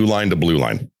from blue line to blue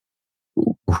line.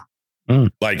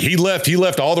 Like he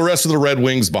left all the rest of the Red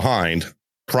Wings behind,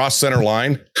 cross center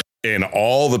line, and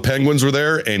all the Penguins were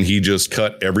there, and he just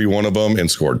cut every one of them and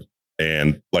scored.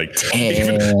 And like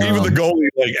even the goalie,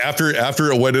 like after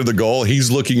it went to the goal,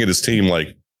 he's looking at his team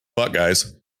like, "Fuck,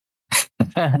 guys."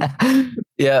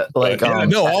 Yeah, like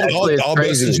I'll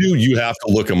message you. You have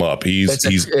to look him up.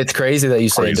 It's crazy that you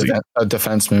say a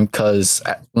defenseman because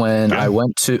when I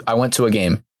went to a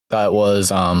game that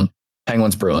was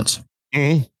Penguins Bruins,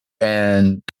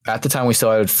 and at the time we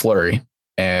still had Fleury,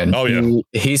 and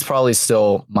he's probably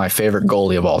still my favorite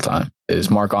goalie of all time. Is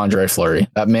Marc-Andre Fleury?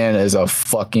 That man is a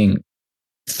fucking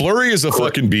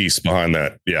fucking beast behind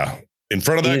that. Yeah, in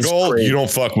front of that goal, you don't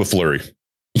fuck with Fleury.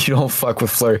 You don't fuck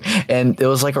with Fleury. And it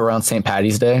was like around St.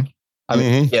 Patty's Day.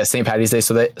 St. Patty's Day.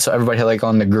 So everybody had like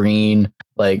on the green,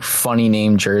 like funny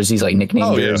name jerseys, like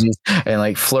nickname jerseys. And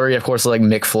like Fleury, of course, like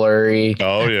Mick Fleury.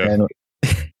 Oh yeah.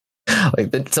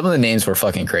 And some of the names were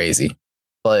fucking crazy,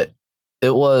 but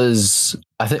it was,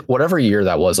 I think whatever year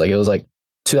that was, like, it was like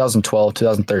 2012,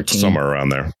 2013, somewhere around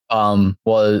there.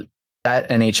 Was that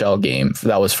NHL game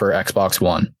that was for Xbox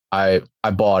One. I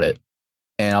bought it.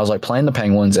 And I was like playing the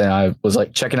Penguins, and I was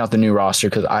like checking out the new roster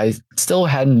because I still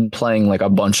hadn't been playing like a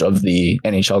bunch of the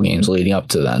NHL games leading up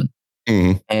to then.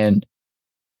 And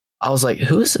I was like,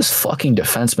 who is this fucking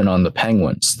defenseman on the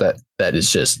Penguins that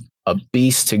is just a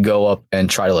beast to go up and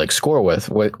try to like score with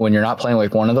when you're not playing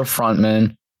like one of the frontmen,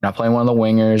 you're not playing one of the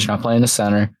wingers, you're not playing the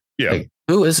center. Yeah. Like,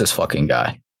 who is this fucking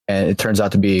guy? And it turns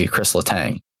out to be Chris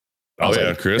Letang. Oh yeah,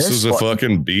 like, Chris is a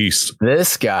fucking beast.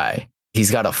 This guy. He's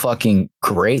got a fucking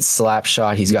great slap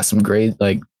shot. He's got some great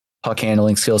like puck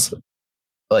handling skills.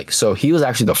 Like, so he was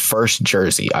actually the first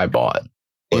jersey I bought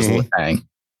was Letang.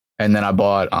 And then I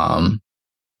bought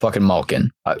fucking Malkin.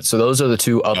 So those are the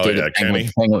two updated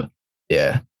Penguin.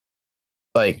 Yeah.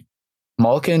 Like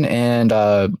Malkin and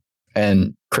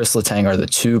Chris Letang are the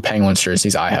two Penguins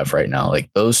jerseys I have right now. Like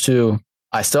those two,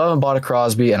 I still haven't bought a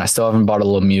Crosby and I still haven't bought a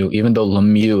Lemieux, even though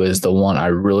Lemieux is the one I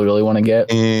really, really want to get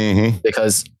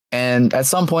because. And at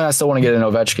some point, I still want to get an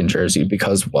Ovechkin jersey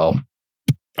because, well.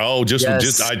 Oh,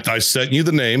 I sent you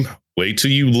the name. Wait till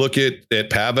you look at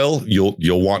Pavel.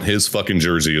 You'll want his fucking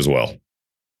jersey as well.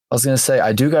 I was gonna say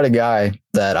I do got a guy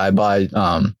that I buy.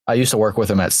 I used to work with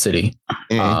him at City.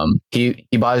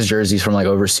 He buys jerseys from like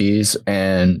overseas,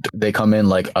 and they come in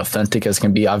like authentic as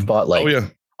can be. I've bought like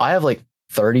I have like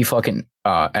 30 fucking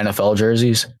NFL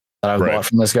jerseys that I've bought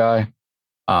from this guy,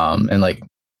 and like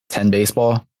 10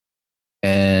 baseball.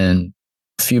 And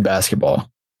a few basketball,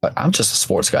 but I'm just a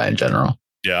sports guy in general.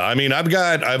 Yeah, I mean,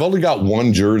 I've only got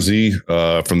one jersey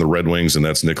from the Red Wings, and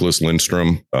that's Nicholas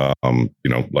Lindstrom. Like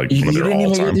you didn't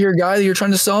even get your guy that you're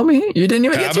trying to sell me. You didn't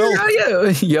even get your guy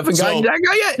yet. You haven't gotten that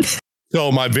guy yet.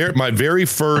 So my very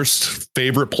first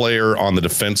favorite player on the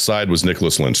defense side was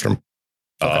Nicholas Lindstrom.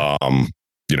 Okay.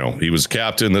 He was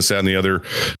captain, this, that, and the other.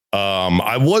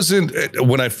 I wasn't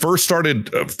when I first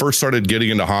started getting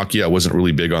into hockey. I wasn't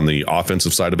really big on the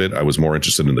offensive side of it. I was more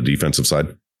interested in the defensive side.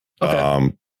 Okay.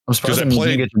 I'm surprised you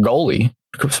didn't get your goalie.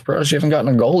 I'm surprised you haven't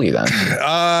gotten a goalie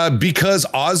then. Because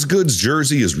Osgood's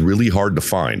jersey is really hard to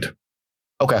find.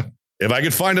 Okay. If I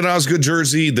could find an Osgood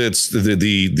jersey that's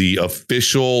the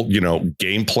official,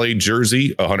 gameplay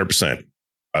jersey, 100%,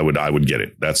 I would get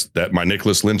it. That my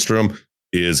Nicholas Lindstrom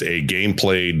is a game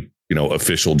played,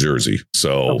 official jersey.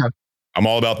 So I'm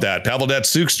all about that. Pavel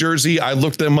Datsyuk's jersey, I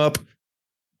looked them up.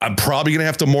 I'm probably going to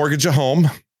have to mortgage a home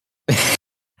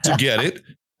to get it.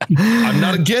 I'm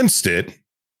not against it.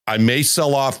 I may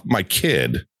sell off my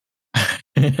kid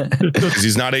because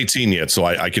he's not 18 yet. So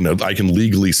I can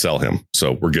legally sell him.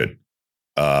 So we're good.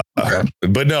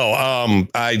 But no,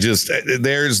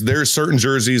 there's certain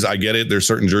jerseys. I get it. There's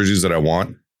certain jerseys that I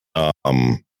want.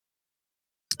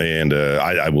 And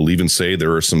I will even say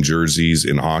there are some jerseys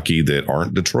in hockey that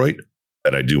aren't Detroit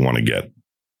that I do want to get.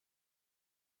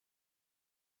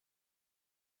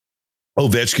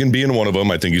 Ovechkin being one of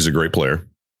them. I think he's a great player.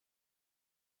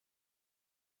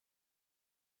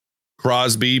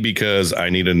 Crosby, because I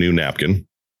need a new napkin.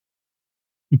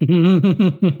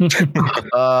 The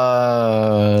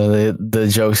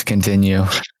jokes continue.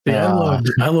 Yeah,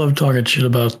 I love talking shit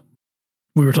about.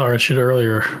 We were talking shit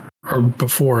earlier or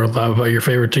before about your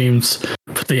favorite teams,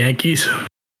 but the Yankees.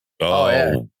 Oh,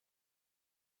 yeah.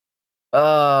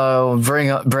 Oh, bring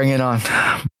it on.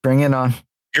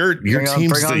 Your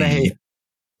team's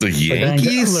the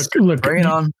Yankees. Look, bring it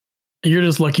on. You're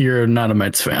just lucky you're not a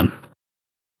Mets fan.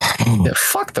 Yeah,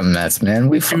 fuck the Mets, man.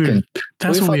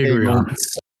 That's what we agree on.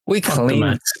 We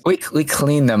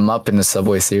clean them up in the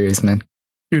Subway Series, man.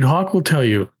 Dude, Hawk will tell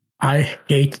you, I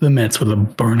hate the Mets with a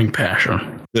burning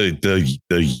passion. The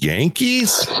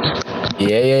Yankees?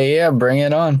 Yeah. Bring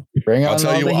it on.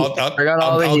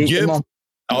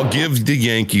 I'll give the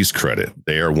Yankees credit.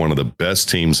 They are one of the best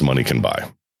teams money can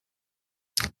buy.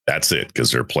 That's it,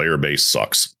 because their player base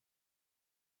sucks.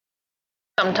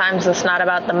 Sometimes it's not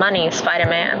about the money,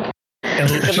 Spider-Man.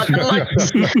 It's about the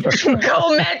money.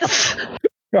 Go Mets!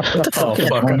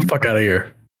 Fuck out of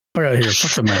here. Fuck out of here.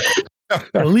 Fuck the Mets.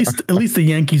 At least the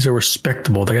Yankees are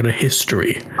respectable. They got a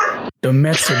history. The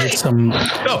Mets are just some.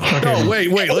 No,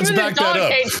 wait. Let's back that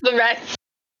up.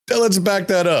 Let's back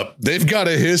that up. They've got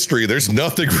a history. There's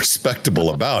nothing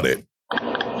respectable about it.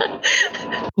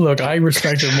 Look, I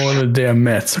respect it more than the damn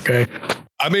Mets. Okay.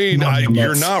 I mean,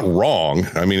 you're not wrong.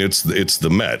 I mean, it's the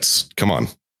Mets. Come on.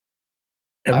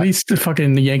 At least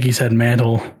the Yankees had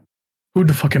Mantle. Who'd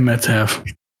the fucking Mets have?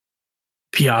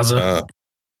 Piazza.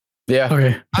 Yeah.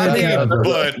 Okay. I mean,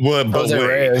 but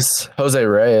Jose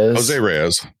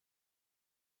Reyes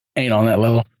ain't on that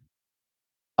level.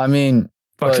 I mean,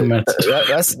 fuck the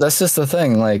Mets. That's just the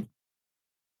thing. Like,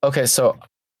 okay, so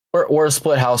we're a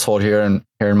split household here in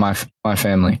my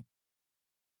family,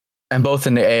 and both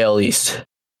in the AL East.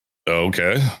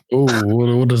 Okay. Oh,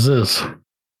 what is this?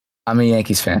 I'm a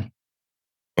Yankees fan.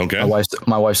 Okay.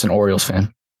 My wife's an Orioles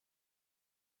fan.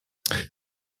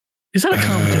 Is that a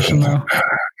competition though?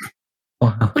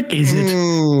 Like, is it?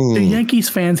 The Yankees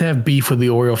fans have beef with the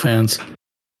Oriole fans.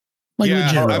 Like,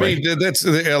 yeah,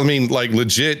 legit, I mean, like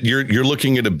legit. You're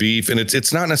looking at a beef, and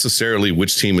it's not necessarily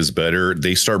which team is better.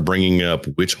 They start bringing up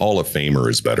which Hall of Famer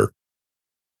is better.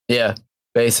 Yeah,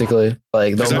 basically.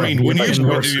 Like, I mean, when you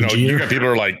got people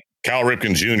who are like Cal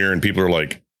Ripken Jr. and people are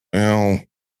like, well,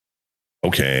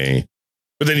 okay,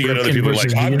 but then you got other people who are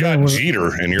like, I've got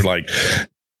Jeter, and you're like,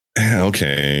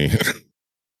 okay.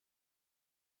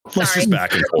 Let's just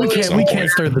back and forth. We can't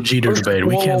start the Jeter debate.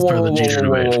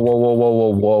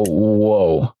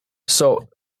 Whoa. So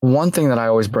one thing that I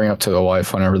always bring up to the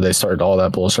wife whenever they started all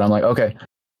that bullshit, I'm like, okay.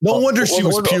 No wonder she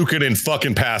was puking and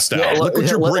fucking passed out. Look what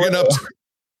you're bringing up.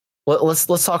 Let's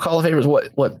talk Hall of Famers.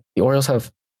 What the Orioles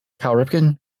have? Cal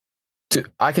Ripken.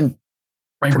 I can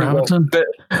pretty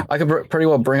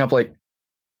well bring up like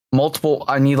multiple.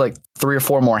 I need like 3 or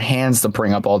 4 more hands to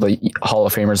bring up all the Hall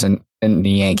of Famers in the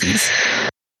Yankees.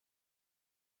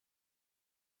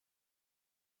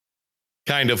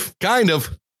 Kind of.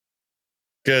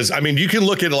 Because I mean, you can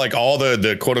look at like all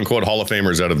the quote unquote Hall of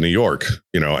Famers out of New York,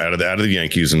 out of the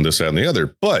Yankees and this, that, and the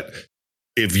other. But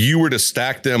if you were to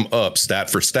stack them up stat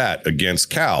for stat against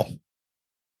Cal,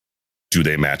 do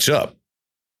they match up?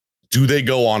 Do they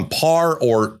go on par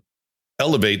or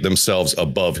elevate themselves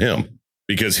above him?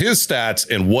 Because his stats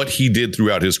and what he did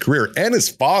throughout his career, and his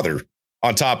father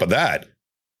on top of that.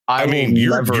 I mean,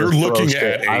 you're looking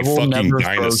at a fucking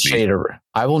dynasty.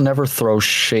 I will never throw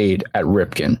shade at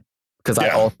Ripken because I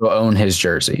also own his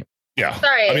jersey. Yeah.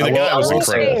 Sorry. I mean, the guy was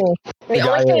incredible. The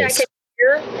only thing I can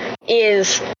hear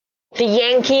is the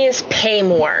Yankees pay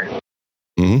more.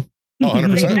 Mm-hmm. Oh,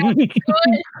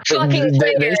 100%. Fucking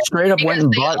they straight up went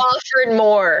and bought. Offered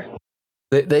more.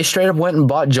 They straight up went and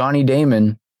bought Johnny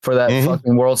Damon for that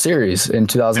fucking World Series in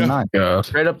 2009. Yeah.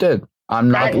 Straight up did.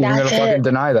 I'm not even going to fucking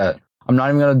deny that. I'm not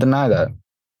even going to deny that.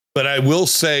 But I will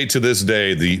say to this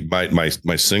day,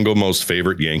 my single most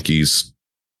favorite Yankees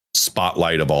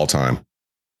spotlight of all time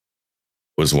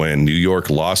was when New York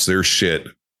lost their shit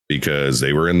because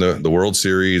they were in the World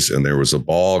Series and there was a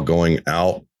ball going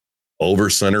out over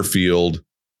center field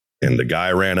and the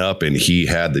guy ran up and he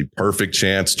had the perfect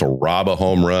chance to rob a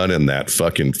home run and that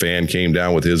fucking fan came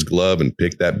down with his glove and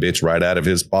picked that bitch right out of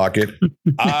his pocket.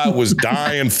 I was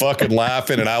dying fucking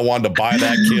laughing and I wanted to buy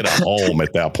that kid a home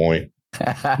at that point.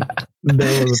 That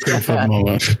was a pretty fun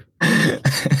moment.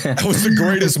 That was the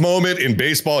greatest moment in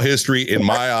baseball history in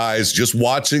my eyes. Just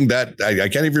watching that. I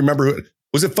can't even remember who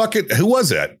was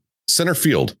that? Center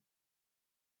field.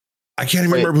 I can't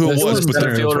even remember who it was.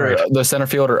 The center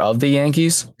fielder of the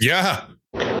Yankees? Yeah.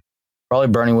 Probably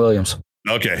Bernie Williams.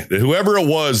 Okay. Whoever it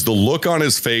was, the look on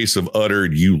his face of utter,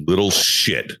 you little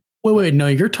shit. Wait. No,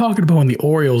 you're talking about when the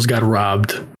Orioles got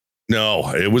robbed.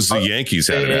 No, it was the Yankees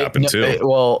had it happen too. I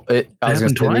was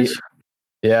happened going to twice?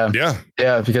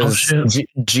 Yeah, because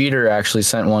Jeter actually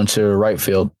sent one to right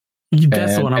field.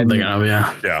 That's the one I'm thinking of,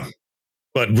 yeah. Yeah.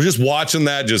 But we're just watching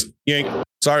that, just yank,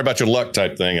 sorry about your luck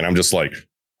type thing. And I'm just like,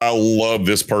 I love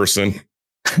this person.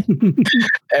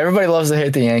 Everybody loves to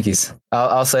hate the Yankees.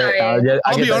 I'll say it.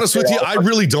 I'll be honest with you. I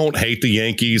really don't hate the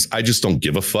Yankees. I just don't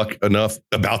give a fuck enough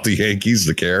about the Yankees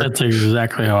to care. That's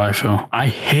exactly how I feel. I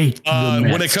hate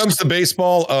when it comes to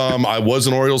baseball. I was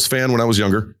an Orioles fan when I was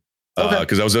younger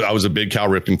because I was a big Cal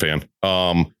Ripken fan.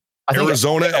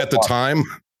 Arizona at the time,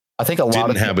 I think a lot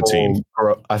didn't have a team.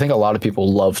 I think a lot of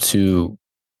people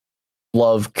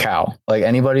love Cal. Like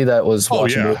anybody that was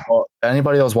watching baseball,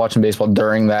 anybody that was watching baseball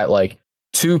during that like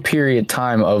 2-period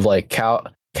time of like Cal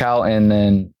and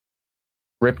then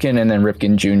Ripken and then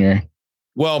Ripken Jr.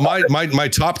 Well, my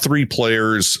top 3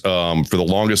 players for the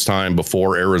longest time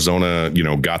before Arizona,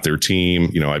 got their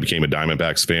team, I became a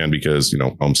Diamondbacks fan because,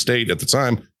 home state at the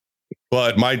time.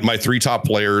 But my 3 top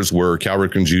players were Cal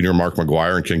Ripken Jr., Mark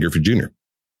McGwire, and Ken Griffey Jr.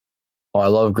 Oh, I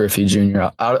love Griffey Jr.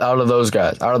 Out of those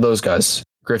guys.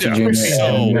 Griffey Jr.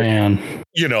 So, man,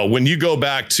 when you go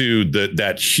back to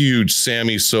that huge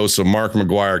Sammy Sosa, Mark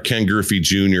McGwire, Ken Griffey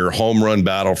Jr. home run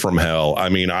battle from hell. I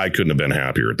mean, I couldn't have been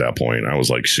happier at that point. I was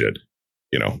like, shit.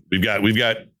 We've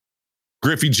got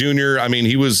Griffey Jr. I mean,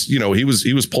 he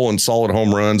was pulling solid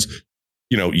home runs.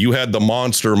 You had the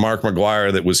monster Mark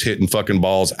McGwire that was hitting fucking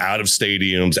balls out of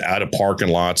stadiums, out of parking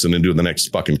lots, and into the next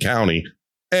fucking county.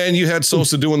 And you had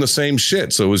Sosa doing the same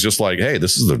shit. So it was just like, hey,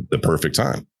 this is the perfect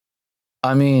time.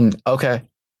 I mean, okay.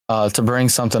 To bring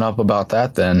something up about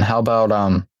that, then how about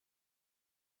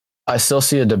I still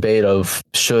see a debate of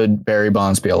should Barry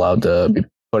Bonds be allowed to be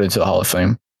put into the Hall of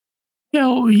Fame?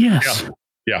 Yes.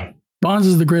 Yeah. Bonds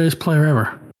is the greatest player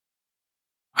ever.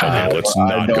 Let's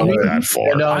not go that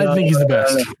far. I think he's the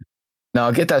best.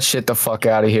 No, get that shit the fuck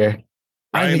out of here.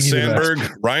 Ryan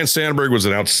Sandberg was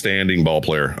an outstanding ball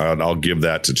player. I'll give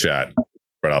that to chat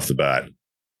right off the bat.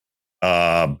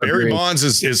 Barry Bonds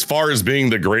is as far as being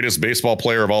the greatest baseball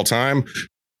player of all time.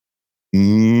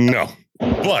 No,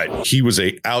 but he was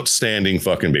a outstanding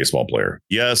fucking baseball player.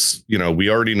 Yes. We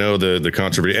already know the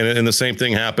controversy and the same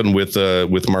thing happened with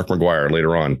Mark McGwire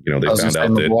later on. They found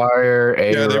out that McGwire,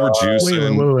 they were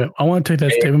juicing. Wait. I want to take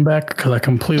that statement back because I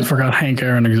completely forgot Hank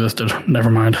Aaron existed. Never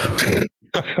mind.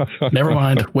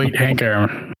 Wait, Hank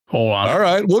Aaron. Hold on. All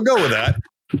right. We'll go with that.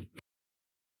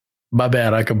 My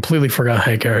bad. I completely forgot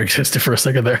Hank Aaron existed for a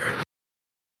second there.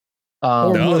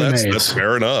 No, that's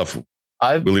fair enough.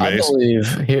 I believe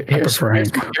here's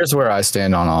where I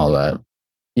stand on all that.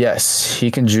 Yes, he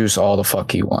can juice all the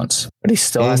fuck he wants, but he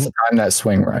still has to time that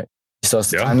swing right. He still has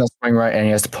to time that swing right, and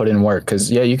he has to put in work. Because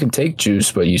you can take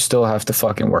juice, but you still have to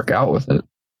fucking work out with it.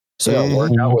 So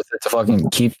work out with it to fucking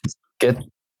you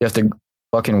have to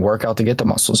fucking work out to get the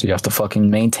muscles. You have to fucking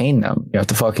maintain them. You have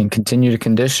to fucking continue to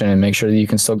condition and make sure that you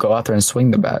can still go out there and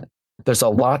swing the bat. There's a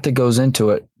lot that goes into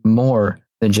it more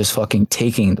than just fucking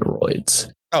taking the roids.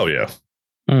 Oh yeah.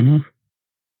 Mm-hmm.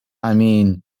 I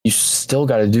mean, you still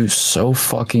got to do so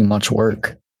fucking much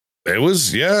work. It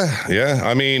was, yeah.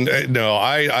 I mean, no,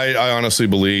 I honestly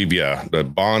believe,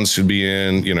 that Bonds should be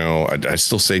in. I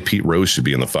still say Pete Rose should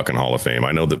be in the fucking Hall of Fame.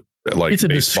 I know that, like, it's a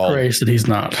disgrace that he's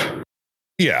not.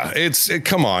 Yeah,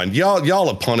 come on, y'all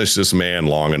have punished this man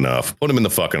long enough. Put him in the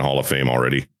fucking Hall of Fame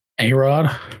already.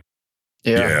 A-Rod.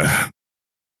 Yeah.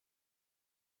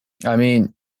 I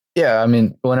mean,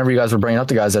 whenever you guys were bringing up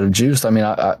the guys that have juiced, I mean,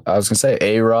 I was gonna say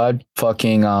A-Rod,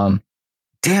 fucking,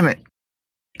 damn it,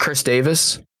 Chris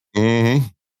Davis. Mm-hmm.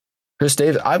 Chris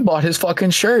Davis. I bought his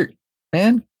fucking shirt,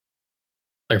 man.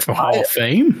 Like for Hall of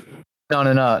Fame?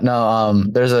 No.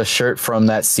 There's a shirt from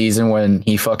that season when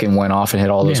he fucking went off and hit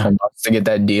all those home runs to get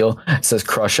that deal. It says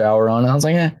Crush Hour on it. I was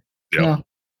like,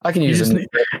 I can use it.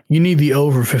 You need the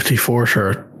over 54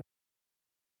 shirt.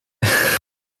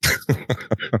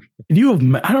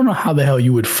 I don't know how the hell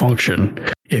you would function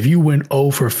if you went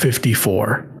over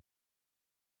 54.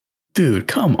 Dude,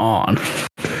 come on.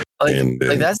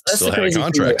 That's the crazy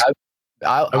contract.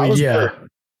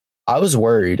 I was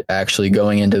worried actually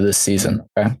going into this season.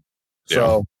 Okay.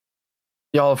 So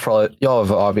y'all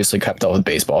have obviously kept up with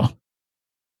baseball.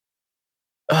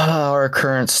 Our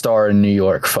current star in New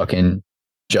York, fucking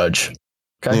Judge.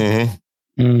 Okay.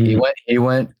 Mm-hmm.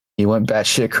 He went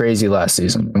batshit crazy last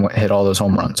season and hit all those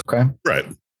home runs. Okay. Right.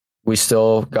 We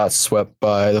still got swept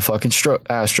by the fucking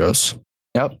Astros.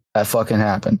 Yep. That fucking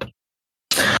happened.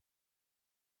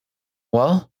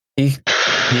 Well, he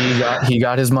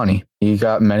got his money. He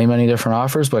got many, many different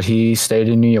offers, but he stayed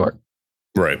in New York.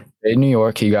 Right. Stayed in New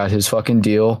York. He got his fucking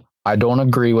deal. I don't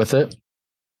agree with it.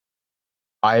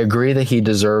 I agree that he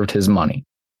deserved his money.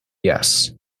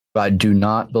 Yes. But I do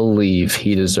not believe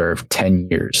he deserved 10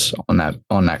 years on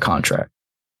that contract.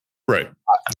 Right.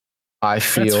 I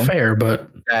feel that's fair, but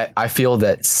I feel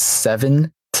that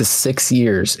 7 to 6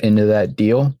 years into that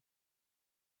deal,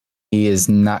 he is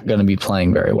not going to be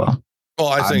playing very well. Well,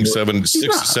 I think 7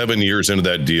 years into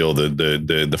that deal,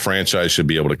 the franchise should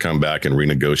be able to come back and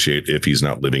renegotiate if he's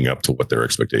not living up to what their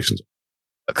expectations are.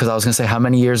 Because I was going to say, how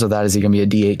many years of that is he going to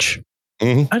be a DH?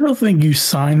 I don't think you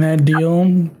sign that deal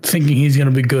thinking he's going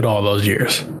to be good all those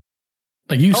years.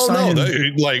 Like you sign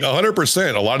like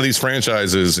 100%. A lot of these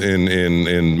franchises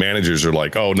and managers are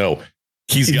like, oh no,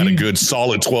 he's got a good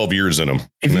solid 12 years in him.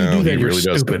 If you do that, you're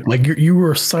stupid. Like you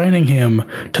were signing him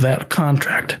to that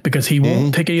contract because he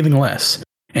won't take anything less,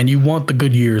 and you want the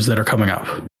good years that are coming up.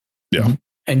 Yeah,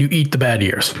 and you eat the bad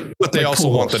years. But they also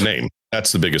want the name.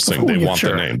 That's the biggest thing. They want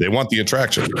the name. They want the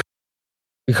attraction.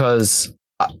 Because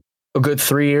a good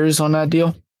 3 years on that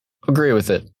deal, agree with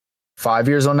it. 5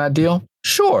 years on that deal,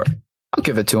 sure, I'll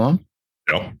give it to him.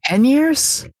 Yep. 10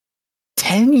 years?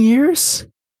 10 years?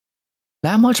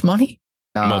 That much money?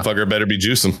 Nah. Motherfucker better be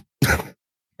juicing.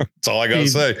 That's all I gotta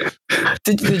say.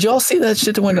 Did y'all see that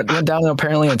shit that went down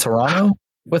apparently in Toronto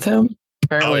with him?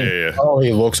 Apparently,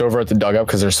 he looks over at the dugout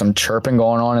because there's some chirping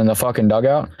going on in the fucking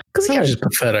dugout. Because he was just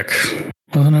pathetic,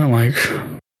 wasn't it? Like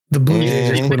the Blue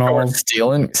Jays just went all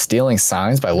stealing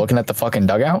signs by looking at the fucking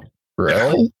dugout.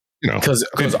 Really? Because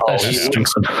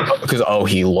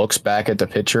he looks back at the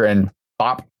pitcher and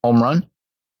pop, home run.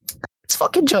 It's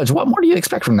fucking Judge. What more do you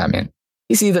expect from that man?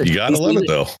 You gotta love it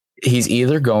though. He's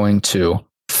either going to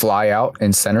fly out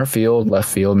in center field, left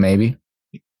field, maybe.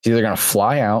 He's either going to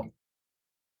fly out,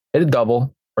 hit a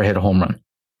double, or hit a home run.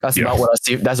 That's about what I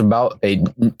see. That's about a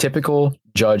typical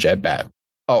Judge at bat.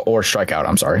 Oh, or strikeout.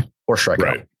 I'm sorry, or strikeout.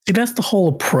 Right. See, that's the whole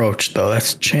approach, though.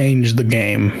 That's changed the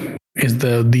game. Is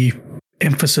the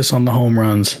emphasis on the home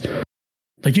runs?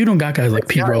 Like you don't got guys like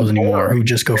Pete Rose anymore who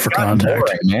just go for contact,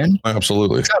 boring, man.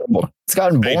 Absolutely. It's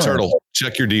gotten boring. Hey, Turtle,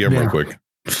 check your DM real quick.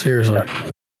 Seriously.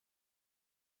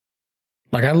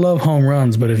 Like I love home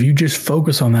runs, but if you just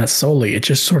focus on that solely, it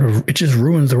just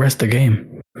ruins the rest of the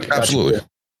game. Absolutely.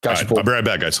 Gotcha. Right, I'll be right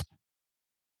back, guys.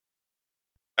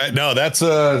 No, that's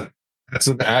an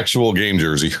actual game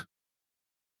jersey.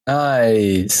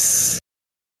 Nice.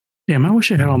 Damn, I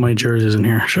wish I had all my jerseys in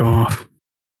here. Show off.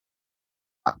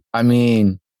 I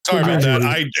mean, sorry about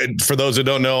that. For those who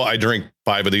don't know, I drink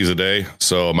 5 of these a day,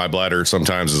 so my bladder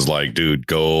sometimes is like, dude,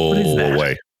 go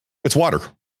away. It's water.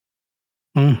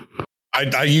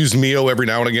 I use Mio every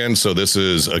now and again, so this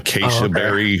is acacia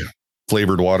berry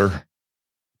flavored water.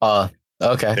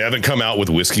 Okay. They haven't come out with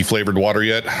whiskey flavored water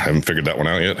yet. I haven't figured that one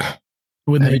out yet.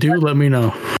 When they do, let me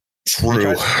know.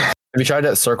 True. Have you tried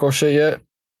that circle shit yet?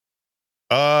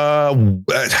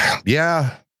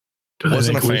 Yeah.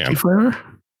 Wasn't a fan. Flavor?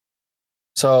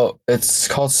 So it's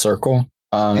called Circle.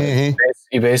 You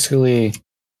basically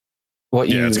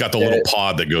it's got the little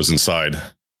pod that goes inside.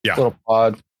 Yeah. Little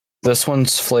pod. This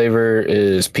one's flavor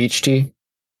is peach tea.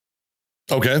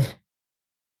 Okay.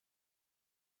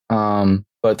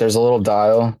 But there's a little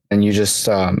dial and you just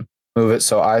move it.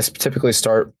 So I typically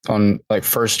start on like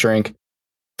first drink,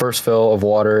 first fill of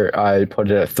water. I put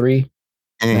it at 3.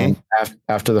 And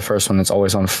after the first one, it's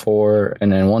always on 4.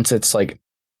 And then once it's like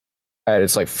at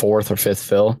its like 4th or 5th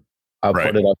fill, I'll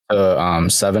put it up to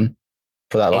 7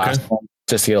 for that last one,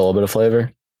 just to get a little bit of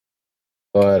flavor.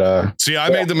 But see, I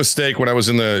made the mistake when I was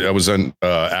on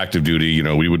active duty. You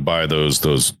know, we would buy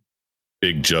those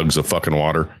big jugs of fucking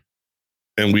water,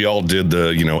 and we all did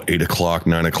the 8 o'clock,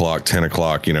 9 o'clock, 10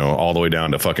 o'clock, all the way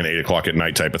down to fucking 8 o'clock at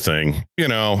night type of thing.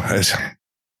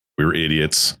 We were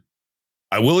idiots.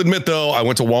 I will admit though, I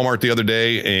went to Walmart the other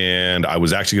day and I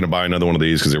was actually going to buy another one of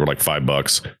these because they were like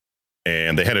 $5.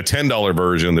 And they had a $10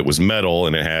 version that was metal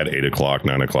and it had 8 o'clock,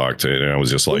 9 o'clock. And I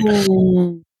was just like,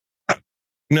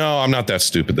 no, I'm not that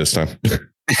stupid this time.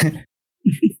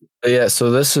 Yeah.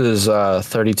 So this is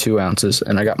 32 ounces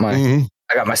and I got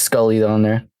my Scully on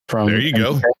there from, there you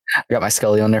go. I got my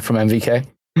Scully on there from MVK,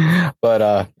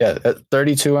 but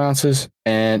 32 ounces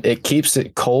and it keeps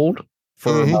it cold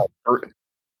for about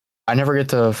I never get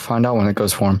to find out when it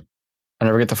goes warm. I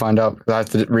never get to find out. I have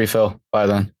to refill by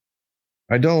then.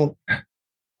 I don't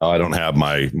have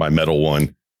my metal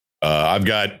one. I've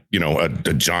got,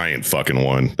 a giant fucking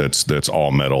one that's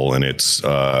all metal. And it's,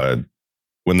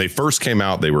 when they first came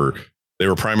out, they were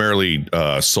primarily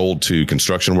sold to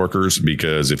construction workers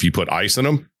because if you put ice in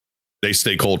them, they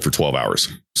stay cold for 12 hours.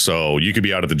 So you could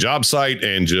be out at the job site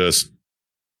and just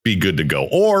be good to go.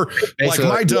 Or basically,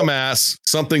 like my dumbass,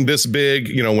 something this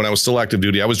big, when I was still active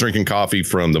duty, I was drinking coffee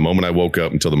from the moment I woke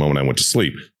up until the moment I went to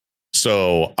sleep.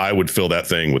 So I would fill that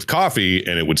thing with coffee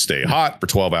and it would stay hot for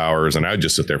 12 hours. And I'd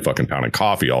just sit there fucking pounding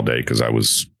coffee all day because I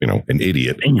was, an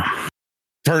idiot.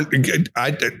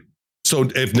 So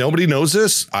if nobody knows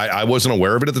this, I wasn't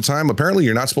aware of it at the time. Apparently,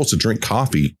 you're not supposed to drink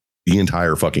coffee the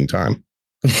entire fucking time.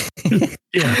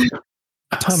 Yeah.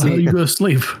 How do you go to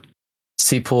sleep?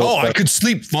 Deadseapool. Oh, I could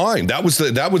sleep fine. That was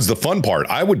the fun part.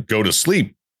 I would go to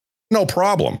sleep, no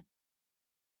problem.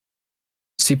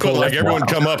 But like everyone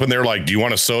come up and they're like, "Do you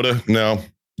want a soda? No. Do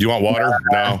you want water?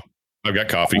 No. I've got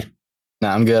coffee. No,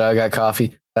 I'm good. I got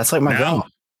coffee." That's like my grandma.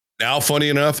 Now, funny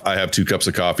enough, I have 2 cups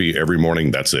of coffee every morning.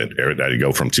 That's it. I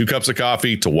go from 2 cups of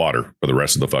coffee to water for the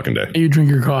rest of the fucking day. You drink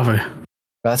your coffee.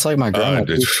 That's like my grandma.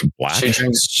 Black.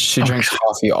 She drinks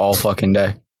coffee all fucking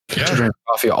day. Yeah. She drinks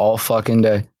coffee all fucking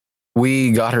day.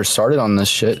 We got her started on this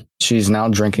shit. She's now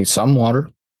drinking some water.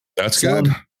 That's good.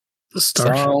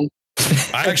 Some.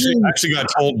 I actually got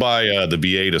told by the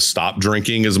VA to stop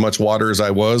drinking as much water as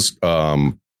I was.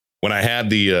 When I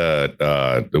had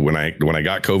when I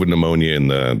got COVID pneumonia and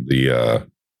the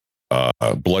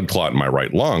blood clot in my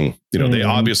right lung, they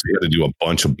obviously had to do a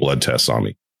bunch of blood tests on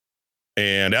me.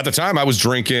 And at the time I was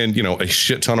drinking, a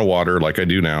shit ton of water like I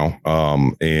do now.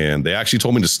 And they actually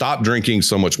told me to stop drinking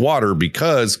so much water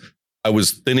because I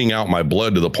was thinning out my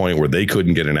blood to the point where they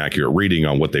couldn't get an accurate reading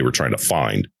on what they were trying to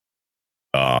find.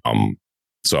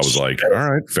 So I was like, all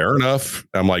right, fair enough.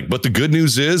 I'm like, but the good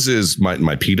news is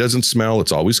my pee doesn't smell.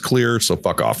 It's always clear. So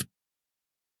fuck off.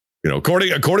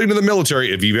 According to the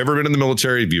military, if you've ever been in the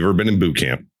military, if you've ever been in boot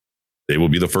camp, they will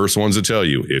be the first ones to tell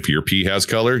you if your pee has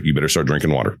color, you better start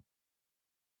drinking water.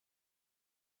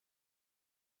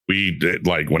 We did,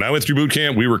 like when I went through boot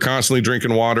camp, we were constantly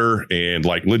drinking water and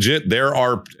like legit.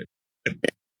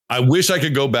 I wish I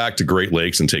could go back to Great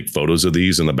Lakes and take photos of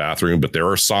these in the bathroom, but there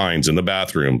are signs in the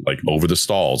bathroom, like over the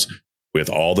stalls with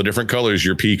all the different colors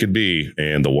your pee could be.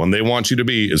 And the one they want you to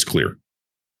be is clear.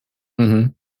 Mm-hmm.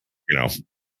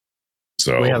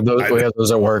 So we have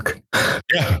those at work.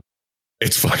 Yeah.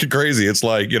 It's fucking crazy. It's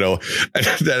like,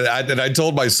 and I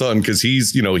told my son, because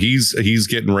he's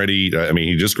getting ready. I mean,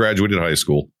 he just graduated high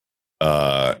school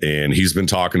and he's been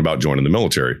talking about joining the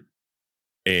military.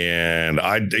 And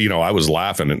I was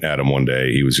laughing at him one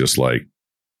day. He was just like,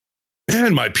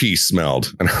 man, my pee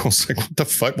smelled. And I was like, what the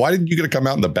fuck? Why didn't you get to come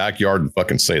out in the backyard and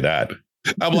fucking say that?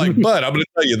 I'm like, but I'm going to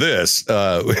tell you this.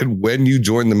 When you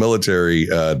join the military,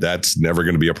 that's never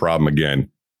going to be a problem again.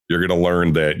 You're going to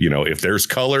learn that, if there's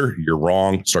color, you're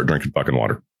wrong. Start drinking fucking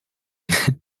water.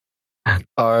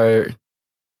 I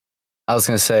was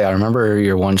going to say, I remember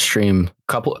your one stream,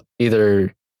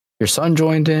 either your son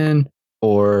joined in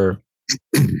or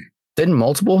didn't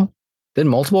multiple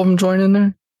of them join in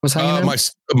there? Was hanging in?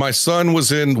 My son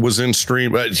was in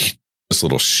stream. This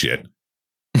little shit.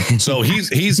 So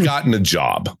he's gotten a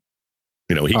job.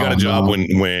 He got a job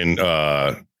when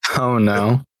oh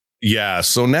no. Yeah.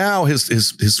 So now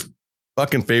his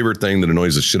fucking favorite thing that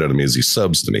annoys the shit out of me is he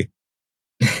subs to me.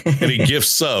 And he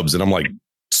gifts subs. And I'm like,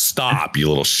 stop, you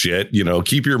little shit.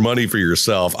 Keep your money for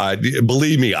yourself.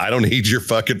 Believe me, I don't need your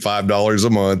fucking $5 a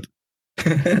month.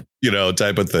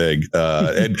 Type of thing.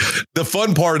 And the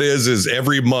fun part is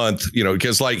every month,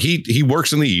 because like he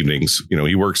works in the evenings,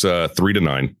 he works 3 to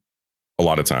 9 a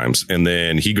lot of times. And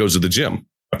then he goes to the gym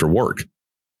after work.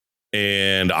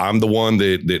 And I'm the one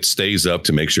that stays up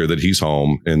to make sure that he's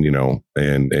home and,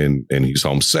 and he's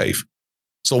home safe.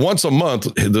 So once a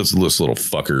month, this little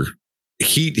fucker,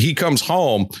 he comes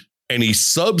home and he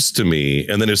subs to me.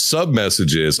 And then his sub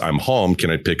message is, I'm home. Can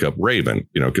I pick up Raven?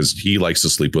 Because he likes to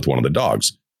sleep with one of the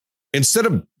dogs. Instead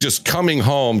of just coming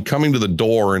to the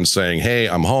door and saying, hey,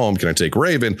 I'm home. Can I take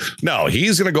Raven? No,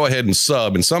 he's going to go ahead and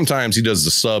sub. And sometimes he does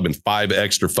the sub and 5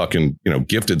 extra fucking,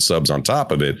 gifted subs on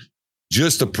top of it,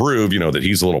 just to prove, that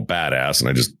he's a little badass. And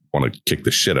I just want to kick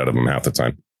the shit out of him half the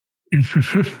time.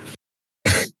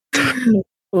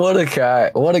 What a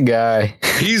guy.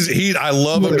 I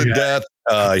love him to death.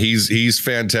 He's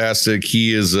fantastic.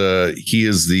 He is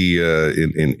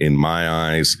in my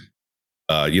eyes.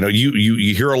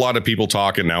 You hear a lot of people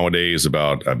talking nowadays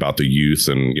about the youth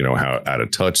and, how out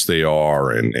of touch they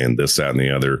are and this, that, and the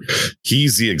other.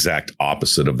 He's the exact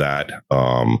opposite of that.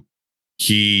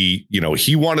 He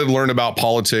wanted to learn about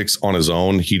politics on his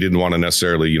own. He didn't want to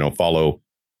necessarily, follow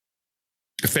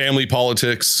family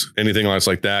politics, anything else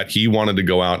like that. He wanted to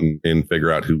go out and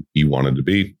figure out who he wanted to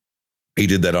be. He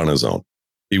did that on his own.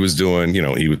 He was doing,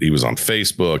 he was on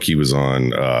Facebook. He was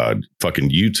on fucking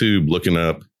YouTube looking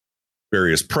up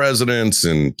various presidents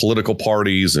and political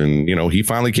parties. And, he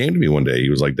finally came to me one day. He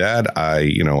was like, Dad,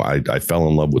 I fell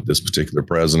in love with this particular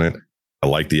president. I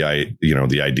like the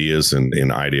ideas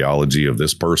and ideology of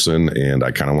this person. And I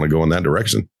kind of want to go in that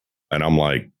direction. And I'm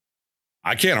like,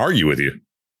 I can't argue with you.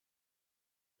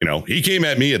 You know, he came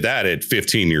at me at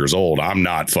 15 years old. I'm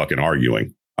not fucking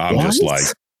arguing. I'm just like,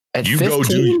 at you 15? go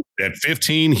do at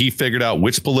 15. He figured out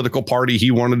which political party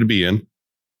he wanted to be in.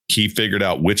 He figured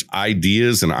out which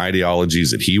ideas and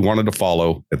ideologies that he wanted to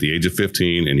follow at the age of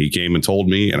 15. And he came and told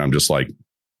me, and I'm just like,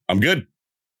 I'm good.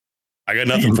 I got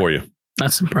nothing for you.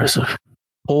 That's impressive.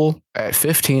 Well, at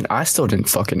 15, I still didn't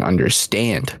fucking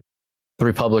understand the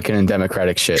Republican and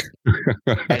Democratic shit.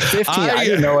 At 15, I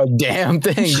didn't know a damn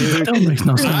thing, dude. That makes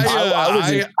no sense.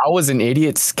 I was an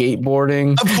idiot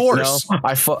skateboarding. Of course. You know,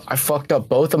 I fucked up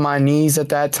both of my knees at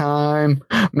that time.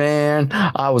 Man,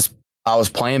 I was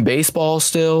playing baseball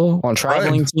still on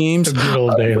traveling teams. A good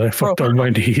old day. I fucked up my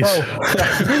knees.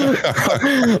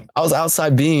 I was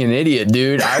outside being an idiot,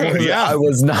 dude. I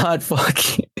was not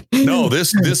fucking. No,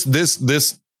 this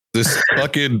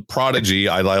fucking prodigy.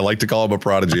 I like to call him a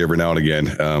prodigy every now and again.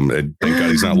 And thank God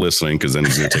he's not listening, because then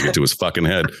he's going to take it to his fucking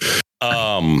head.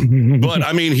 But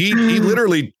I mean, he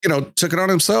literally, took it on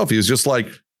himself. He was just like,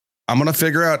 I'm going to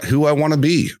figure out who I want to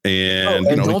be. And,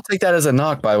 don't take that as a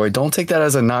knock, by the way. Don't take that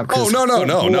as a knock. Oh, no.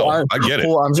 I get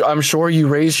it. I'm sure you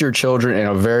raised your children in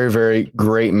a very, very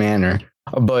great manner,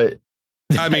 but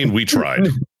I mean, we tried.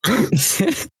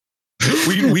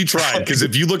 We tried, because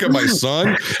if you look at my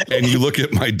son and you look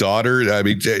at my daughter, I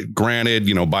mean, granted,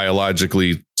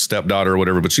 biologically stepdaughter or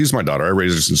whatever, but she's my daughter. I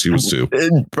raised her since she was 2.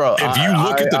 Bro, if you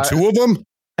look at the two of them,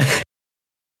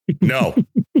 no,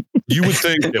 you would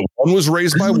think that one was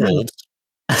raised by wolves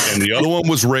and the other one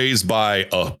was raised by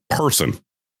a person,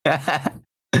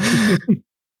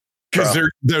 because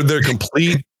they're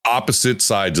complete opposite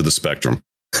sides of the spectrum.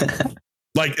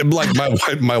 Like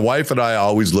my wife and I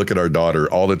always look at our daughter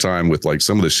all the time with like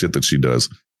some of the shit that she does.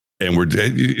 And we're,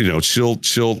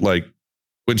 she'll like,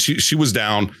 when she was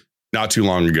down not too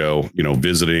long ago,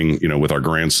 visiting, with our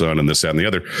grandson and this, that, and the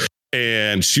other.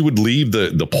 And she would leave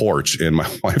the porch, and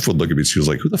my wife would look at me. She was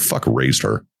like, who the fuck raised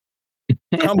her?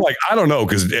 And I'm like, I don't know.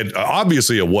 Cause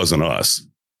obviously it wasn't us.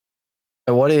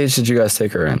 At what age did you guys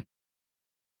take her in?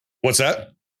 What's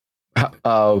that?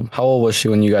 How old was she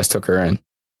when you guys took her in?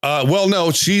 Well,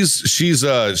 no, she's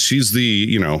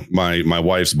the, my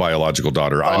wife's biological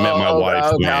daughter. I met my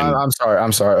wife. Okay.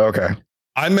 I'm sorry. Okay.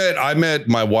 I met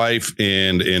my wife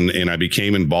and I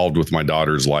became involved with my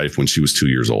daughter's life when she was 2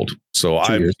 years old. So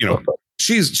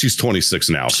she's 26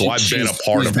 now. So I've been a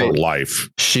part of her life.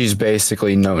 She's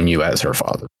basically known you as her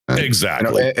father.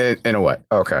 Exactly. In a way.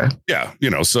 Okay. Yeah.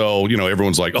 So,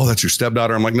 everyone's like, oh, that's your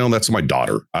stepdaughter. I'm like, no, that's my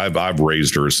daughter. I've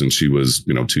raised her since she was,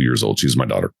 2 years old. She's my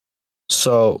daughter.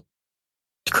 So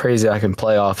crazy. I can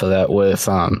play off of that with,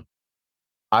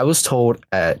 I was told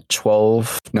at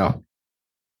 12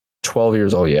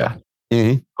 years old. Yeah.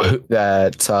 Mm-hmm.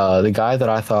 That, the guy that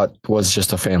I thought was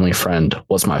just a family friend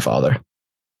was my father.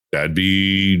 That'd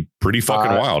be pretty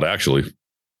fucking wild, actually.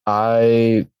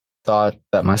 I thought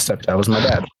that my stepdad was my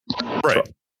dad. Right.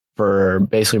 For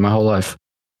basically my whole life.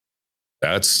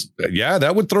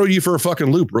 That would throw you for a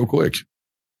fucking loop real quick.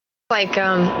 Like,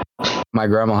 my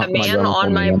grandma. The man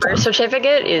on my birth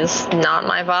certificate is not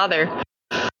my father.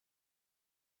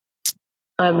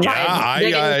 They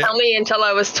didn't tell me until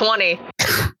I was 20.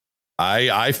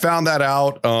 I found that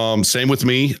out. Same with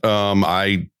me.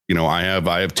 I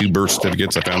have 2 birth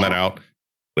certificates. I found that out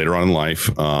later on in life.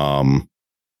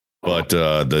 But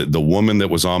the woman that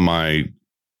was on my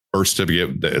birth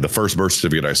certificate, the first birth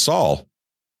certificate I saw,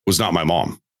 was not my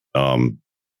mom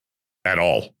at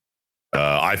all.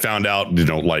 I found out,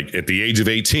 like at the age of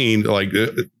 18,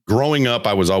 growing up,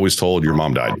 I was always told your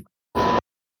mom died.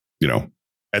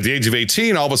 At the age of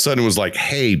 18, all of a sudden it was like,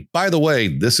 hey, by the way,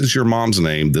 this is your mom's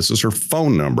name. This is her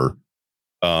phone number.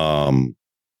 And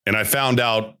I found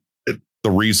out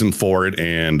the reason for it.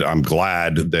 And I'm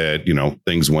glad that,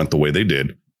 things went the way they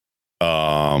did.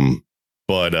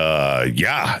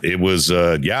 It was,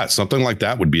 something like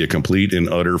that would be a complete and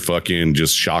utter fucking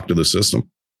just shock to the system.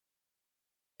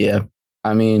 Yeah.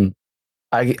 I mean,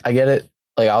 I get it.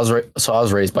 Like I was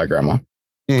raised by grandma.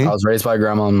 Mm-hmm. I was raised by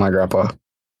grandma and my grandpa.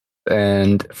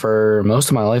 And for most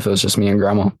of my life, it was just me and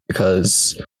grandma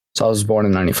because I was born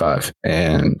in 95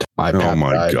 and my oh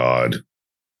my died. God.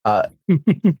 I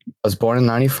was born in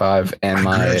 95 and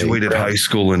I graduated high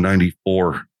school in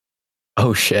 94.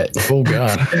 Oh shit. Oh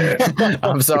God.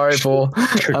 I'm sorry, Paul.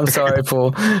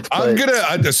 I'm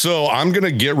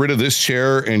gonna get rid of this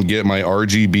chair and get my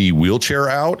RGB wheelchair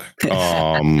out.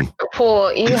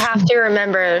 Paul, you have to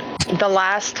remember the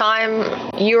last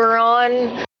time you were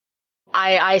on,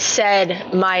 I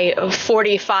said my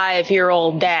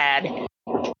 45-year-old dad.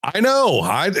 I know.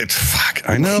 Fuck. fuck.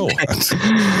 I know.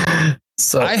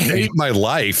 So I hate my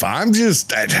life. I'm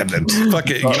just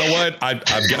fucking. You know what?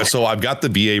 I've got the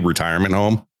VA retirement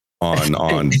home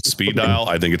on speed dial.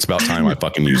 I think it's about time I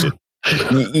fucking use it.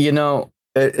 You know,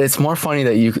 it's more funny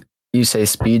that you say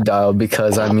speed dial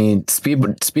because I mean speed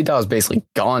dial is basically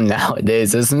gone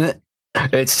nowadays, isn't it?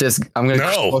 It's just I'm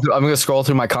gonna scroll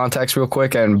through my contacts real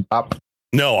quick and bop.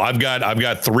 No, I've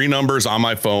got 3 numbers on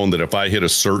my phone that if I hit a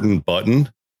certain button,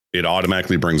 it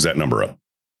automatically brings that number up.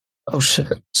 Oh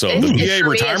shit! So the VA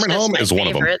retirement home is one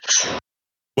of them.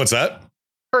 What's that?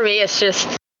 For me, it's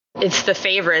the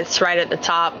favorites right at the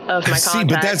top of my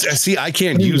contacts. But I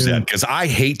can't use that because I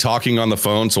hate talking on the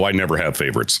phone, so I never have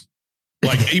favorites.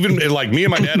 Like even like me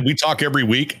and my dad, we talk every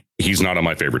week. He's not on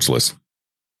my favorites list.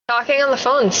 Talking on the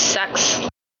phone sucks.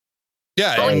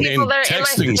 Yeah, and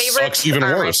texting sucks even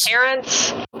worse. My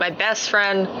parents, my best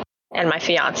friend, and my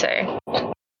fiance.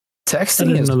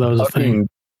 Texting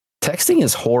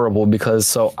is horrible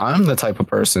because I'm the type of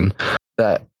person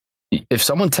that if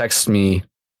someone texts me,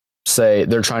 say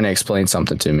they're trying to explain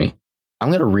something to me, I'm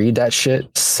going to read that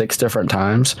shit 6 different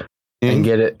times and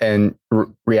get it and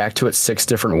react to it 6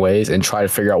 different ways and try to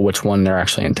figure out which one they're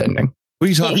actually intending. What are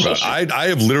you talking about? I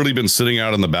have literally been sitting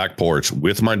out on the back porch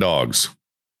with my dogs,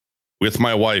 with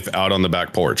my wife out on the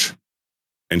back porch,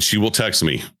 and she will text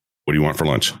me, "What do you want for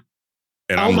lunch?"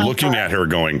 And I'm looking at her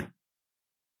going,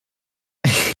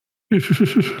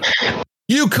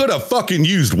 "You could have fucking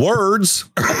used words."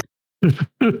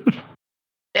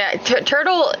 Yeah,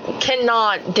 Turtle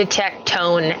cannot detect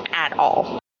tone at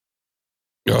all.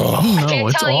 I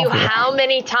can't tell you how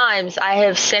many times I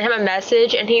have sent him a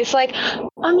message and he's like,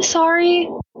 "I'm sorry,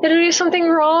 did I do something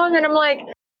wrong?" And I'm like,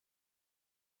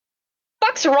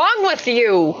 "What's wrong with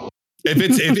you?"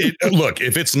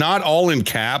 If it's not all in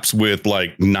caps with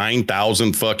like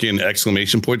 9,000 fucking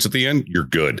exclamation points at the end, you're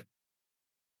good.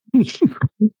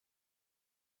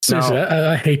 Seriously,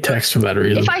 I hate text for that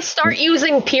reason. If I start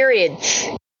using periods,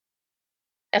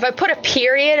 if I put a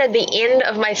period at the end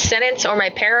of my sentence or my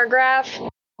paragraph,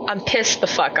 I'm pissed the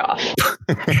fuck off.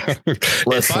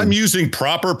 If I'm using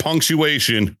proper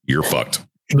punctuation, you're fucked.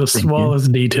 The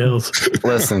smallest details.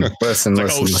 Listen.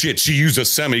 Oh shit, she used a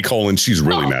semicolon. She's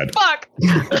really mad. Fuck.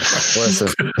 Listen,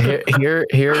 here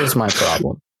is my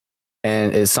problem.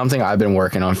 And it's something I've been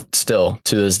working on still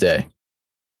to this day.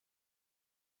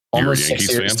 You're a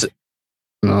Yankees fan?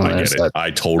 I get it. I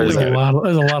totally get it.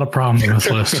 There's a lot of problems on this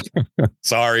list.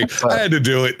 Sorry, I had to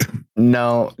do it.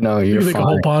 No, you're fine. A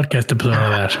whole podcast episode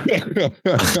of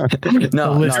that.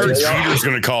 no, Peter's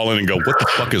going to call in and go, "What the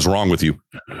fuck is wrong with you?"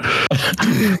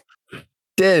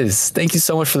 Diz, thank you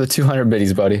so much for the 200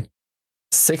 biddies, buddy.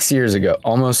 6 years ago,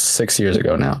 almost 6 years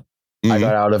ago now, I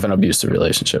got out of an abusive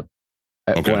relationship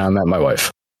when I met my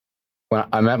wife. When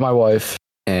I met my wife,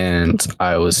 and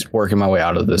I was working my way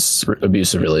out of this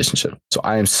abusive relationship. So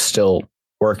I am still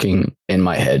working in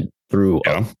my head through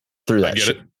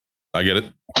that. I get it.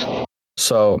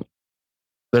 So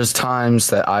there's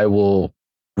times that I will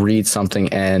read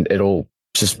something and it'll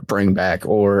just bring back,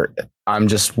 or I'm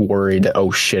just worried that,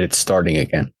 oh shit, it's starting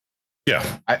again. Yeah.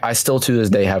 I still to this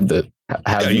day have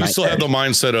you still have the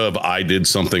mindset of I did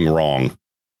something wrong.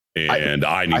 And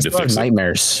I need to fix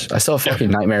nightmares. I still have fucking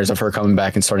nightmares of her coming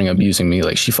back and starting abusing me.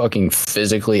 Like she fucking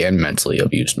physically and mentally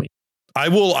abused me. I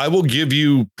will give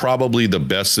you probably the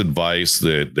best advice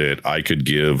that I could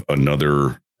give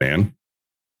another man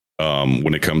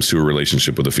when it comes to a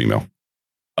relationship with a female.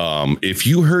 If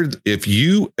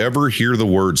you ever hear the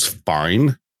words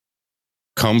 "fine"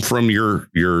 come from your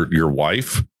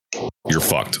wife, you're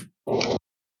fucked.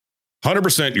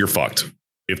 100% you're fucked.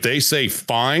 If they say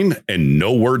fine and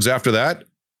no words after that,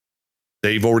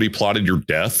 they've already plotted your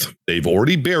death. They've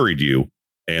already buried you,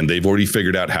 and they've already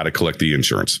figured out how to collect the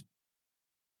insurance.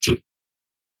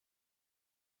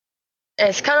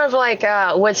 It's kind of like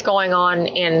what's going on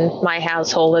in my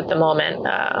household at the moment.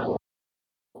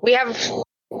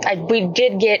 We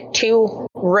did get 2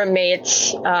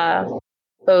 roommates,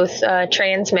 both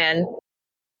trans men.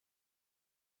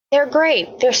 They're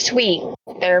great. They're sweet.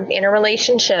 They're in a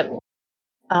relationship.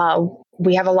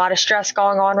 We have a lot of stress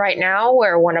going on right now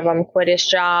where one of them quit his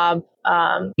job.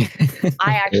 I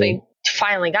actually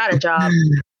finally got a job,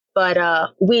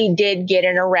 but we did get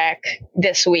in a wreck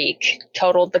this week,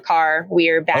 totaled the car.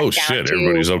 We're back down shit,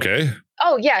 everybody's okay?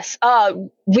 Oh, yes.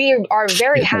 We are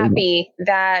very happy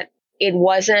that it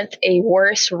wasn't a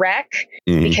worse wreck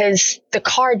because the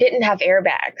car didn't have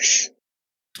airbags.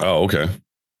 Oh, okay.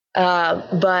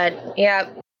 But yeah.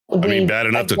 Bad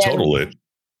enough to total it.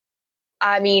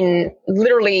 I mean,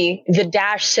 literally, the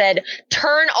dash said,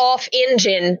 "Turn off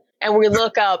engine," and we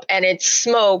look up and it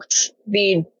smoked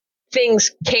the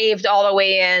things caved all the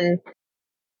way in.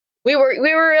 We were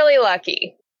really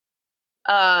lucky.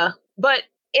 But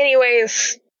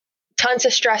anyways, tons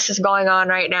of stress is going on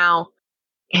right now,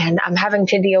 and I'm having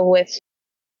to deal with.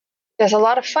 There's a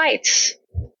lot of fights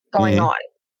going on.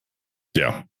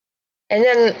 Yeah. And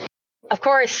then, of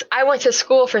course, I went to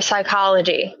school for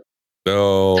psychology.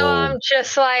 Oh. So I'm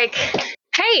just like,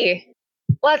 hey,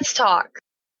 let's talk.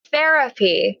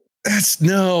 Therapy. That's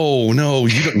no,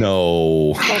 you don't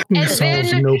know. And solves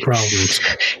then no problems.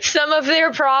 some of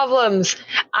their problems,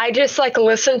 I just like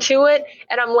listen to it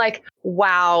and I'm like,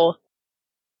 wow,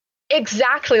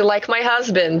 exactly like my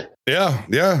husband. Yeah.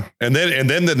 And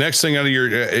then the next thing out of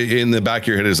in the back of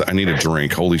your head is, I need a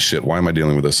drink. Holy shit. Why am I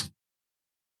dealing with this?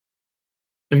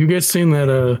 Have you guys seen that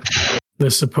the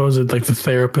supposed like the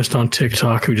therapist on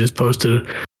TikTok who just posted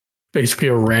basically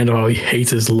a random how he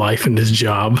hates his life and his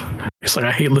job? It's like,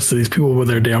 I hate listening to these people with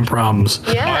their damn problems.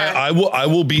 Yeah. I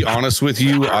will be honest with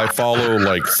you. I follow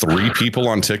like 3 people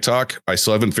on TikTok. I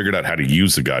still haven't figured out how to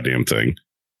use the goddamn thing.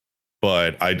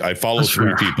 But I follow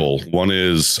 3 people. One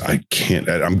is,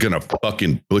 I'm going to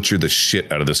fucking butcher the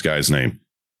shit out of this guy's name.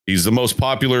 He's the most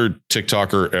popular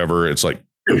TikToker ever. It's like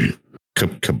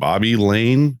Kababi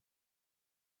Lane.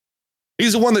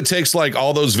 He's the one that takes like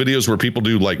all those videos where people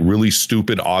do like really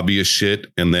stupid, obvious shit.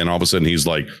 And then all of a sudden he's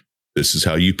like, this is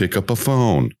how you pick up a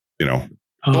phone, you know.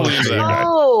 Oh,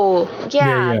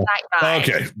 yeah, that guy.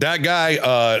 Okay. That guy,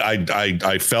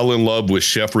 I fell in love with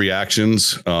chef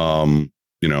reactions.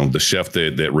 You know, the chef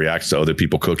that reacts to other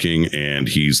people cooking, and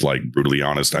he's like brutally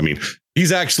honest. I mean,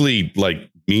 he's actually like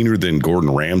meaner than Gordon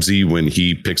Ramsay when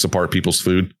he picks apart people's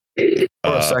food. For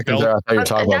a second there, I thought you were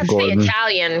talking about Gordon. That's the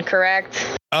Italian,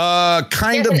 correct?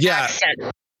 Kind of, yeah.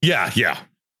 Accent. Yeah.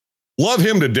 Love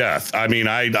him to death. I mean,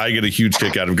 I get a huge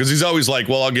kick out of him because he's always like,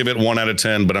 well, I'll give it 1 out of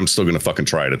 10, but I'm still going to fucking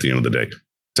try it at the end of the day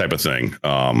type of thing.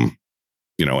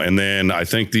 You know, and then I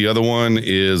think the other one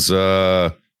is,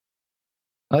 I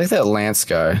like that Lance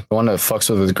guy, the one that fucks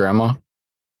with his grandma.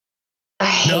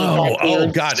 No,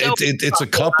 oh God, So it's a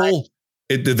couple.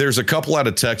 There's a couple out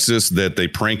of Texas that they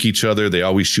prank each other. They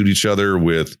always shoot each other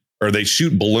with, or they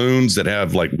shoot balloons that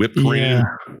have like whipped cream. Yeah.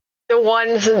 The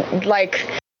ones like,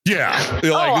 Yeah,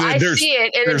 I see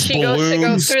it, and then she goes to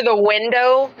go through the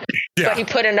window. Yeah. But he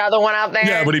put another one out there.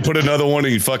 Yeah, but he put another one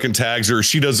and he fucking tags her.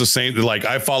 She does the same. Like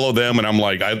I follow them and I'm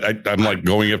like, I'm like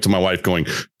going up to my wife going,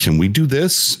 can we do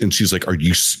this? And she's like, are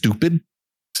you stupid?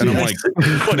 And I'm like,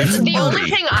 but it's the only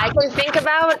thing I can think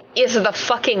about is the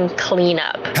fucking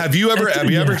cleanup. Have you ever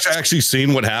actually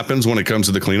seen what happens when it comes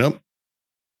to the cleanup?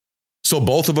 So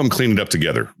both of them clean it up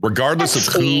together, regardless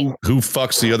of who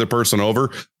fucks the other person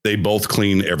over. They both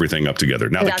clean everything up together.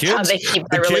 Now the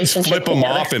kids flip them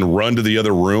off and run to the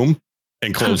other room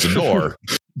and close the door.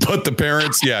 But the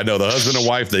parents, the husband and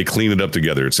wife, they clean it up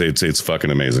together. It's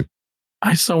fucking amazing.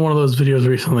 I saw one of those videos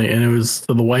recently, and it was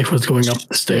the wife was going up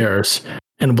the stairs,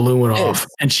 and a balloon went off,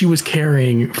 and she was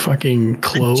carrying fucking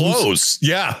clothes.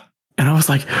 Yeah. And I was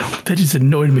like, that just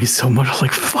annoyed me so much. I was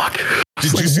like, fuck.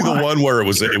 Did you see the one where it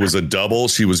was a double?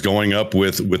 She was going up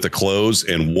with the clothes,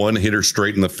 and one hit her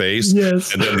straight in the face.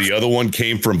 Yes. And then the other one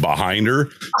came from behind her,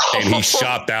 and he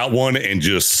shot that one and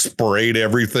just sprayed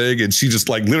everything. And she just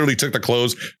like literally took the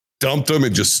clothes, dumped them,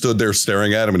 and just stood there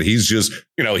staring at him. And he's just,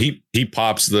 he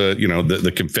pops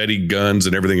the confetti guns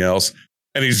and everything else.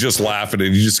 And he's just laughing.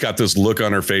 And you just got this look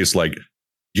on her face like,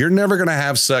 you're never going to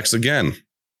have sex again,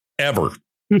 ever.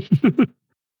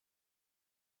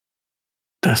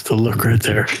 That's the look right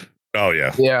there. Oh,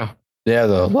 yeah. Yeah.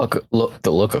 The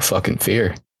look of fucking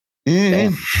fear.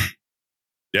 Mm.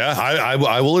 Yeah,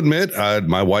 I will admit,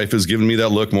 my wife has given me that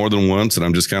look more than once. And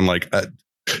I'm just kind of like,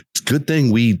 it's a good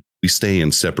thing we stay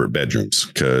in separate bedrooms,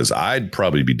 because I'd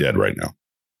probably be dead right now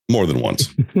more than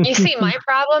once. You see, my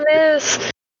problem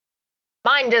is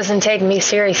mine doesn't take me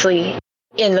seriously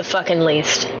in the fucking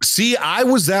least. See, I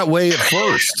was that way at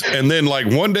first. And then like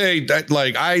one day,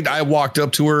 I walked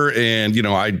up to her and,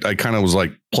 I kind of was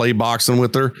like play boxing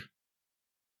with her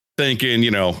thinking,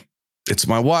 it's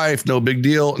my wife. No big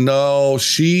deal. No,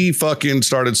 she fucking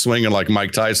started swinging like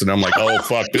Mike Tyson. I'm like, oh,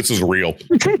 fuck, this is real.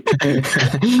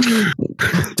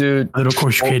 Dude. And of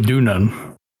course you can't do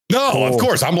none. No, of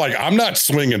course. I'm like, I'm not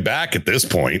swinging back at this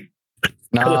point.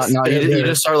 No, you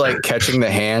just start like catching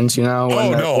the hands,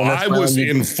 I was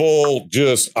in full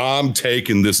I'm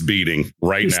taking this beating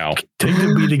right now. Take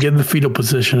the beating in the fetal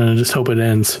position and just hope it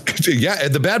ends. Yeah.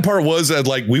 The bad part was that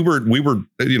like we were,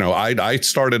 I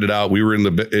started it out. We were in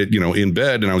in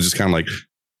bed, and I was just kind of like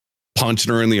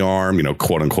punching her in the arm,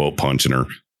 quote unquote punching her,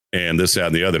 and this, that,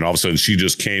 and the other. And all of a sudden she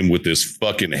just came with this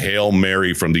fucking Hail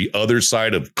Mary from the other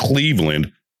side of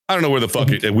Cleveland. I don't know where the fuck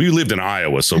we lived in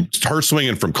Iowa. So her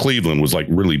swinging from Cleveland was like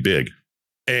really big.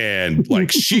 And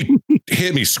like she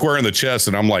hit me square in the chest.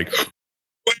 And I'm like,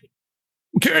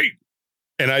 okay.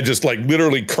 And I just like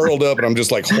literally curled up and I'm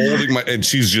just like holding and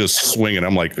she's just swinging.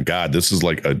 I'm like, God, this is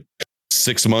like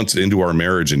 6 months into our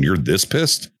marriage and you're this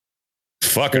pissed?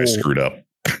 Fuck, I screwed up.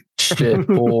 Shit,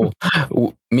 fool.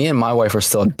 Me and my wife were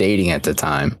still dating at the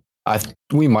time.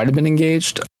 We might have been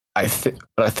engaged. But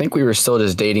I think we were still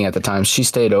just dating at the time. She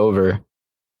stayed over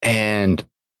and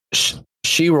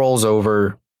she rolls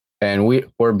over and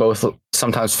we're both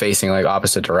sometimes facing like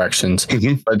opposite directions.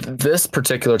 Mm-hmm. But this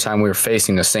particular time we were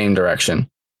facing the same direction,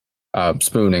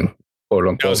 spooning. Quote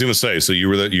unquote. I was going to say, so you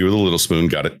were the little spoon.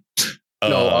 Got it.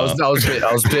 No, I was big.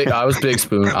 I was big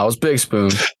spoon. I was big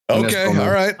spoon. Okay, all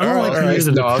right.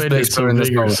 I was big spoon in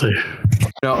this moment.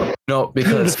 No,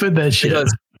 because defend that shit.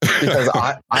 Because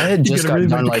I had just got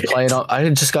done like playing on. I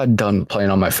had just got done playing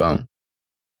on my phone,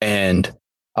 and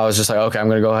I was just like, okay, I'm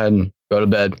gonna go ahead and go to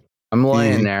bed. I'm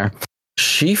laying there.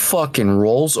 She fucking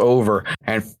rolls over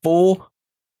and full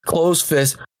closed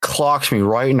fist clocks me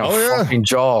right in the fucking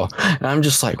jaw, and I'm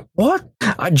just like, what?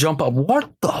 I jump up.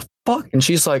 What the fuck? And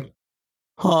she's like,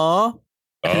 huh? Oh,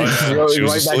 yeah. She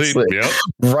was asleep. Yep.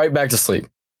 Right back to sleep.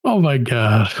 Oh my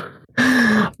God.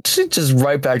 She just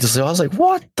right back to sleep. I was like,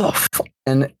 what the fuck?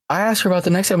 And I asked her about the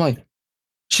next day. I'm like,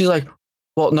 she's like,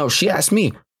 well, no, she asked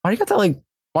me, why do you got that like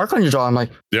mark on your jaw? I'm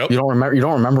like, yep. You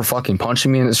don't remember fucking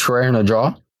punching me in the square in the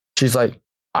jaw? She's like,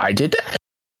 I did that.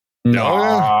 No.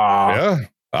 Yeah.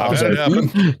 I've had it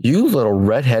happen. You little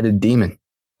redheaded demon.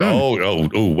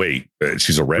 Oh, wait.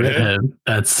 She's a redhead?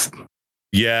 That's...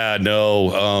 Yeah,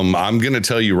 no. I'm going to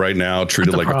tell you right now, treat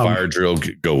it like a fire drill.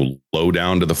 Go low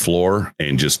down to the floor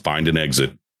and just find an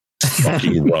exit.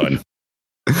 Fucking run.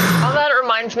 All that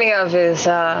reminds me of is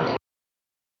I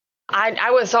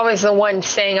was always the one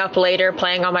staying up later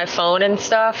playing on my phone and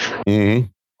stuff. Mm-hmm.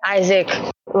 Isaac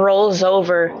rolls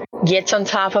over, gets on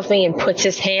top of me and puts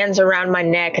his hands around my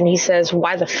neck and he says,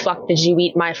 why the fuck did you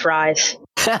eat my fries?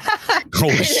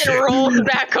 Holy and shit. then rolls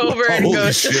back over and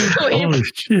goes to sleep. Holy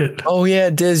shit. Oh yeah,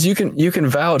 Diz, you can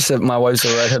vouch that my wife's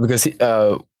a redhead because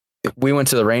we went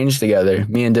to the range together.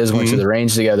 Me and Diz went to the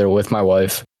range together with my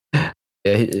wife.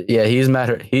 Yeah, he's met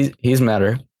her. He's met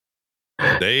her.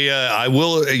 I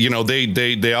will,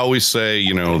 they always say,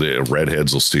 the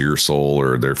redheads will steal your soul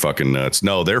or they're fucking nuts.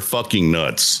 No, they're fucking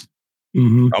nuts.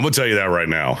 Mm-hmm. I'm going to tell you that right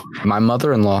now. My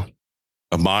mother-in-law.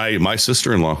 My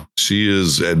sister-in-law, she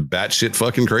is batshit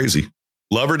fucking crazy.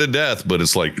 Love her to death, but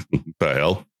it's like, what the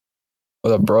hell?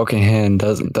 With a broken hand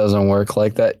doesn't work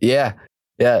like that. Yeah.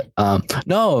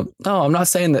 No, I'm not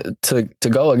saying that to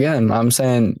go again. I'm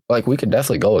saying like we could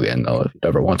definitely go again though if you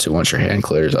ever want to once your hand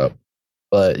clears up.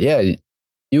 But yeah,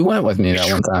 you went with me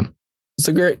that one time. It's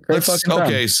a great fucking time.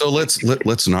 Okay, so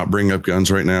let's not bring up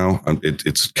guns right now.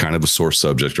 It's kind of a sore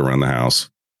subject around the house.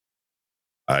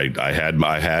 I had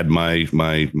my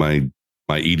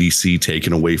EDC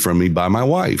taken away from me by my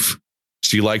wife.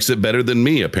 She likes it better than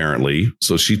me, apparently.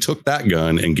 So she took that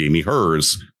gun and gave me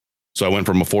hers. So I went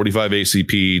from a 45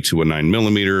 ACP to a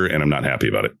 9mm, and I'm not happy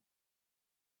about it.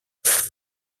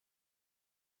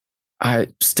 I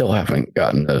still haven't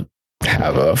gotten to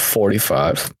have a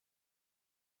 45.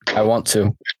 I want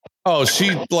to. Oh,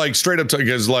 she like straight up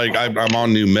because like I'm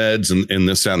on new meds and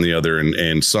this, that, and the other,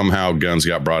 and somehow guns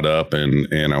got brought up,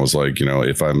 and I was like,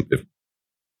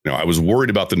 I was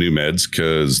worried about the new meds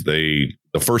because the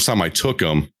first time I took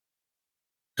them,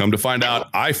 come to find out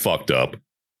I fucked up.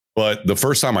 But the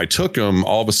first time I took them,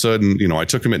 all of a sudden, I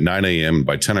took them at 9 a.m.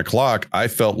 By 10 o'clock, I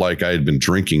felt like I had been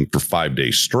drinking for 5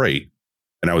 days straight,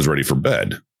 and I was ready for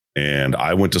bed. And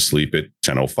I went to sleep at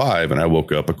 10:05, and I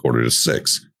woke up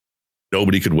 5:45.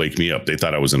 Nobody could wake me up. They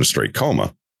thought I was in a straight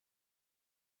coma.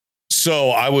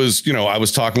 So I was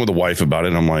talking with the wife about it.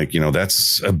 And I'm like,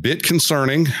 that's a bit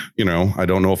concerning. I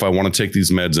don't know if I want to take these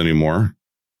meds anymore.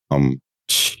 And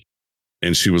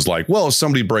she was like, well, if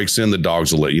somebody breaks in, the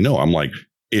dogs will let you know. I'm like,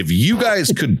 if you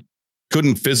guys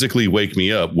couldn't physically wake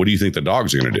me up, what do you think the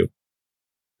dogs are going to do?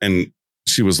 And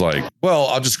she was like, well,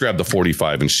 I'll just grab the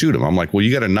 45 and shoot him. I'm like, well,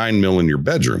 you got a 9mm in your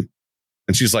bedroom.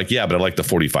 And she's like, yeah, but I like the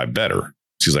 45 better.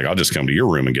 She's like, I'll just come to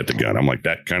your room and get the gun. I'm like,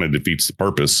 that kind of defeats the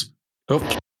purpose.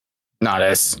 Oh, not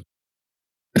us.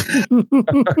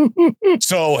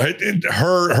 So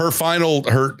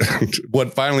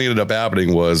what finally ended up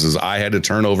happening was I had to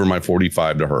turn over my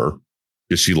 45 to her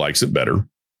because she likes it better.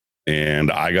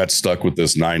 And I got stuck with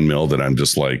this 9mm that I'm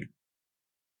just like,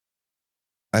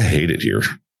 I hate it here.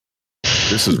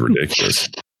 This is ridiculous.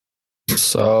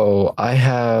 So I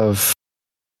have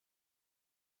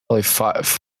only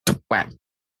 5.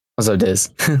 What's up, Diz?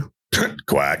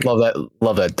 Quack.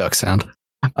 Love that duck sound.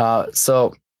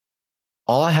 So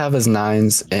all I have is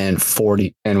 9s and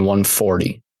 40 and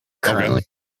 140 currently.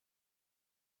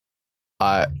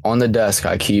 Okay. On the desk,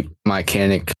 I keep my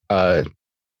Canic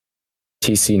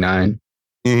TC9.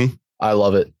 Mm-hmm. I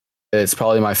love it. It's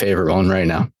probably my favorite one right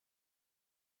now.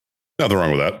 Nothing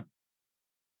wrong with that.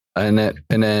 And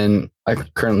then I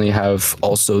currently have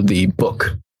also the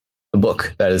book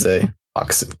that is a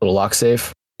little lock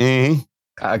safe. Mm-hmm.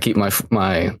 I keep my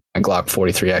Glock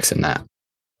 43X in that.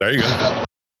 There you go.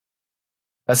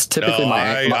 That's typically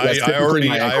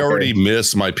I already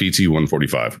miss my PT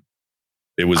 145.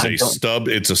 It was a stub.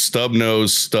 It's a stub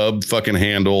nose, stub fucking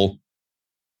handle,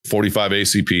 45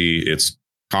 ACP. It's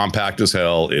compact as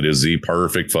hell. It is the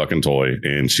perfect fucking toy.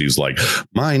 And she's like,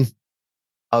 mine.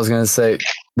 I was gonna say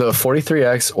the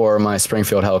 43X or my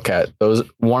Springfield Hellcat.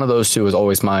 One of those two was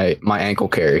always my ankle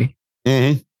carry.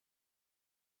 Mm-hmm.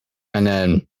 And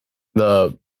then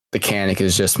the Canic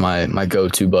is just my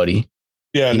go-to buddy.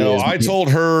 Yeah, I told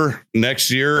her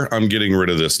next year I'm getting rid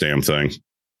of this damn thing.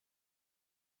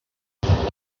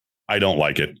 I don't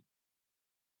like it.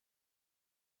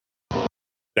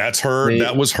 That's her.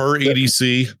 That was her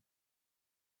EDC.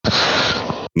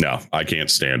 No, I can't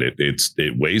stand it.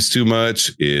 It weighs too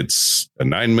much. It's a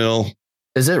 9mm.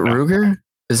 Is it Ruger?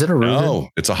 Is it a Ruger? No,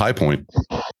 it's a High Point.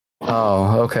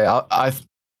 Oh, okay. I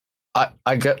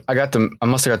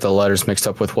must have got the letters mixed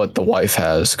up with what the wife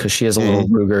has, because she has a little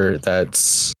Ruger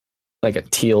that's like a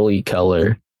tealy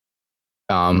color.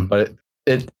 But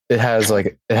it has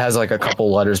like a couple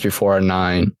letters before a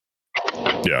 9.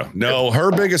 Yeah. No,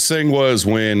 her biggest thing was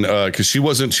when because she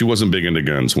wasn't big into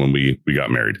guns when we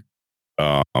got married.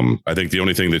 I think the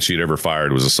only thing that she'd ever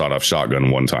fired was a sawed-off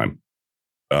shotgun one time.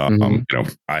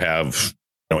 I have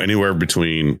anywhere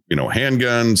between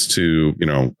handguns to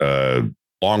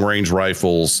long range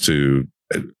rifles to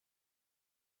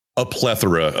a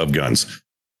plethora of guns.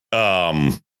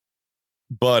 But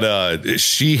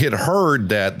she had heard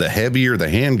that the heavier the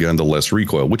handgun, the less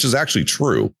recoil, which is actually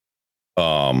true.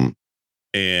 And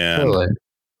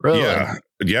really?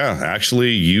 Yeah.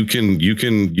 Actually, you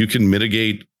can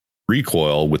mitigate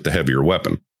recoil with the heavier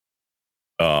weapon.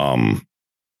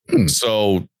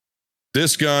 So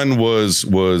this gun was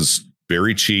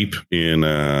very cheap in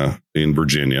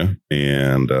Virginia,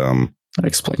 and that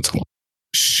explains a lot.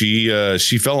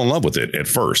 She fell in love with it at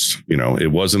first.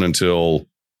 It wasn't until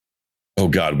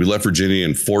we left Virginia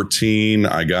in 14.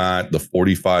 I got the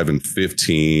 45 and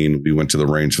 15. We went to the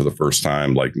range for the first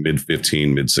time, like mid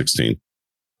 15, mid 16,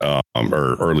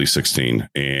 or early 16,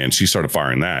 and she started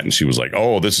firing that, and she was like,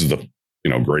 "Oh, this is the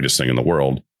greatest thing in the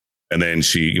world." And then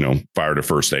she, fired her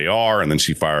first AR, and then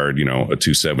she fired, a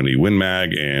 270 Win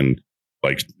Mag, and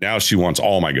like now she wants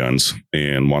all my guns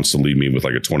and wants to leave me with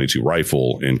like a 22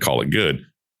 rifle and call it good.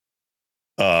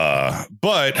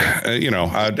 But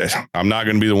I'm not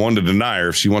going to be the one to deny her.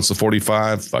 If she wants the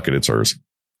 45, fuck it, it's hers.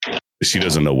 She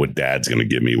doesn't know what Dad's going to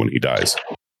give me when he dies.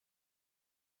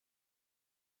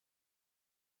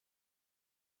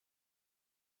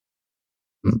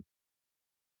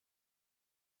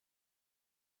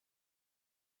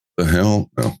 The hell?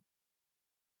 No.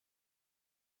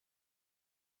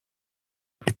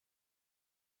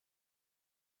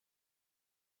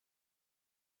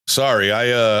 Sorry,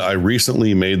 I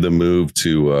recently made the move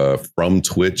to from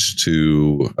Twitch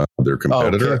to their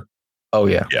competitor. Oh,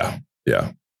 okay.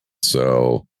 Yeah.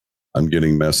 So I'm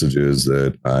getting messages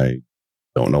that I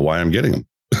don't know why I'm getting them.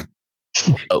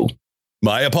 Oh,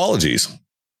 my apologies.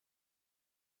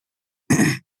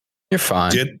 You're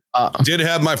fine. Did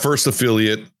have my first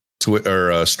affiliate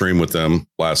stream with them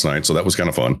last night, so that was kind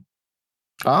of fun.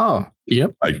 Oh,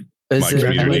 yep. Have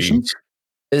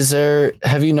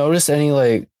you noticed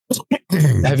any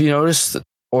have you noticed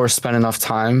or spent enough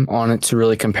time on it to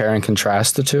really compare and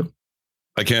contrast the two?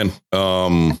 I can.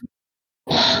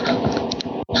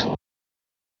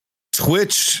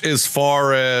 Twitch, as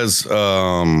far as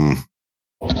some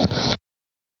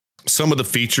of the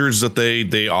features that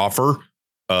they offer,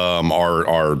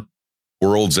 are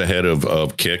worlds ahead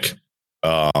of Kick.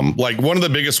 Like one of the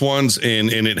biggest ones,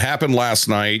 and it happened last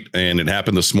night, and it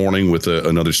happened this morning with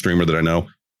another streamer that I know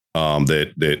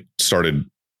that started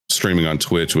streaming on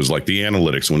Twitch, was like the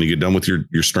analytics. When you get done with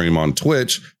your stream on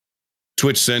Twitch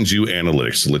sends you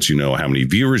analytics to let you know how many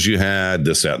viewers you had,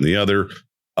 this, that, and the other.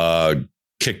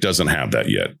 Kick doesn't have that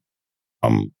yet.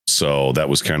 So that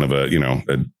was kind of a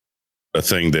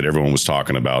thing that everyone was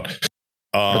talking about.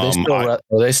 Are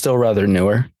they still rather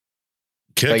newer?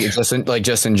 Kick? Just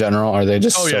in general, are they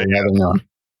just rather known?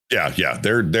 Yeah.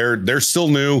 They're still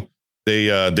new.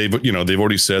 They've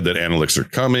already said that analytics are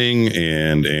coming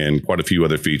and quite a few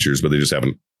other features, but they just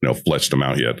haven't fleshed them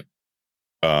out yet.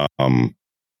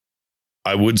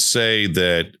 I would say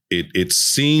that it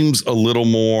seems a little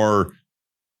more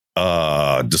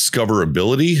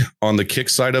discoverability on the Kick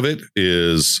side of it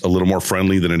is a little more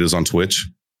friendly than it is on Twitch.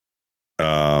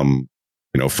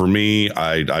 For me,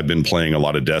 I've been playing a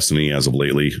lot of Destiny as of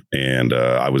lately, and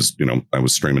I was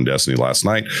streaming Destiny last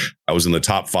night. I was in the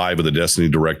top 5 of the Destiny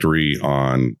directory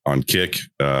on Kick.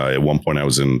 At one point, I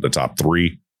was in the top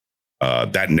 3.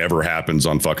 That never happens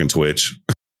on fucking Twitch.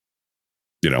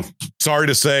 Sorry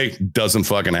to say, doesn't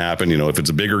fucking happen. If it's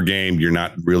a bigger game, you're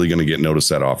not really going to get noticed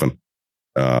that often.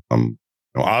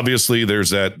 Obviously,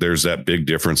 there's that big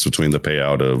difference between the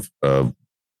payout of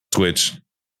Twitch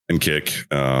and Kick.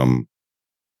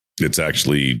 It's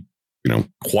actually,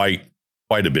 quite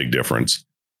a big difference.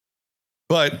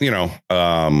 But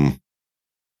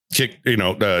Kick,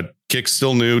 Kick's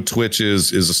still new. Twitch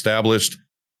is established.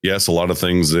 Yes, a lot of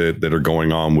things that are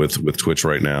going on with Twitch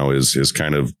right now is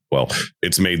kind of,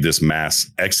 it's made this mass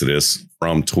exodus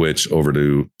from Twitch over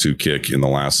to Kick in the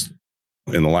last,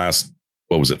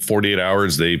 what was it, 48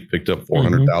 hours? They picked up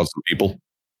 400,000 people.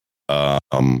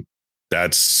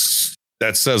 That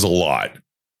says a lot.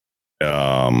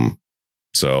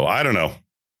 So I don't know.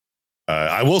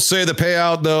 I will say the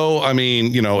payout though. I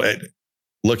mean,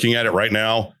 looking at it right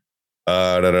now,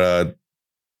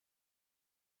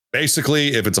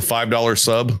 basically, if it's a $5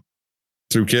 sub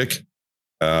through Kick,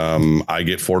 I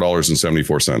get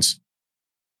 $4.74.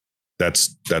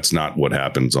 That's not what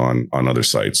happens on other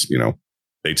sites.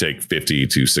 They take 50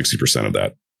 to 60% of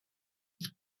that.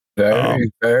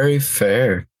 Very, very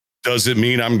fair. Does it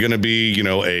mean I'm going to be,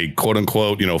 a quote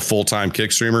unquote, full-time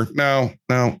Kick streamer? No,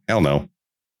 hell no.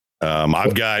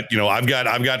 I've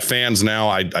got fans now.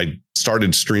 I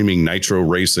started streaming Nitro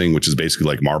Racing, which is basically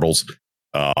like marbles.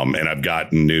 And I've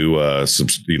gotten new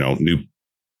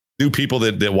people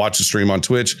that watch the stream on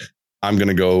Twitch. I'm going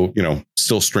to go,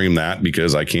 still stream that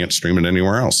because I can't stream it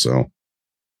anywhere else. So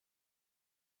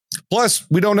plus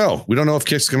we don't know if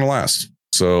Kick's going to last.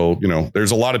 So,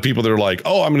 there's a lot of people that are like,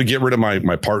 oh, I'm going to get rid of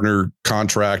my partner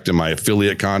contract and my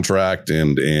affiliate contract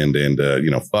and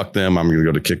fuck them. I'm going to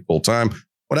go to Kick full time.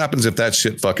 What happens if that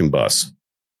shit fucking busts?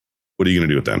 What are you going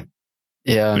to do with them?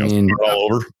 Yeah. I mean,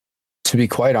 all over. To be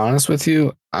quite honest with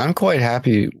you, I'm quite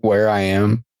happy where I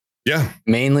am. Yeah.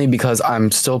 Mainly because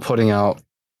I'm still putting out,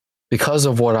 because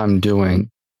of what I'm doing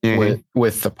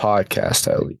with the podcast,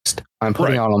 at least. I'm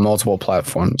putting out on multiple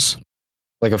platforms.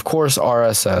 Like, of course,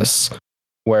 RSS,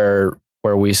 where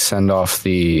we send off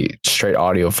the straight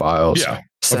audio files. Yeah.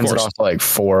 Sends it off to like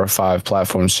 4 or 5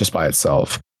 platforms just by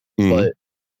itself. But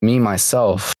me,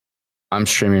 myself, I'm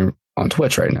streaming on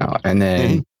Twitch right now. And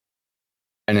then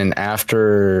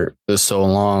after this so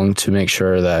long, to make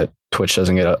sure that Twitch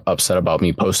doesn't get upset about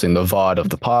me posting the VOD of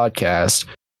the podcast,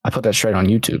 I put that straight on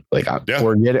YouTube. Like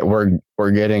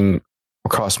we're getting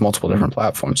across multiple different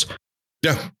platforms.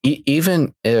 Yeah.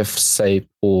 Even if, say,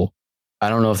 Pool, I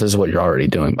don't know if this is what you're already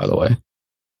doing, by the way,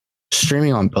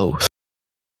 streaming on both,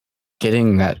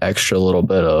 getting that extra little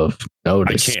bit of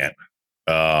notice. I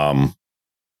can't.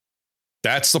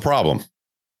 That's the problem.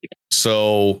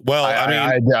 So,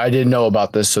 I didn't know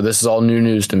about this, so this is all new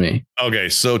news to me. Okay,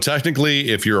 so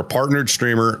technically, if you're a partnered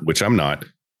streamer, which I'm not,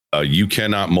 you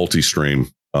cannot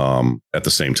multi-stream at the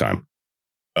same time.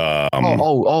 Yeah.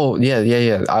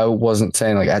 I wasn't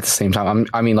saying like at the same time.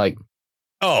 I mean like.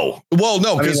 Oh well,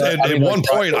 no, because at one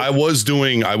point I was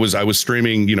streaming,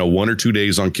 1 or 2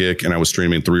 days on Kick, and I was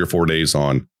streaming 3 or 4 days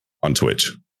on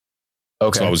Twitch.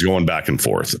 Okay, so I was going back and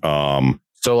forth.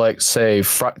 So like say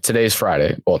today's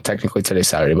Friday. Well, technically today's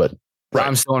Saturday, but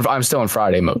I'm still in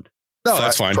Friday mode. No,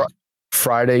 that's fine.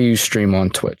 Friday you stream on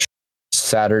Twitch.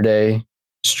 Saturday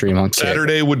stream on Kick.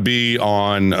 Saturday would be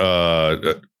on.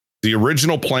 The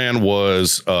original plan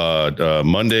was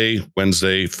Monday,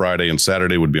 Wednesday, Friday, and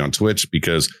Saturday would be on Twitch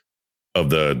because of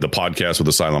the podcast with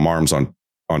Asylum Arms on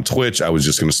Twitch. I was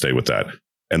just going to stay with that.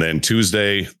 And then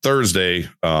Tuesday, Thursday,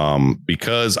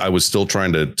 because I was still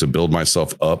trying to build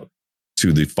myself up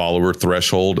to the follower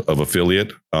threshold of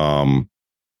affiliate, I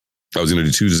was going to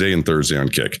do Tuesday and Thursday on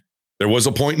Kick. There was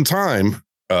a point in time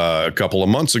a couple of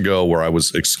months ago where I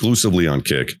was exclusively on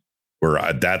Kick, where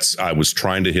I was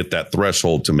trying to hit that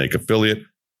threshold to make affiliate.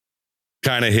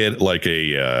 Kind of hit like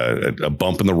a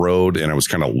bump in the road, and I was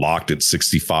kind of locked at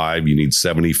 65. You need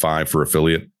 75 for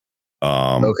affiliate.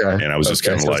 Okay, and I was just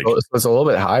kind of like, it's a little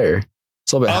bit higher.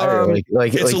 It's a little bit higher.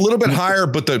 It's a little bit higher,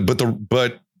 but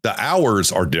the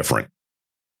hours are different.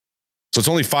 So it's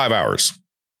only 5 hours.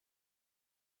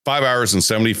 5 hours and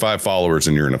 75 followers,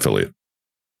 and you're an affiliate.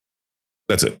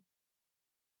 That's it.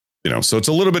 So it's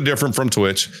a little bit different from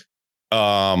Twitch.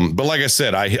 But like I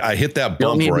said, I hit that You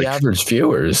don't bump need where the average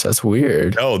viewers. That's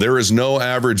weird. no, there is no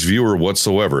average viewer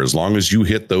whatsoever. As long as you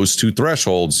hit those two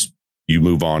thresholds, you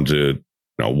move on to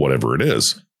whatever it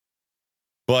is.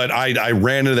 But I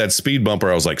ran into that speed bump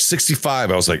where I was like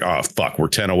 65. I was like, oh fuck, we're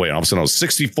 10 away. And all of a sudden I was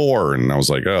 64, and I was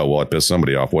like, oh well, I pissed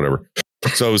somebody off, whatever.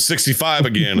 So it was 65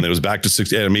 again, and it was back to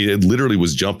 60. I mean, it literally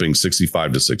was jumping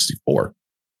 65 to 64.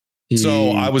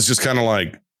 So I was just kind of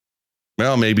like,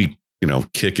 well, maybe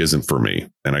kick isn't for me,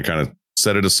 and I kind of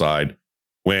set it aside.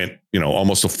 Went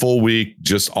almost a full week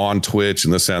just on Twitch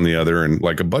and this and the other, and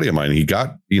like a buddy of mine, he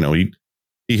got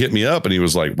he hit me up and he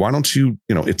was like, why don't you,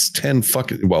 it's 10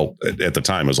 fucking, well, at the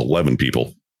time it was 11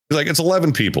 people. He's like, it's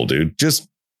 11 people, dude. Just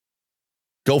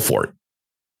go for it.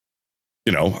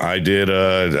 I did,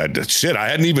 shit, I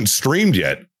hadn't even streamed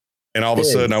yet. And all of a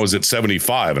sudden I was at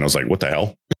 75 and I was like, what the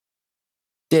hell?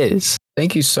 Diz,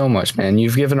 thank you so much, man.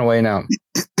 You've given away now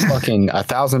fucking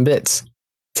 1,000 bits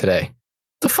today.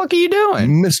 The fuck are you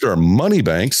doing? Mr.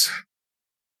 Moneybanks.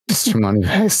 Mr.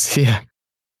 Moneybanks. Yeah.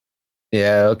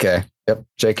 Yeah. Okay. Yep.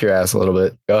 Shake your ass a little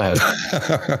bit. Go ahead.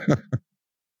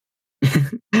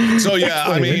 So yeah,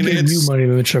 I mean, it's you money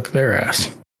than they shook their ass.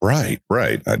 Right.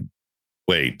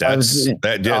 Wait, that's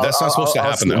not supposed to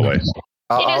happen that way.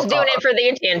 You're just doing it for the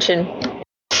attention.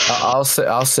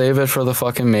 I'll save it for the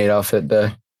fucking maid outfit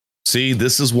day. See,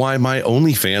 this is why my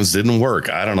OnlyFans didn't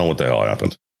work. I don't know what the hell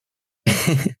happened.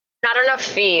 Not enough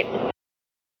feet.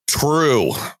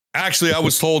 True. Actually, I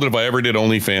was told that if I ever did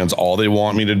OnlyFans, all they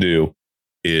want me to do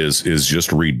is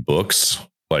just read books.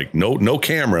 Like no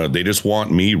camera. They just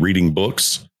want me reading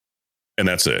books, and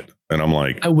that's it. And I'm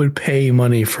like, I would pay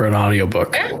money for an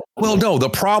audiobook. Well, no, the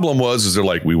problem is they're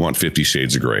like, we want 50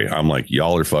 Shades of Grey. I'm like,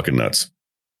 y'all are fucking nuts.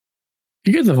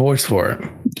 You get the voice for it.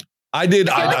 I did.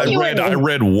 I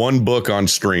read one book on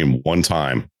stream one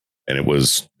time, and it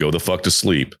was Go the Fuck to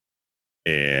Sleep.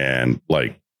 And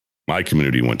like my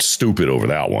community went stupid over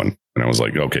that one. And I was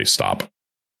like, okay, stop.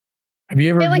 Have you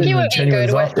ever I feel like you would be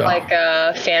good with though? like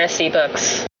fantasy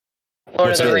books?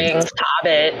 Lord of the Rings,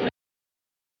 Hobbit.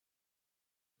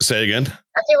 Say again?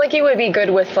 I feel like you would be good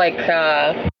with like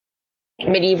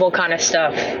medieval kind of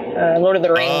stuff. Lord of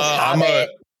the Rings, Hobbit.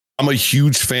 I'm a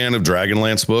huge fan of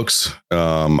Dragonlance books.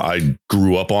 I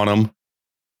grew up on them.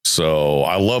 So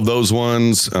I love those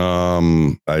ones.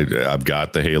 I've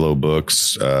got the Halo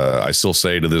books. I still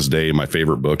say to this day, my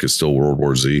favorite book is still World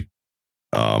War Z.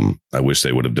 I wish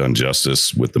they would have done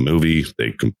justice with the movie.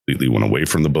 They completely went away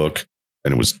from the book,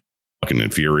 and it was fucking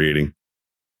infuriating.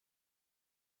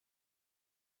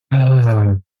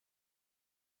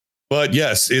 But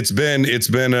yes, it's been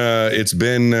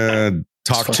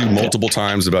talked to multiple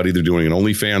times about either doing an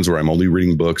OnlyFans where I'm only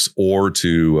reading books, or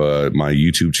to my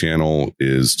YouTube channel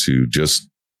is to just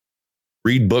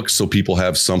read books so people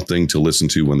have something to listen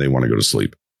to when they want to go to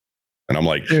sleep. And I'm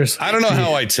like, I don't know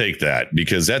how I take that,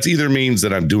 because that's either means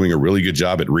that I'm doing a really good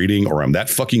job at reading, or I'm that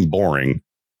fucking boring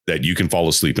that you can fall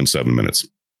asleep in 7 minutes.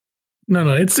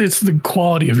 No, it's the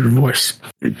quality of your voice.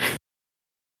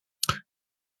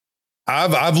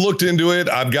 I've looked into it.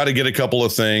 I've got to get a couple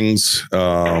of things.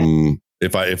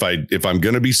 If I'm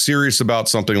going to be serious about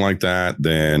something like that,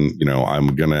 then,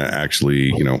 I'm going to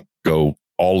actually, go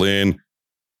all in,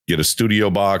 get a studio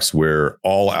box where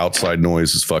all outside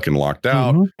noise is fucking locked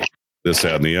out. Mm-hmm. This,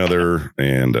 that, and the other.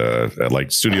 And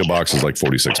like studio box is like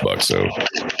 $46. So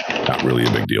not really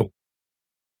a big deal.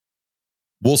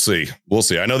 We'll see.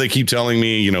 I know they keep telling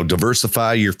me,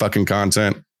 diversify your fucking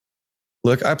content.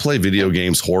 Look, I play video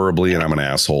games horribly and I'm an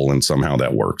asshole, and somehow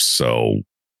that works. So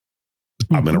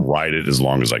I'm going to ride it as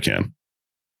long as I can.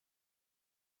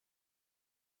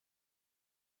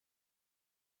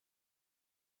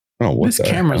 Oh, this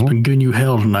camera's been giving you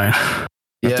hell tonight.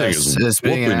 Yes, it's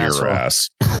being an asshole. Your ass.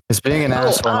 It's being an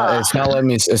asshole. It's not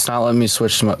letting me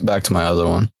switch back to my other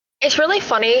one. It's really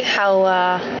funny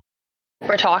how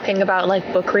we're talking about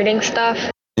like book reading stuff.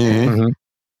 Mm-hmm.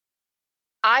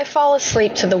 I fall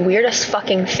asleep to the weirdest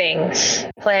fucking things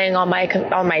playing on my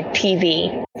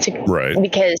TV, right?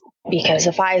 Because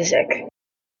of Isaac.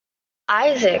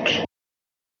 Isaac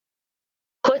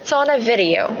puts on a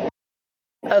video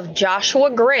of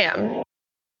Joshua Graham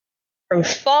from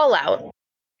Fallout.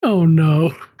 Oh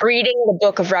no! Reading the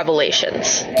Book of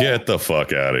Revelations. Get the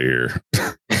fuck out of here!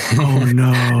 Oh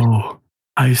no!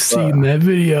 I've seen that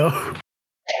video.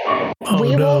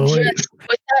 We will just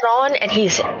put that on, and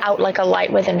he's out like a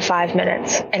light within 5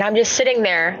 minutes. And I'm just sitting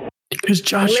there. Because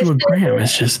Joshua Graham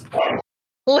is just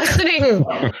listening.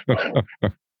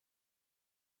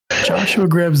 Joshua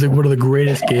Graham's like one of the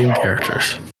greatest game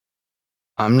characters.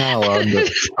 I'm not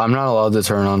allowed to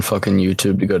turn on fucking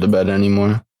YouTube to go to bed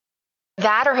anymore.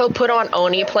 That or he'll put on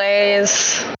Oni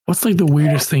Plays. What's like the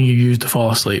weirdest thing you use to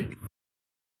fall asleep?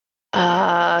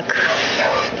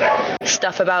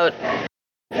 Stuff about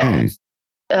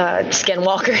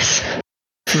skinwalkers.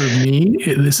 For me,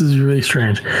 this is really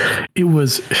strange. It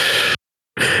was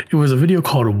a video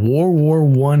called War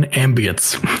One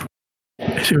Ambience.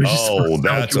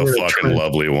 That's a fucking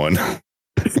lovely one.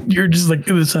 You're just like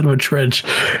in the side of a trench,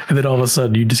 and then all of a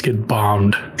sudden you just get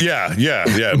bombed.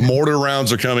 Yeah. Mortar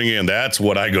rounds are coming in. That's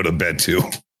what I go to bed to.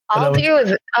 I'll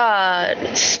do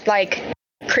like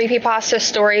creepypasta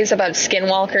stories about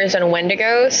skinwalkers and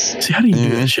wendigos. See, how do you do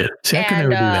that shit? See, I can never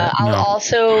do that. I'll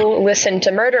also listen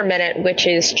to Murder Minute, which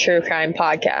is true crime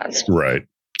podcast. Right.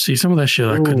 See, some of that shit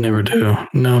I could never do.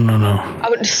 No. I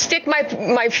would stick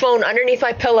my phone underneath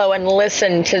my pillow and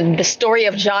listen to the story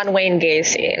of John Wayne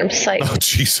Gacy. And I'm just like, oh,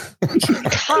 jeez.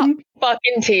 top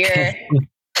fucking tier.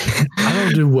 I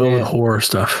don't do well with horror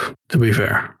stuff, to be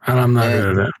fair. And I'm not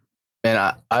good at it.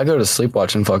 Man, I go to sleep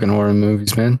watching fucking horror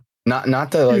movies, man. Not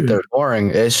that like they're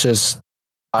boring. It's just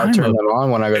I turn them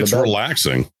on when I go to bed. It's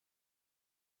relaxing.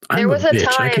 There was a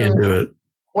time I can't do it.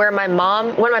 Where when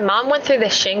my mom went through the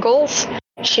shingles,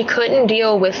 she couldn't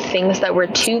deal with things that were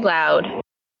too loud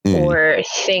or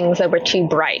things that were too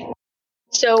bright.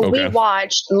 So we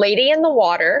watched Lady in the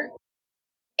Water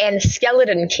and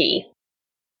Skeleton Key.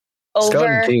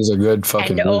 Skeleton Key is a good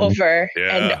fucking movie. Over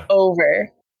and over.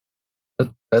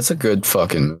 That's a good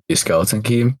fucking movie, Skeleton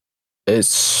Key.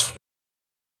 It's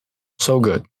so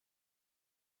good.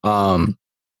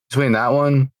 Between that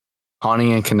one,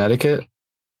 Haunting in Connecticut.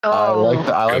 I like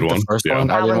the first one.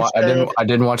 I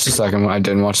didn't watch the second one.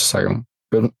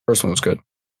 Good. First one was good.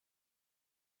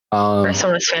 First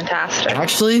one was fantastic.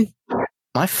 Actually,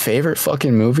 my favorite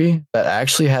fucking movie that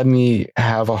actually had me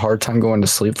have a hard time going to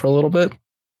sleep for a little bit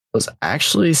was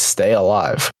actually Stay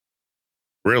Alive.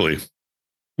 Really?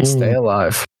 Stay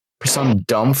Alive. For some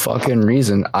dumb fucking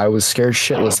reason, I was scared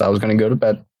shitless that I was going to go to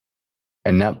bed,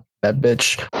 and that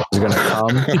bitch was going to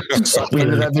come suck me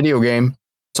into that video game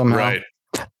somehow. Right.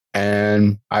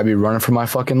 And I'd be running for my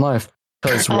fucking life.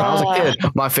 Because when I was a kid,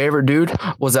 my favorite dude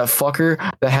was that fucker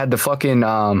that had the fucking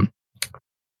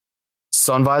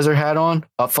sun visor hat on,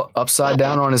 upside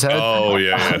down on his head. Oh,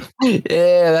 yeah.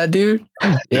 Yeah, that dude.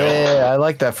 Yeah, I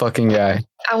like that fucking guy.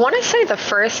 I want to say the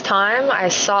first time I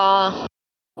saw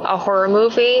a horror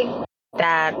movie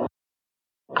that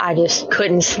I just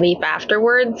couldn't sleep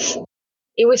afterwards,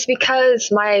 it was because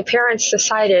my parents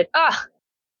decided,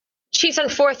 she's in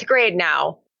 4th grade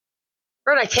now.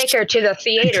 We're going to take her to the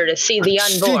theater to see The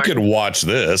Unborn. She could watch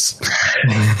this. So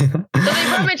they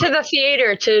brought me to the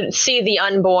theater to see The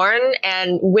Unborn,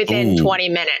 and within 20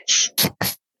 minutes,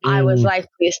 I was like,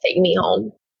 please take me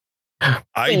home.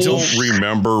 I don't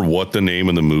remember what the name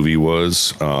of the movie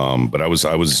was, but I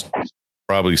was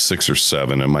probably 6 or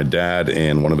 7, and my dad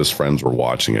and one of his friends were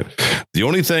watching it. The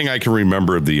only thing I can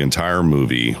remember of the entire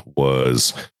movie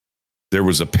was there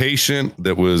was a patient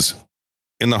that was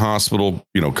in the hospital,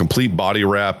 complete body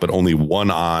wrap, but only one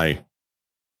eye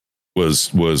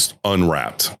was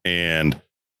unwrapped. And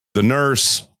the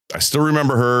nurse, I still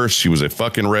remember her. She was a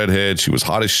fucking redhead. She was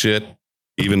hot as shit.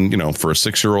 Even, for a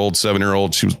 6-year-old,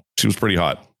 7-year-old, she was pretty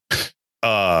hot.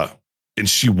 And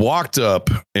she walked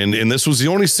up, and this was the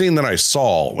only scene that I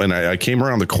saw. And I came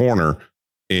around the corner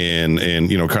and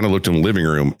kind of looked in the living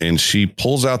room, and she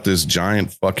pulls out this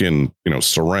giant fucking,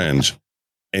 syringe,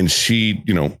 and she,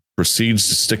 proceeds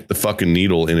to stick the fucking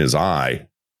needle in his eye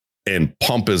and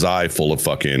pump his eye full of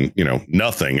fucking,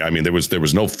 nothing. I mean, there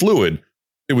was no fluid.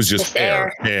 It was just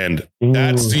air. And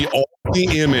that's the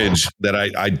only image that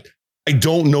I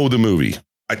don't know the movie.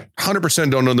 I 100%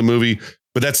 don't know the movie,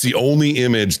 but that's the only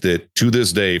image that to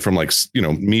this day from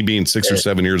me being 6 or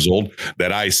 7 years old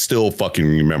that I still fucking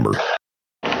remember.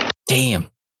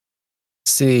 Damn.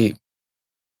 See,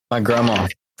 my grandma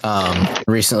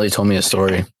recently told me a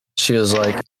story. She was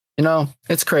like,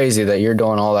 it's crazy that you're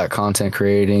doing all that content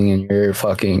creating and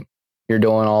you're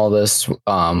doing all this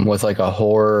with like a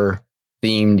horror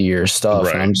theme to your stuff.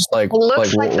 Right. And I'm just like, why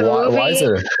is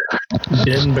it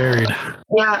Dead and Buried?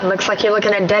 Yeah, it looks like you're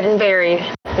looking at Dead and Buried,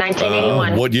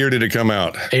 1981. What year did it come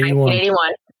out?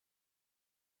 1981.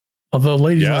 Although the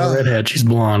lady's not a redhead, she's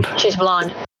blonde. She's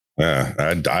blonde.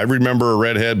 I remember a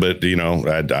redhead, but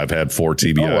I've had 4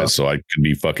 TBIs, so I could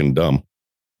be fucking dumb.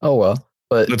 Oh well.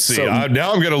 But let's see.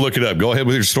 Now I'm gonna look it up. Go ahead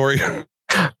with your story.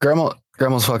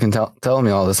 Grandma's fucking telling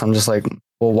me all this. I'm just like,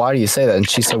 well, why do you say that? And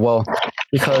she said, well,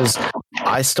 because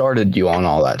I started you on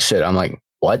all that shit. I'm like,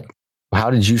 what? How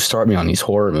did you start me on these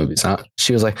horror movies?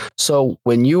 She was like, so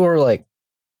when you were like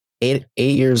 8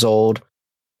 years old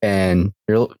and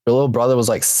your little brother was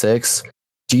like 6,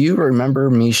 do you remember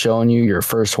me showing you your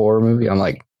first horror movie? I'm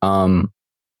like,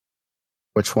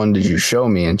 which one did you show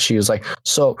me? And she was like,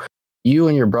 so you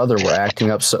and your brother were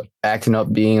acting up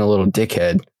being a little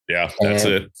dickhead. Yeah, that's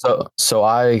it. So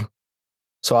I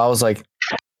was like,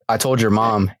 I told your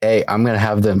mom, hey, I'm going to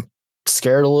have them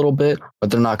scared a little bit,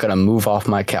 but they're not going to move off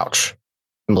my couch.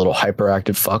 Little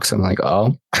hyperactive fucks. I'm like,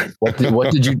 oh,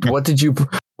 what did you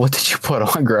put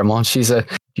on, Grandma? And she said,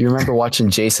 do you remember watching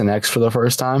Jason X for the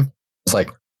first time? It's like,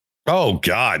 oh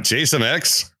God, Jason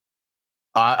X.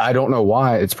 I don't know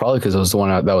why. It's probably because it was the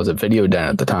one that was a video den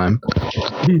at the time.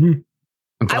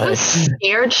 I was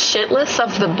scared shitless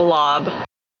of the Blob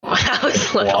when I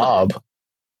was little.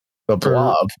 The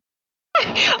Blob.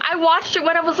 I watched it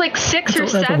when I was like 6 or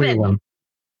 7.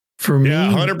 For me,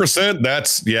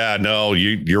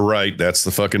 100%. You're right. That's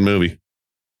the fucking movie.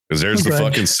 Because there's the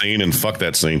fucking scene, and fuck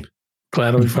that scene.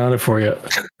 Glad we found it for you.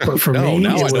 But for me,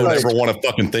 now I don't ever want to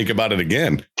fucking think about it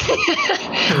again.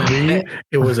 For me,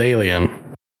 it was Alien.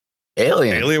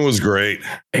 Alien was great.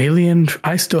 Alien.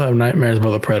 I still have nightmares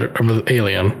about the Predator, about the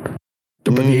Alien.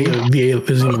 But the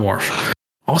Xenomorph.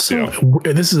 Also,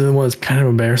 this is the one that's kind of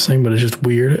embarrassing, but it's just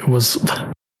weird. It was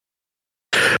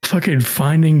fucking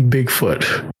Finding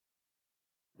Bigfoot.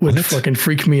 Would fucking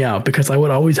freak me out because I would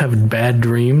always have bad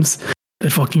dreams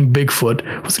that fucking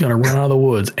Bigfoot was going to run out of the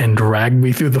woods and drag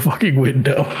me through the fucking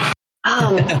window.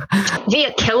 The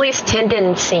Achilles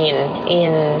tendon scene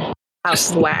in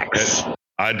House of Wax.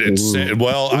 I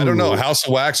don't know, House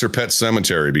of Wax or Pet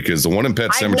Cemetery, because the one in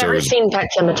Pet Cemetery. I've never seen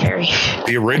Pet Cemetery.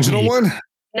 The original one?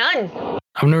 None.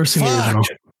 I've never seen the original.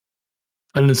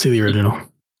 I didn't see the original.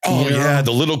 Oh yeah,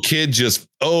 the little kid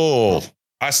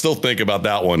I still think about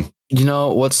that one. You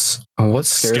know what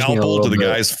scares me a little to the bit?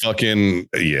 guy's fucking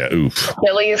oof.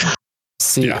 Achilles.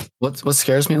 See, what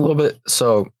scares me a little bit.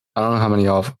 So I don't know how many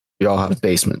of y'all have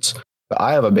basements, but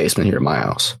I have a basement here at my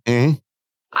house. Mm-hmm.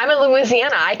 I'm in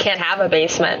Louisiana. I can't have a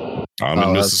basement. I'm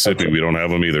in Mississippi. We don't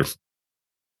have them either.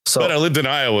 So, but I lived in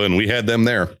Iowa and we had them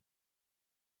there.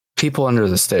 People Under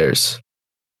the Stairs.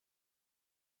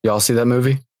 Y'all see that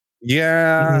movie?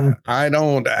 Yeah, I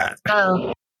don't.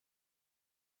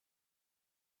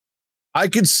 I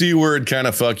could see where it kind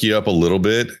of fuck you up a little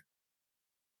bit.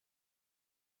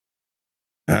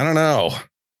 I don't know.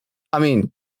 I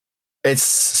mean, it's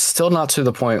still not to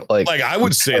the point like I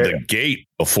would say The Gate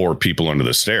before People Under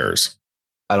the Stairs.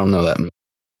 I don't know that movie.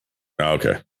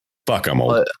 Okay. Fuck, I'm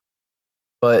old.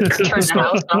 But Turn the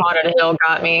House on Haunted Hill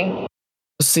got me.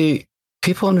 See,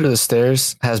 People Under the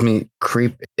Stairs has me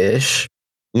creep-ish,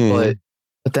 but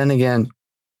then again,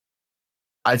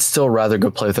 I'd still rather go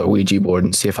play with a Ouija board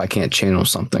and see if I can't channel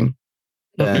something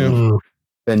than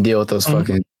deal with those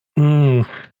fucking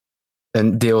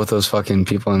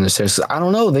People Under the Stairs. I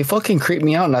don't know, they fucking creep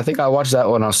me out, and I think I watched that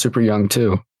when I was super young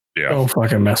too. Yeah, don't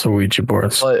fucking mess with Ouija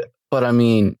boards. But I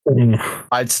mean,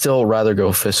 I'd still rather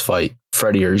go fist fight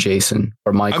Freddy or Jason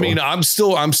or Michael. I mean, I'm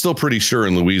still pretty sure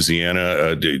in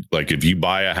Louisiana, like if you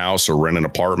buy a house or rent an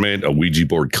apartment, a Ouija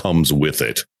board comes with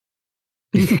it.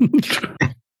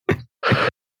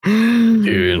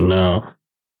 Dude, no,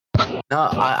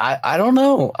 I don't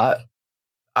know.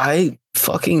 I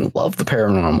fucking love the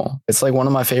paranormal. It's like one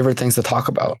of my favorite things to talk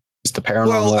about. It's the paranormal.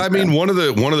 Well, I mean, one of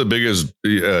the biggest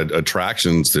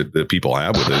attractions that people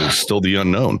have with it is still the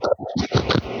unknown.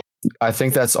 I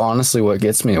think that's honestly what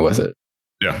gets me with it.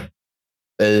 Yeah,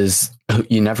 is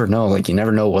you never know. Like you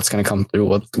never know what's gonna come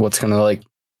through. What's gonna like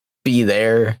be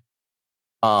there.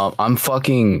 I'm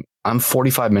 45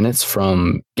 minutes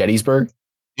from Gettysburg.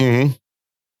 Mm-hmm.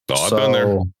 Oh, I've been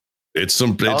there. It's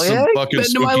some fucking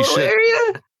spooky shit.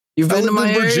 Area? You've been to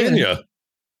my Virginia.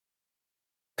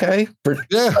 Area? Okay.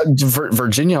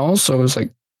 Virginia also is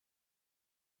like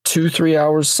 2-3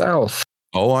 hours south.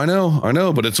 Oh, I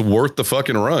know, but it's worth the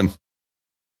fucking run.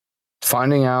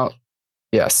 Finding out.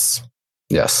 Yes.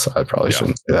 I probably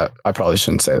shouldn't say that. I probably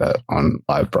shouldn't say that on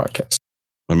live broadcast.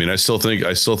 I mean, I still think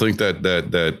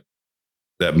that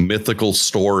mythical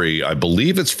story, I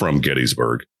believe it's from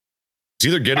Gettysburg. It's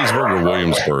either Gettysburg or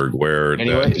Williamsburg, where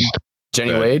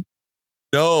Jenny Wade?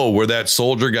 No, where that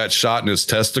soldier got shot in his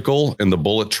testicle and the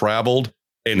bullet traveled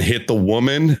and hit the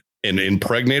woman and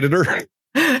impregnated her.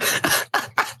 I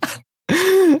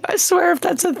swear, if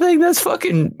that's a thing, that's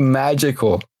fucking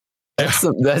magical.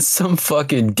 That's some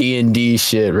fucking D&D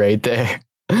shit right there.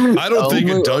 I don't think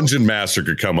a dungeon master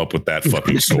could come up with that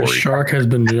fucking story. The shark has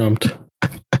been jumped.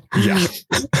 Yeah.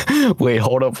 Wait,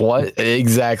 hold up. What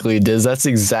exactly, Diz? That's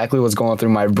exactly what's going through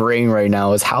my brain right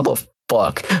now is how the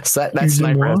fuck. So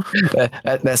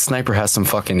that sniper has some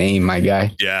fucking aim, my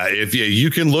guy. Yeah, if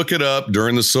you can look it up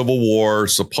during the Civil War,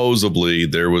 supposedly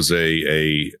there was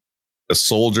a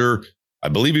soldier I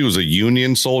believe he was a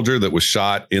Union soldier that was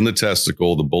shot in the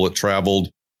testicle. The bullet traveled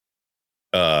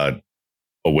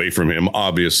away from him,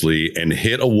 obviously, and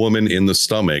hit a woman in the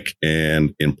stomach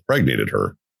and impregnated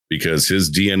her because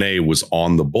his DNA was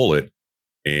on the bullet.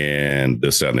 And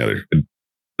this, that, and the other.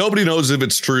 Nobody knows if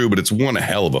it's true, but it's one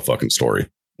hell of a fucking story.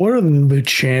 What are the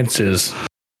chances?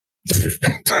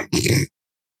 Can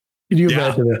you go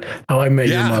back to the How I Met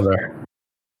Your Mother?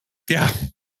 Yeah.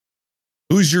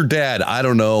 Who's your dad? I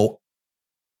don't know.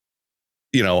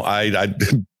 You know,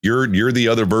 you're the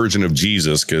other version of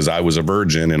Jesus because I was a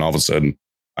virgin and all of a sudden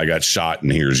I got shot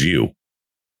and here's you.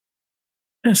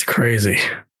 That's crazy.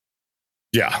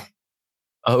 Yeah.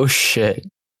 Oh, shit.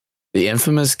 The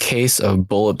infamous case of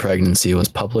bullet pregnancy was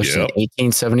published in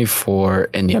 1874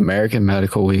 in the American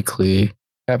Medical Weekly.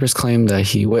 Peppers claimed that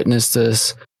he witnessed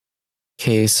this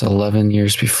case 11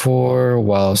 years before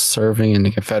while serving in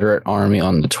the Confederate Army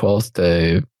on the 12th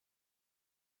day.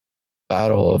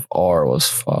 Battle of R was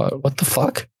fought. What the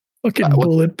fuck? Fucking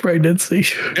bullet pregnancy.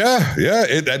 Yeah.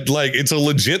 It's a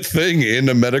legit thing in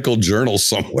a medical journal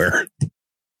somewhere.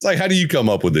 It's like, how do you come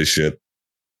up with this shit?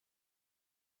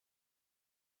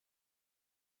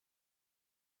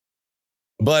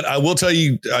 But I will tell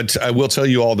you,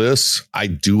 all this. I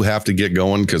do have to get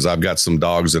going because I've got some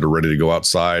dogs that are ready to go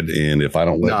outside. And if I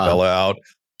don't let Bella out,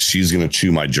 she's going to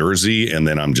chew my jersey and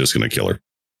then I'm just going to kill her.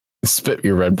 Spit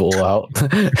your Red Bull out.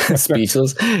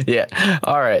 Speechless. Yeah.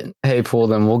 All right. Hey, Pool,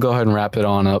 then we'll go ahead and wrap it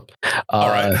on up. All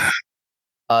right.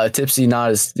 Tipsy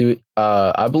Nodis.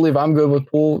 I believe I'm good with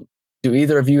Pool. Do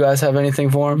either of you guys have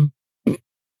anything for him?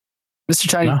 Mr.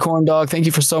 Tiny Corn Dog, thank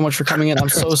you for so much for coming in. I'm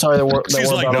so sorry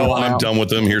She's like, no, I'm done with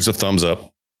them. Here's a thumbs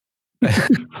up.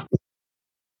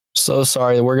 So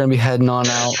sorry that we're going to be heading on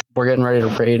out. We're getting ready to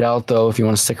raid out, though, if you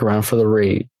want to stick around for the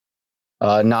raid.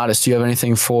 Nodis, do you have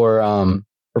anything for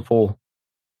Pool?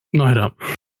 No, I don't.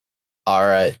 All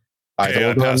right. Hey,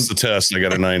 I passed the test. I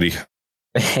got a 90.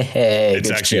 Hey, it's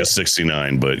actually a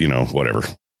 69, but, whatever.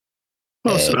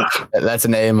 Hey, that's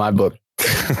an A in my book.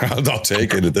 I'll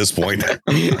take it at this point.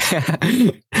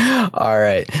 All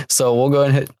right. So we'll go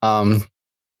ahead and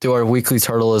do our weekly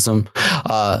turtleism.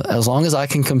 As long as I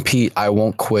can compete, I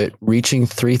won't quit. Reaching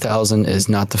 3,000 is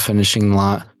not the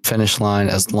finish line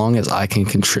as long as I can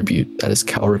contribute. That is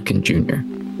Cal Ripken Jr.